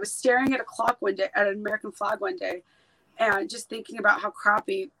works for me. I was staring at a clock one day, at an American flag one day, and just thinking about how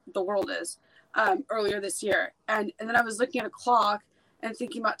crappy the world is earlier this year. And then I was looking at a clock and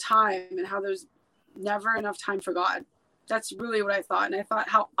thinking about time and how there's never enough time for God. That's really what I thought. And I thought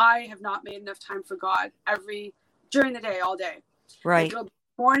how I have not made enough time for God during the day, all day. Right. Like it'll be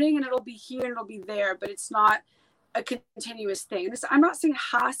morning and it'll be here and it'll be there, but it's not a continuous thing. And I'm not saying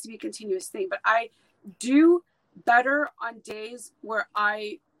it has to be a continuous thing, but I do better on days where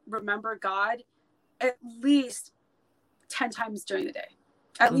I remember God at least 10 times during the day,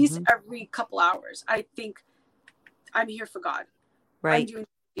 at least every couple hours. I think I'm here for God. Right. I'm doing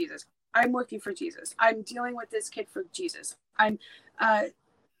Jesus. I'm working for Jesus. I'm dealing with this kid for Jesus. I'm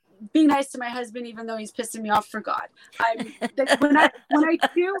being nice to my husband even though he's pissing me off for God. I'm when I do,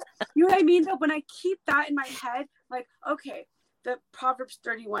 you know what I mean though, when I keep that in my head, like, okay, the Proverbs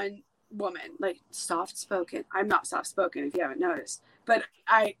 31 woman, like, soft spoken. I'm not soft spoken if you haven't noticed, but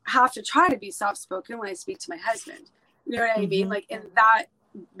I have to try to be soft spoken when I speak to my husband. You know what I mean? Like, in that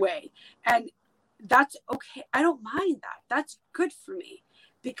way. And that's okay. I don't mind that. That's good for me,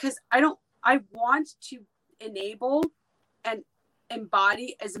 because I want to enable and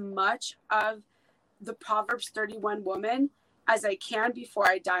embody as much of the Proverbs 31 woman as I can before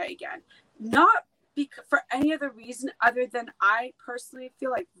I die again. Not because for any other reason other than I personally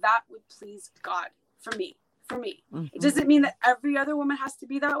feel like that would please God for me. It doesn't mean that every other woman has to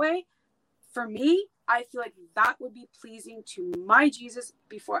be that way. For me, I feel like that would be pleasing to my Jesus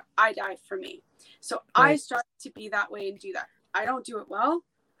before I die for me. So I start to be that way and do that. I don't do it well.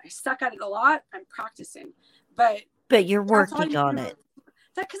 I suck at it a lot. I'm practicing. But you're working on it.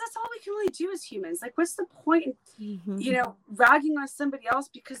 Because that's all we can really do as humans. Like, what's the point in, ragging on somebody else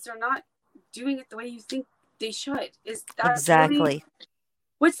because they're not doing it the way you think they should? Is that exactly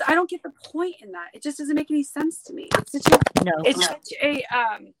really, I don't get the point in that. It just doesn't make any sense to me. Such a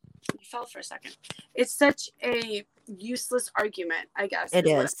you fell for a second. It's such a useless argument, I guess. It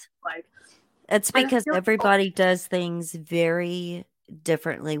is. Like, it's because everybody does things very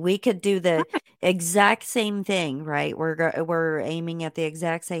differently. We could do the exact same thing, right? We're aiming at the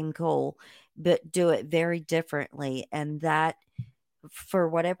exact same goal, but do it very differently, and that, for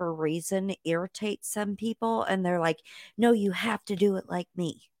whatever reason, irritates some people, and they're like, no, you have to do it like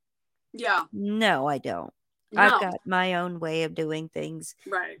me. Yeah. No, I don't. No. I've got my own way of doing things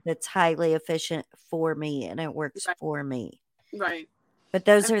that's highly efficient for me, and it works for me. Right. But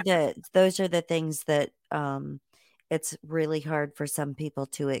those are the things that it's really hard for some people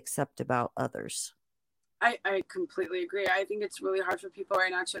to accept about others. I completely agree. I think it's really hard for people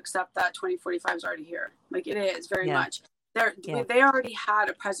right now to accept that 2045 is already here. Like, it is very much. They already had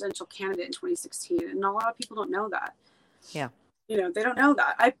a presidential candidate in 2016, and a lot of people don't know that. Yeah. They don't know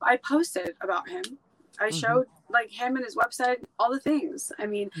that. I posted about him. I showed, like, him and his website, all the things. I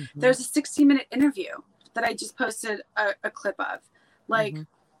mean, there's a 60-minute interview that I just posted a clip of. Like,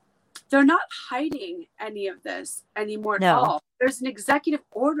 they're not hiding any of this anymore at all. There's an executive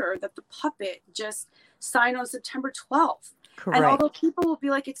order that the puppet just signed on September 12th. Correct. And although people will be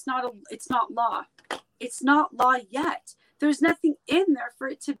like, it's not law. It's not law yet. There's nothing in there for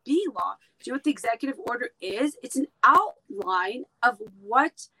it to be law. Do you know what the executive order is? It's an outline of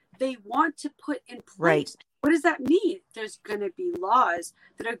what they want to put in place. Right. What does that mean? There's going to be laws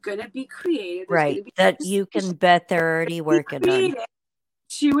that are going to be created. Right. That you can bet they're already working on.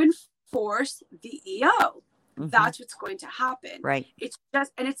 To enforce the EO. That's what's going to happen. Right. It's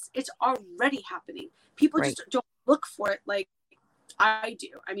just, and it's already happening. People just don't look for it like I do.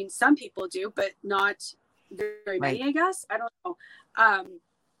 I mean, some people do, but not very many, I guess. I don't know.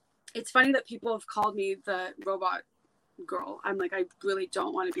 It's funny that people have called me the robot girl. I'm like, I really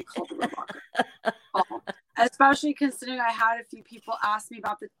don't want to be called the robot girl. Especially considering I had a few people ask me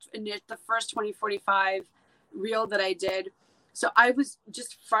about the first 2045 reel that I did. So I was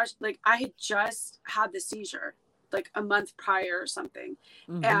just fresh. Like, I had just had the seizure like a month prior or something.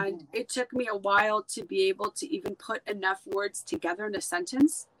 And it took me a while to be able to even put enough words together in a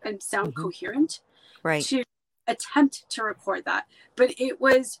sentence and sound coherent to attempt to record that. But it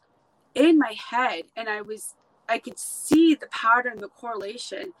was in my head, and I could see the pattern, the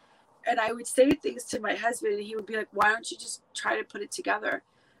correlation. And I would say things to my husband, and he would be like, why don't you just try to put it together?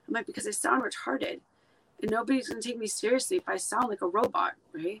 I'm like, because I sound retarded. And nobody's going to take me seriously if I sound like a robot,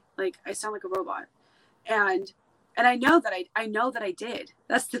 right? Like, I sound like a robot. And I know that I did.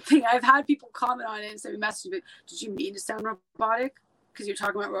 That's the thing. I've had people comment on it and send me messages, but did you mean to sound robotic because you're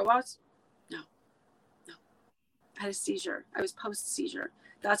talking about robots? No. I had a seizure. I was post-seizure.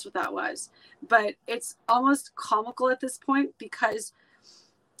 That's what that was. But it's almost comical at this point, because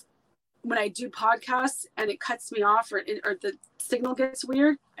when I do podcasts and it cuts me off or the signal gets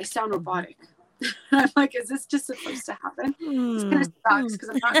weird, I sound robotic. I'm like, is this just supposed to happen? This kind of sucks because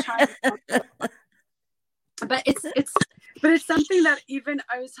I'm not trying to. But it's something that even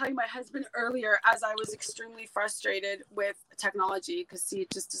I was telling my husband earlier, as I was extremely frustrated with technology because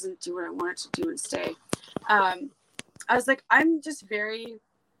it just doesn't do what I want it to do and stay. I was like, I'm just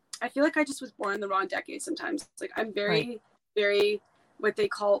I feel like I just was born in the wrong decade sometimes. Like, I'm very, very what they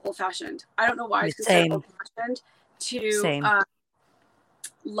call old-fashioned. I don't know why it's considered old-fashioned to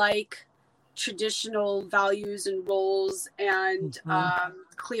like traditional values and roles and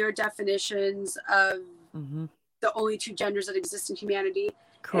clear definitions of the only two genders that exist in humanity.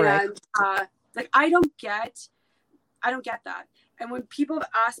 Correct. And like, I don't get that. And when people have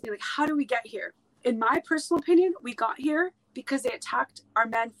asked me, like, how do we get here? In my personal opinion, we got here because they attacked our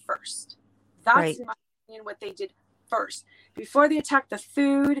men first. That's, in my opinion, what they did first. Before they attacked the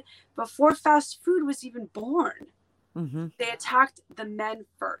food, before fast food was even born, they attacked the men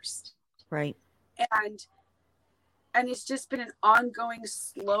first. Right. And it's just been an ongoing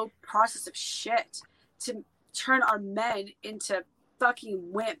slow process of shit to turn our men into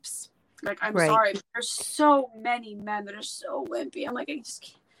fucking wimps. Like, I'm sorry, but there's so many men that are so wimpy. I'm like, I just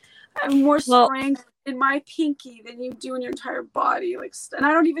can't. I have more strength in my pinky than you do in your entire body. Like, and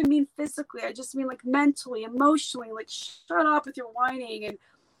I don't even mean physically. I just mean like mentally, emotionally. Like, shut up with your whining. And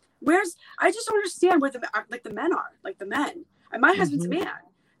I just don't understand where the men are. Like, the men. And my husband's a man.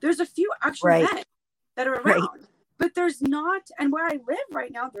 There's a few actual men that are around. But there's not. And where I live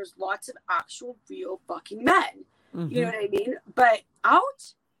right now, there's lots of actual real fucking men. You know what I mean? But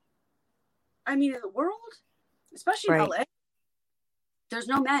out, I mean, in the world, especially in LA, there's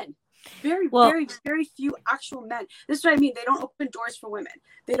no men. Very, very few actual men. This is what I mean. They don't open doors for women.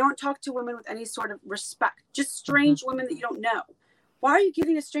 They don't talk to women with any sort of respect. Just strange women that you don't know. Why are you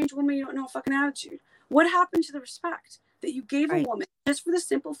giving a strange woman you don't know a fucking attitude? What happened to the respect that you gave a woman just for the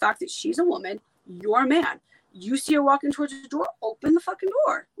simple fact that she's a woman, you're a man? You see her walking towards the door, open the fucking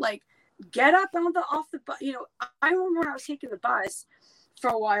door. Like, get up off the bus. You know, I remember when I was taking the bus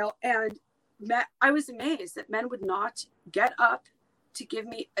for a while, and I was amazed that men would not get up to give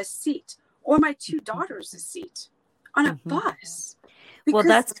me a seat or my two daughters a seat on a bus.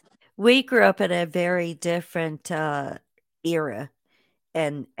 Well, we grew up in a very different era,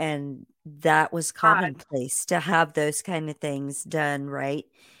 and that was commonplace to have those kind of things done, right?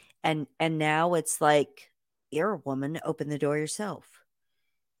 And now it's like, you're a woman, open the door yourself.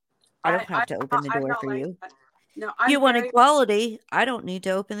 I don't have to open the door for you. No, you want equality? I don't need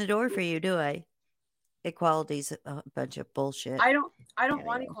to open the door for you, do I? Equality's a bunch of bullshit. I don't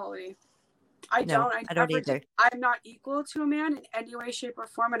want equality. I don't either. I'm not equal to a man in any way, shape, or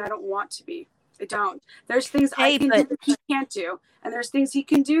form, and I don't want to be. I don't. There's things I can do that he can't do, and there's things he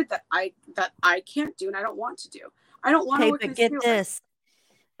can do that I can't do, and I don't want to do. I don't want to work but get this.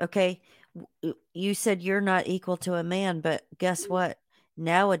 Okay, you said you're not equal to a man, but guess what?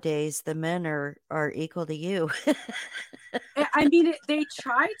 Nowadays, the men are equal to you. I mean, they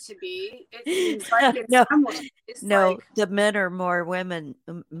try to be. It seems like the men are more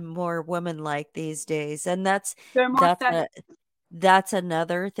women-like these days, and that's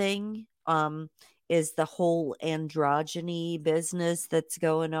another thing. Is the whole androgyny business that's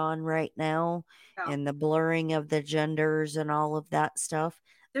going on right now, and the blurring of the genders and all of that stuff.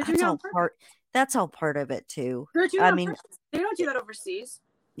 That's all part of it too. I mean, they don't do that overseas.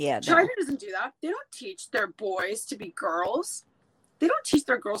 Yeah, China doesn't do that. They don't teach their boys to be girls. They don't teach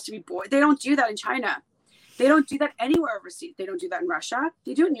their girls to be boys. They don't do that in China. They don't do that anywhere overseas. They don't do that in Russia.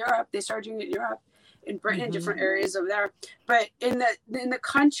 They do it in Europe. They started doing it in Europe, in Britain, in different areas over there. But in the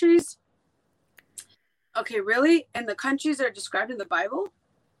countries, really, in the countries that are described in the Bible,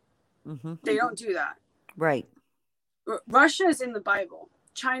 they don't do that. Right. Russia is in the Bible.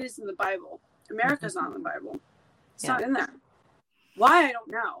 China's in the Bible. America's not in the Bible. It's not in there. Why? I don't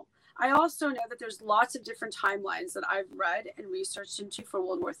know. I also know that there's lots of different timelines that I've read and researched into for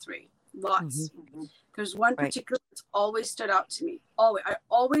World War III. Lots. There's one particular that's always stood out to me. I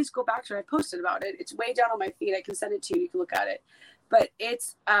always go back to it. I posted about it. It's way down on my feed. I can send it to you. You can look at it. But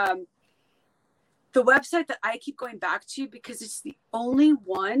it's the website that I keep going back to because it's the only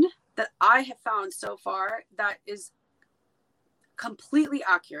one that I have found so far that is completely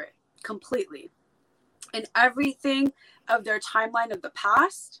accurate. Completely. And everything of their timeline of the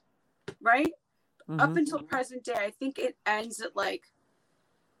past, right? Up until present day, I think it ends at like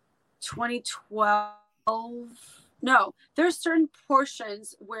 2012. No, there's certain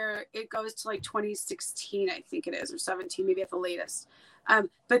portions where it goes to like 2016, I think it is, or 17, maybe at the latest.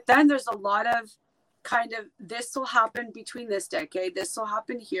 But then there's a lot of kind of, this will happen between this decade, this will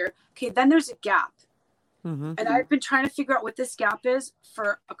happen here. Okay, then there's a gap. And I've been trying to figure out what this gap is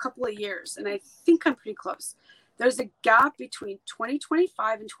for a couple of years, and I think I'm pretty close. There's a gap between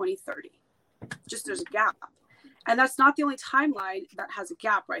 2025 and 2030. Just there's a gap. And that's not the only timeline that has a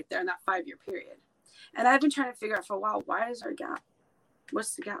gap right there in that 5-year period. And I've been trying to figure out for a while, why is there a gap?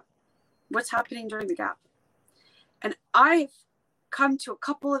 What's the gap? What's happening during the gap? And I've come to a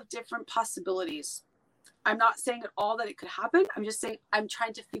couple of different possibilities. I'm not saying at all that it could happen. I'm just saying I'm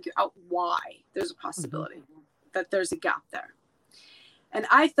trying to figure out why there's a possibility that there's a gap there. And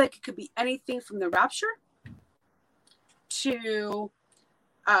I think it could be anything from the rapture to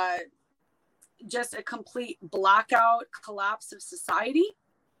just a complete blackout collapse of society.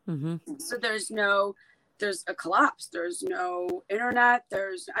 Mm-hmm. So there's a collapse. There's no internet.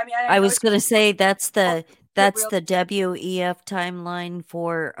 I was going to say that's the real WEF timeline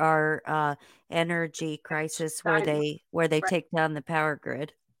for our energy crisis where they right. take down the power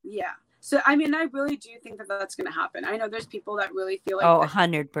grid. Yeah. So, I mean, I really do think that that's going to happen. I know there's people that really feel like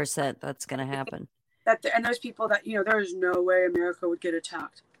 100% that's going to happen. And there's people that, there's no way America would get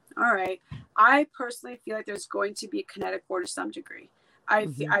attacked. All right. I personally feel like there's going to be a kinetic war to some degree.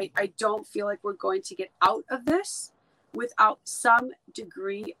 I don't feel like we're going to get out of this without some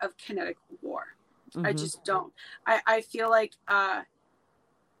degree of kinetic war. Mm-hmm. I just don't. I feel like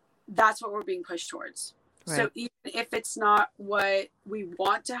that's what we're being pushed towards. Right. So even if it's not what we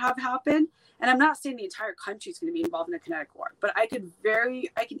want to have happen, and I'm not saying the entire country is going to be involved in a kinetic war, but I can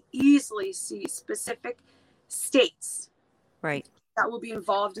easily see specific states right. that will be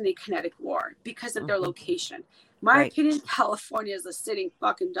involved in a kinetic war because of their location. My opinion, California is a sitting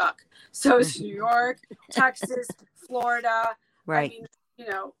fucking duck. So is New York, Texas, Florida. Right. I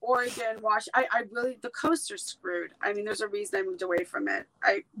mean, Oregon, Washington. I really, the coasts are screwed. I mean, there's a reason I moved away from it.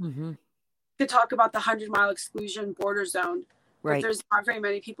 I could talk about the 100-mile exclusion border zone. But there's not very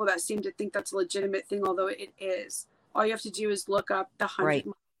many people that seem to think that's a legitimate thing, although it is. All you have to do is look up the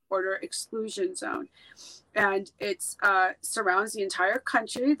 100-mile border exclusion zone. And it surrounds the entire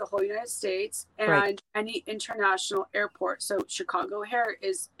country, the whole United States, and any international airport. So Chicago O'Hare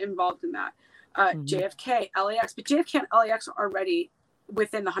is involved in that. JFK, LAX. But JFK and LAX are already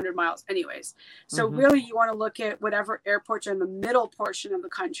within the 100 miles anyways. So really you want to look at whatever airports are in the middle portion of the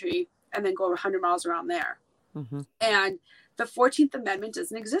country and then go 100 miles around there. And the 14th Amendment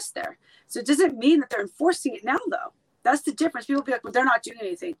doesn't exist there. So it doesn't mean that they're enforcing it now, though. That's the difference. People be like, well, they're not doing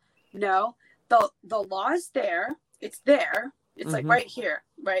anything. No, the law is there. It's there. It's like right here,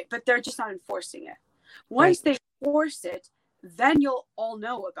 right? But they're just not enforcing it. Once they force it, then you'll all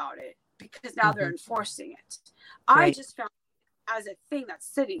know about it because now they're enforcing it. I just found it as a thing that's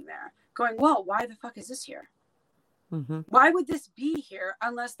sitting there going, well, why the fuck is this here? Why would this be here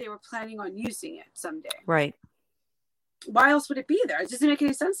unless they were planning on using it someday? Right. Why else would it be there? It doesn't make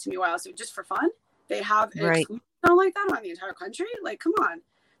any sense to me. Why else? Just for fun? They have an exclusion like that on the entire country? Like, come on.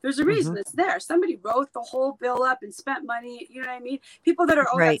 There's a reason it's there. Somebody wrote the whole bill up and spent money. You know what I mean? People that are,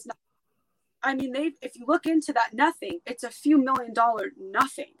 that's not. I mean, if you look into that, nothing. It's a few $1 million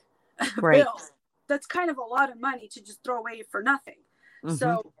nothing bill. That's kind of a lot of money to just throw away for nothing.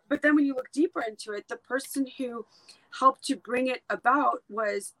 So, but then when you look deeper into it, the person who helped to bring it about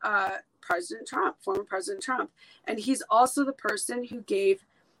was President Trump, former President Trump. And he's also the person who gave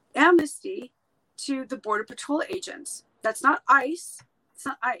amnesty to the Border Patrol agents. That's not ICE. It's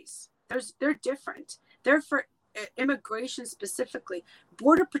not ICE. They're different. They're for immigration specifically.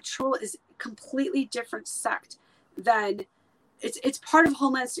 Border Patrol is a completely different sect than it's part of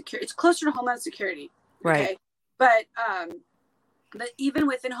Homeland Security. It's closer to Homeland Security. Okay? But even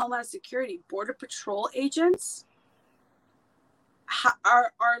within Homeland Security, Border Patrol agents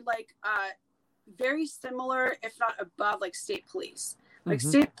are like very similar, if not above, like state police. Like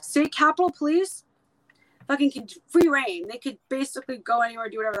state Capitol Police fucking can free reign. They could basically go anywhere,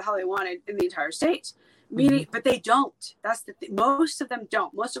 do whatever the hell they wanted in the entire state. Meaning, but they don't. That's the thing. Most of them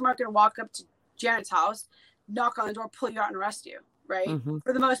don't. Most of them are going to walk up to Janet's house, knock on the door, pull you out, and arrest you. Right?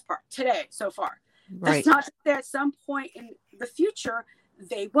 For the most part, today so far. That's not to say at some point in the future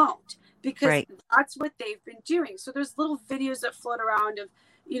they won't, because that's what they've been doing. So there's little videos that float around of,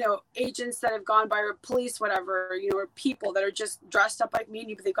 agents that have gone by, or police, whatever, or people that are just dressed up like me and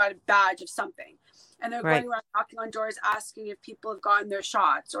you, but they've got a badge of something. And they're going around knocking on doors, asking if people have gotten their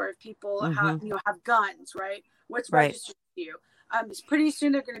shots or if people have, have guns, right? What's registered to you? Pretty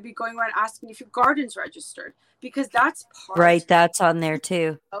soon they're going to be going around asking if your garden's registered, because that's part. That's on there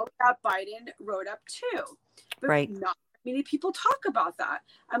too. That Biden wrote up too. But not many people talk about that.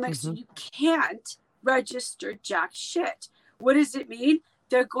 I'm like, so you can't register jack shit. What does it mean?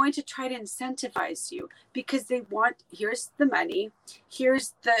 They're going to try to incentivize you because they want, here's the money,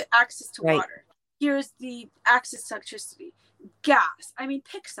 here's the access to water, here's the access to electricity, gas. I mean,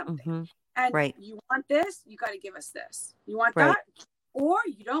 pick something. And you want this, you got to give us this. You want that? Or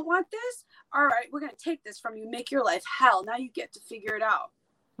you don't want this? All right, we're going to take this from you, make your life hell. Now you get to figure it out.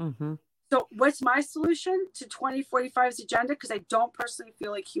 So what's my solution to 2045's agenda? Because I don't personally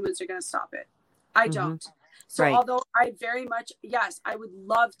feel like humans are going to stop it. I don't. So although I very much, yes, I would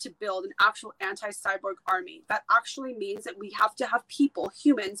love to build an actual anti-cyborg army. That actually means that we have to have people,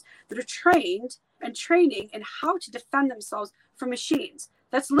 humans, that are trained and training in how to defend themselves from machines.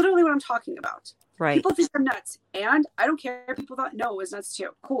 That's literally what I'm talking about. People think I'm nuts. And I don't care. People thought, no, it was nuts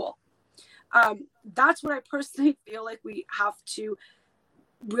too. Cool. That's what I personally feel like we have to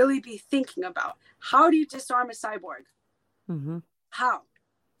really be thinking about. How do you disarm a cyborg? Mm-hmm.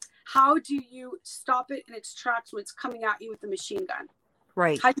 How do you stop it in its tracks when it's coming at you with a machine gun?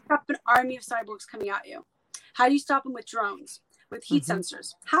 Right. How do you stop an army of cyborgs coming at you? How do you stop them with drones, with heat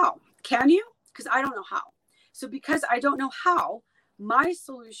sensors? How? Can you? Because I don't know how. So because I don't know how, my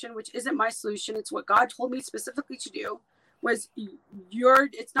solution, which isn't my solution, it's what God told me specifically to do, was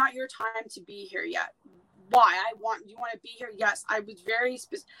it's not your time to be here yet. Why? You want to be here? Yes. I was very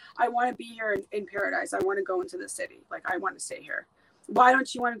specific. I want to be here in paradise. I want to go into the city. Like, I want to stay here. Why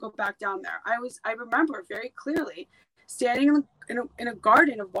don't you want to go back down there? I remember very clearly standing in a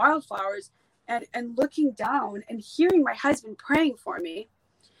garden of wildflowers and looking down and hearing my husband praying for me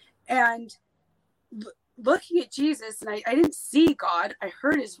and looking at Jesus. And I didn't see God. I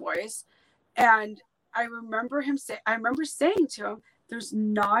heard his voice. And I remember saying to him, there's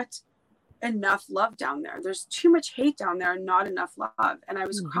not enough love down there. There's too much hate down there and not enough love. And I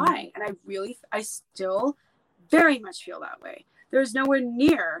was crying. And I still very much feel that way. There's nowhere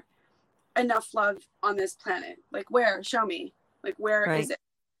near enough love on this planet. Like, where? Show me. Like, where is it?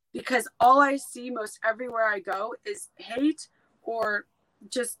 Because all I see most everywhere I go is hate, or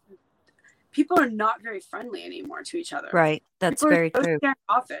just people are not very friendly anymore to each other. Right. That's very true.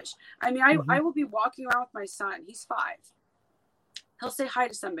 Standoffish. I mean, I will be walking around with my son. He's 5. He'll say hi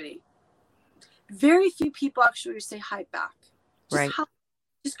to somebody. Very few people actually say hi back. Just hi,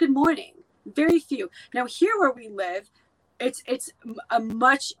 just good morning. Very few. Now here where we live, it's a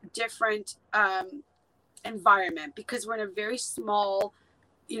much different environment because we're in a very small,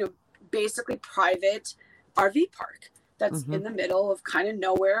 basically private RV park that's in the middle of kind of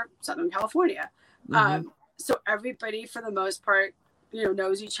nowhere, Southern California. So everybody, for the most part,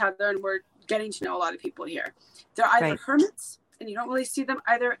 knows each other, and we're getting to know a lot of people here. They're either hermits, and you don't really see them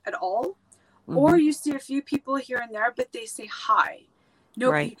either at all, or you see a few people here and there, but they say hi.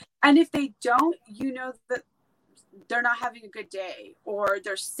 Nobody, and if they don't, that they're not having a good day, or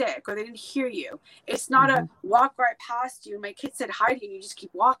they're sick, or they didn't hear you. It's not a walk right past you. My kid said hi to you, and you just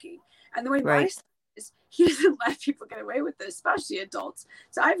keep walking. And the way my son is, he doesn't let people get away with this, especially adults.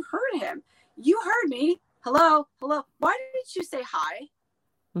 So I've heard him. You heard me. Hello. Why didn't you say hi?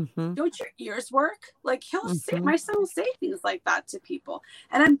 Don't your ears work? Like, he'll say, my son will say things like that to people.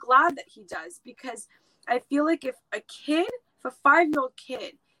 And I'm glad that he does, because I feel like if a 5-year-old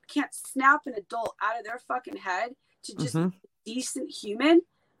kid can't snap an adult out of their fucking head to just be a decent human,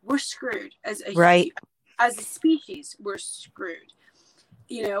 we're screwed as a species. We're screwed.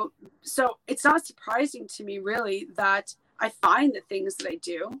 So it's not surprising to me really that I find the things that I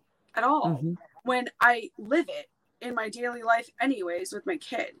do at all when I live it in my daily life anyways with my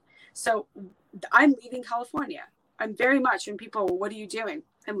kid. So I'm leaving California. I'm very much, when people, what are you doing?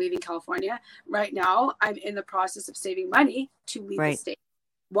 I'm leaving California. Right now, I'm in the process of saving money to leave the state.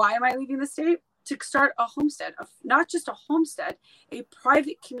 Why am I leaving the state? To start a homestead, not just a homestead, a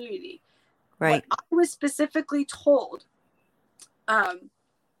private community. What I was specifically told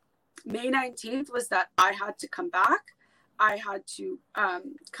May 19th was that I had to come back. I had to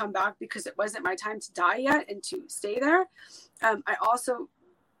come back because it wasn't my time to die yet and to stay there. I also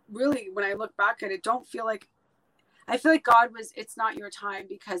really, when I look back at it, I feel like God was, it's not your time,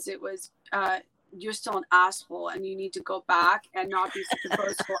 because it was, you're still an asshole and you need to go back and not be such a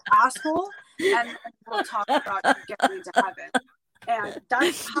boastful asshole. And we'll talk about you getting into heaven. And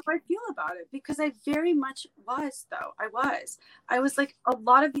that's how I feel about it, because I very much was, though. I was like a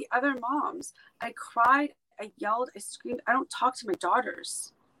lot of the other moms. I cried, I yelled, I screamed. I don't talk to my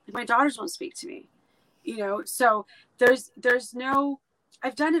daughters. My daughters won't speak to me, so there's no,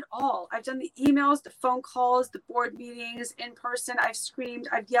 I've done it all. I've done the emails, the phone calls, the board meetings in person. I've screamed,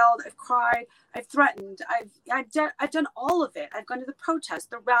 I've yelled, I've cried, I've threatened. I've done all of it. I've gone to the protests,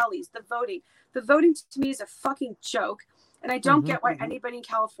 the rallies, the voting. The voting to me is a fucking joke. And I don't get why anybody in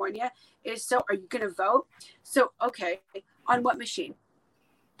California is so, are you going to vote? So, okay, on what machine?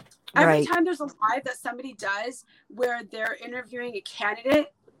 Every time there's a live that somebody does where they're interviewing a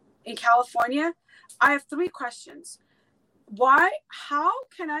candidate in California, I have 3 questions. How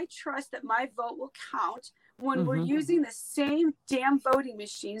can I trust that my vote will count when we're using the same damn voting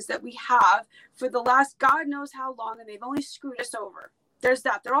machines that we have for the last God knows how long, and they've only screwed us over? There's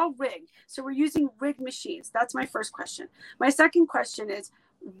that. They're all rigged. So we're using rigged machines. That's my first question. My second question is,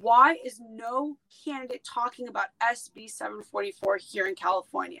 why is no candidate talking about SB 744 here in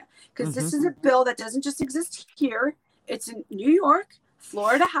California? Because this is a bill that doesn't just exist here. It's in New York.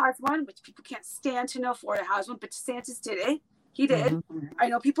 Florida has one, which people can't stand to know Florida has one, but DeSantis did it. He did. I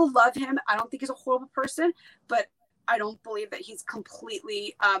know people love him. I don't think he's a horrible person, but I don't believe that he's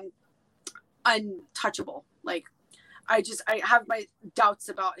completely untouchable. Like, I have my doubts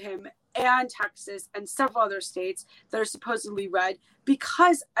about him and Texas and several other states that are supposedly red,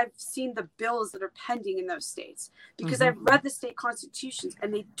 because I've seen the bills that are pending in those states, because I've read the state constitutions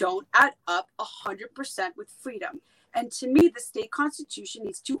and they don't add up 100% with freedom. And to me, the state constitution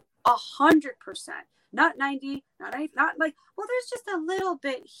needs to 100%, not 90, not like, well, there's just a little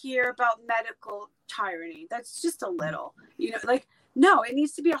bit here about medical tyranny. That's just a little, like, no, it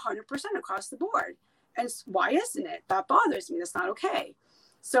needs to be 100% across the board. And why isn't it? That bothers me. That's not okay.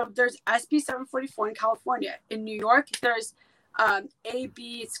 So there's SB 744 in California. In New York, there's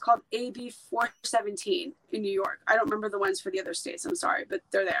it's called AB 417 in New York. I don't remember the ones for the other states. I'm sorry, but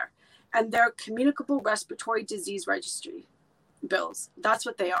they're there. And they're communicable respiratory disease registry bills. That's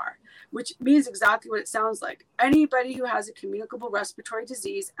what they are, which means exactly what it sounds like. Anybody who has a communicable respiratory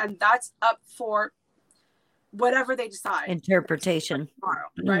disease, and that's up for whatever they decide. Interpretation. Tomorrow,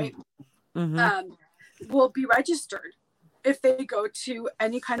 right? Will be registered if they go to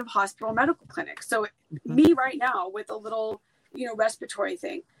any kind of hospital or medical clinic. So me right now with a little, respiratory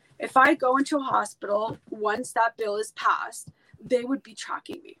thing, if I go into a hospital, once that bill is passed, they would be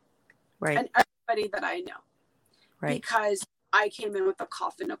tracking me. Right. And everybody that I know. Right. Because I came in with a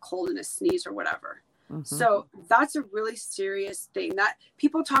cough and a cold and a sneeze or whatever. So that's a really serious thing that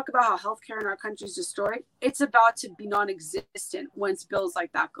people talk about, how healthcare in our country is destroyed. It's about to be non-existent once bills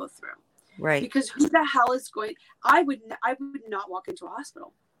like that go through. Right. Because who the hell is going? I would not walk into a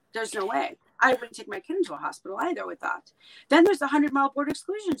hospital. There's no way. I wouldn't take my kid into a hospital either with that. Then there's the 100-mile border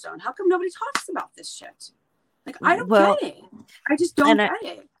exclusion zone. How come nobody talks about this shit? Like, I don't get it. I just don't get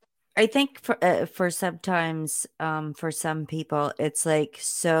it. I think for sometimes for some people it's like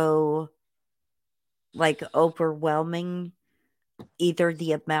so like overwhelming, either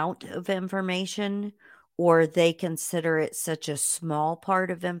the amount of information, or they consider it such a small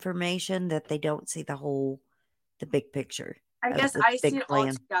part of information that they don't see the big picture. I guess I see it all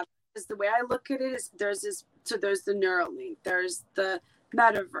together. Because the way I look at it is there's the Neuralink, there's the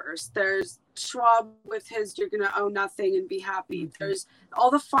metaverse, there's Schwab with his "you're going to own nothing and be happy." There's all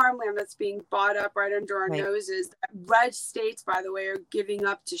the farmland that's being bought up right under our noses. Red states, by the way, are giving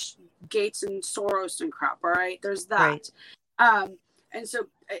up to Gates and Soros and crap. All right, there's that. And so,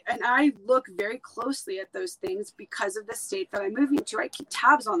 and I look very closely at those things because of the state that I'm moving to. I keep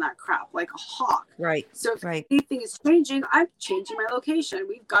tabs on that crap like a hawk. Right. So if anything is changing, I'm changing my location.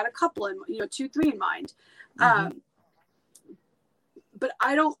 We've got a couple in, 2, 3 in mind. But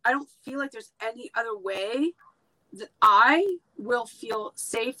I don't feel like there's any other way that I will feel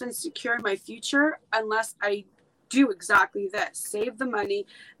safe and secure in my future unless I do exactly this: save the money,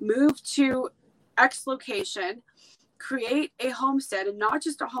 move to X location, create a homestead, and not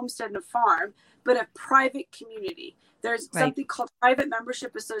just a homestead and a farm, but a private community. There's something called private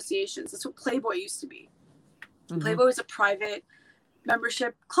membership associations. That's what Playboy used to be. Playboy was a private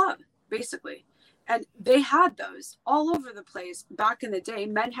membership club, basically. And they had those all over the place back in the day.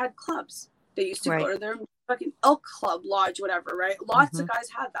 Men had clubs. They used to go to their fucking Elk Club, Lodge, whatever, right? Lots of guys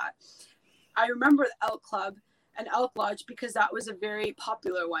had that. I remember the Elk Club and Elk Lodge because that was a very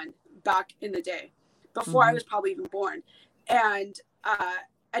popular one back in the day, before I was probably even born. And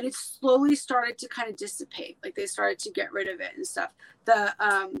it slowly started to kind of dissipate. Like, they started to get rid of it and stuff.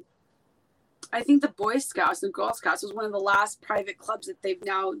 I think the Boy Scouts and Girl Scouts was one of the last private clubs that they've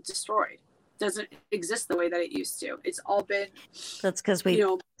now destroyed. Doesn't exist the way that it used to. It's all been. That's because we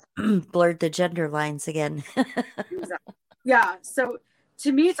blurred the gender lines again. Exactly. Yeah. So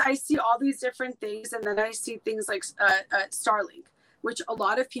to me, I see all these different things, and then I see things like Starlink, which a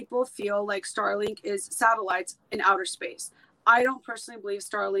lot of people feel like Starlink is satellites in outer space. I don't personally believe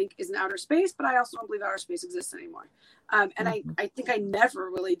Starlink is in outer space, but I also don't believe outer space exists anymore. And I think I never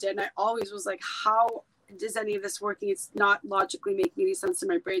really did. And I always was like, how is any of this working? It's not logically making any sense in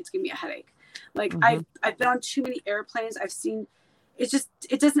my brain. It's giving me a headache. Like, I've been on too many airplanes. I've seen,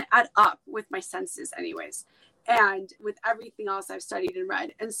 it doesn't add up with my senses anyways. And with everything else I've studied and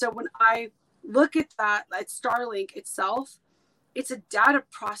read. And so when I look at that, like Starlink itself, it's a data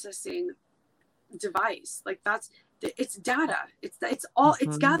processing device. Like, it's data. It's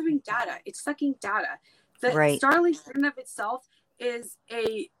it's gathering data. It's sucking data. The Starlink in and of itself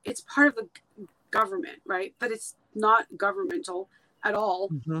it's part of the government, right? But it's not governmental at all.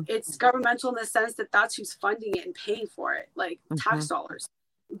 It's governmental in the sense that that's who's funding it and paying for it, like tax dollars.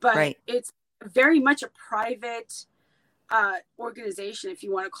 But it's very much a private organization, if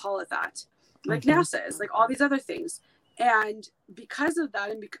you want to call it that, like NASA is, like all these other things. And because of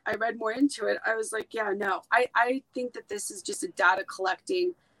that, and I read more into it, I was like, yeah, no, I think that this is just a data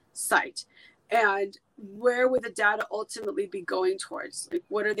collecting site. And where would the data ultimately be going towards? Like,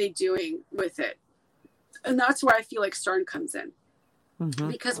 what are they doing with it? And that's where I feel like CERN comes in.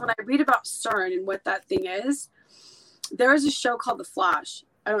 Because when I read about CERN and what that thing is, there is a show called The Flash.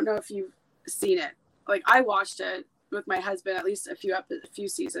 I don't know if you've seen it. Like, I watched it with my husband, at least a few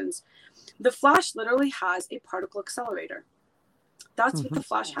seasons. The Flash literally has a particle accelerator. That's what The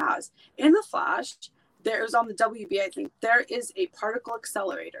Flash has. In The Flash, there is on the WB, I think, there is a particle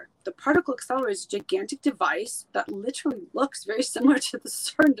accelerator. The particle accelerator is a gigantic device that literally looks very similar to the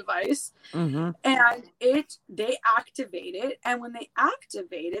CERN device. And they activate it. And when they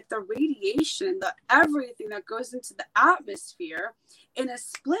activate it, the radiation, everything that goes into the atmosphere in a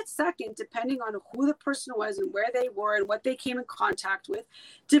split second, depending on who the person was and where they were and what they came in contact with,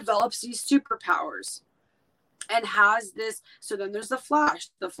 develops these superpowers. And has this, so then there's the Flash,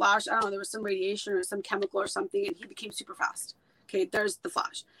 I don't know, there was some radiation or some chemical or something, and he became super fast. Okay, there's the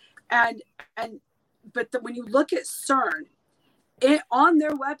Flash. But when you look at CERN, on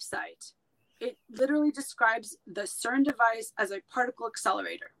their website, it literally describes the CERN device as a particle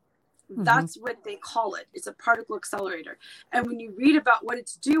accelerator. That's what they call it. It's a particle accelerator. And when you read about what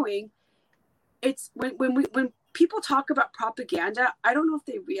it's doing, it's when people talk about propaganda, I don't know if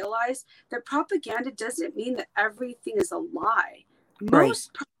they realize that propaganda doesn't mean that everything is a lie.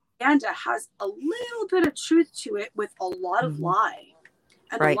 Most propaganda has a little bit of truth to it with a lot of lie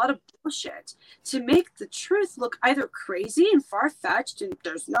and a lot of bullshit to make the truth look either crazy and far-fetched and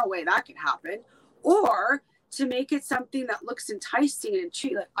there's no way that can happen, or to make it something that looks enticing and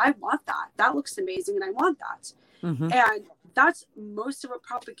intriguing. Like, I want that. That looks amazing and I want that. And that's most of what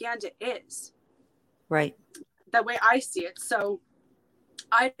propaganda is. Right. The way I see it. So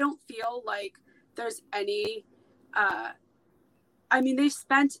I don't feel like there's any, they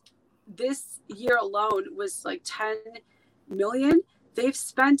spent this year alone was like 10 million. They've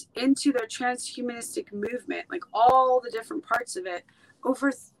spent into their transhumanistic movement, like all the different parts of it,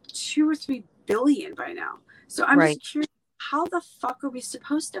 over 2 or 3 billion by now. So I'm just curious, how the fuck are we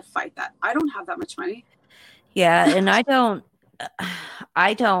supposed to fight that? I don't have that much money. Yeah. And I don't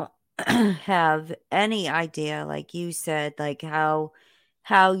have any idea, like you said, like how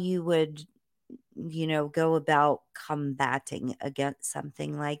you would, go about combating against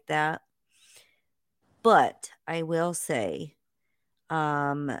something like that. But I will say,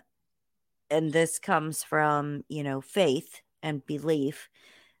 and this comes from, faith and belief,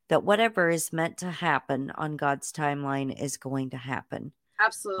 that whatever is meant to happen on God's timeline is going to happen.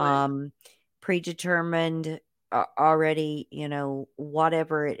 Absolutely. Predetermined already,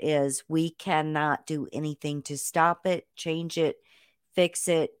 whatever it is, we cannot do anything to stop it, change it, fix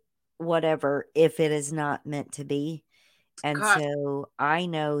it, whatever, if it is not meant to be. And so I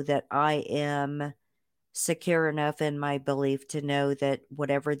know that I am secure enough in my belief to know that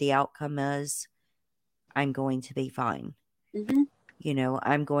whatever the outcome is, I'm going to be fine. I'm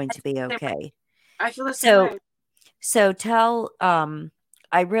going to be okay. I feel the same way. So tell,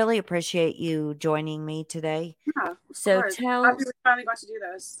 I really appreciate you joining me today. Yeah, so course. tell, we finally got to do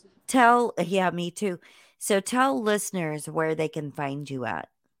this. Me too. So tell listeners where they can find you at.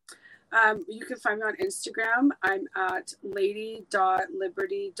 You can find me on Instagram. I'm at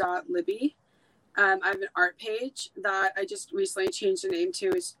lady.liberty.libby. I have an art page that I just recently changed the name to.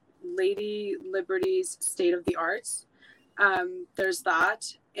 Is Lady Liberty's State of the Arts. There's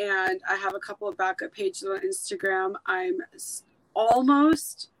that. And I have a couple of backup pages on Instagram. I'm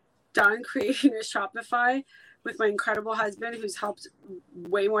almost done creating a Shopify with my incredible husband, who's helped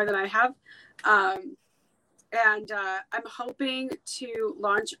way more than I have. And I'm hoping to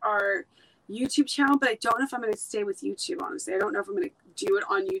launch our YouTube channel, but I don't know if I'm going to stay with YouTube, honestly. I don't know if I'm going to do it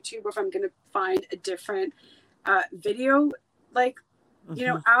on YouTube or if I'm going to find a different video, like,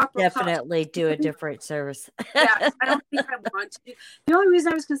 app. Definitely do a different service. Yeah, I don't think I want to. The only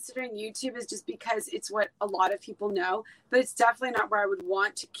reason I was considering YouTube is just because it's what a lot of people know, but it's definitely not where I would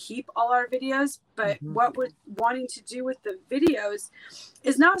want to keep all our videos. But what we're wanting to do with the videos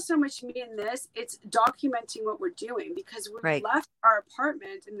is not so much me and this, it's documenting what we're doing, because we left our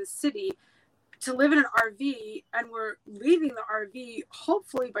apartment in the city to live in an RV, and we're leaving the RV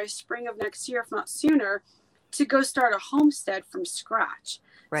hopefully by spring of next year, if not sooner, to go start a homestead from scratch.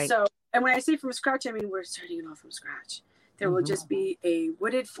 Right. So, and when I say from scratch, I mean we're starting it all from scratch. There will just be a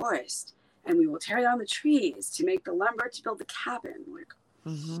wooded forest, and we will tear down the trees to make the lumber to build the cabin.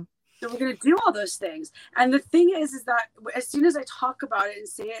 So we're going to do all those things. And the thing is that as soon as I talk about it and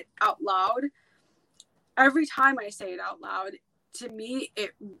say it out loud, every time I say it out loud, to me,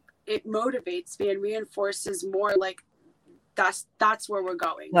 it motivates me and reinforces more like that's where we're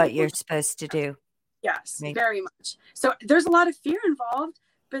going. What you're supposed to do. Yes, very much. So there's a lot of fear involved,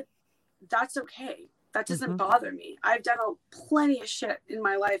 but that's okay. That doesn't Mm-hmm. bother me. I've done plenty of shit in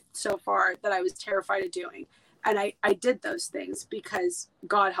my life so far that I was terrified of doing. And I did those things because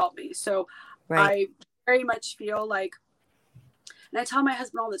God helped me. So I very much feel like, and I tell my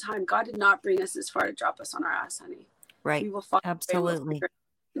husband all the time, God did not bring us this far to drop us on our ass, honey. Right. We will find Absolutely. it doesn't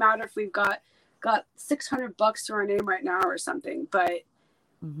matter if we've got $600 to our name right now or something, but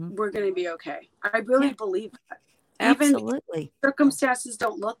we're going to be okay. I really believe that. Absolutely. Even circumstances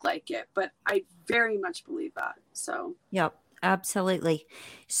don't look like it, but I very much believe that. So, yep, absolutely.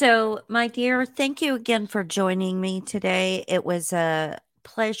 So, my dear, thank you again for joining me today. It was a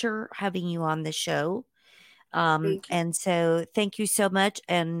pleasure having you on the show. thank you. And so thank you so much.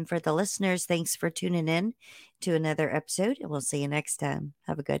 And for the listeners, thanks for tuning in to another episode. And we'll see you next time.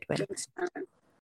 Have a good one. Thanks,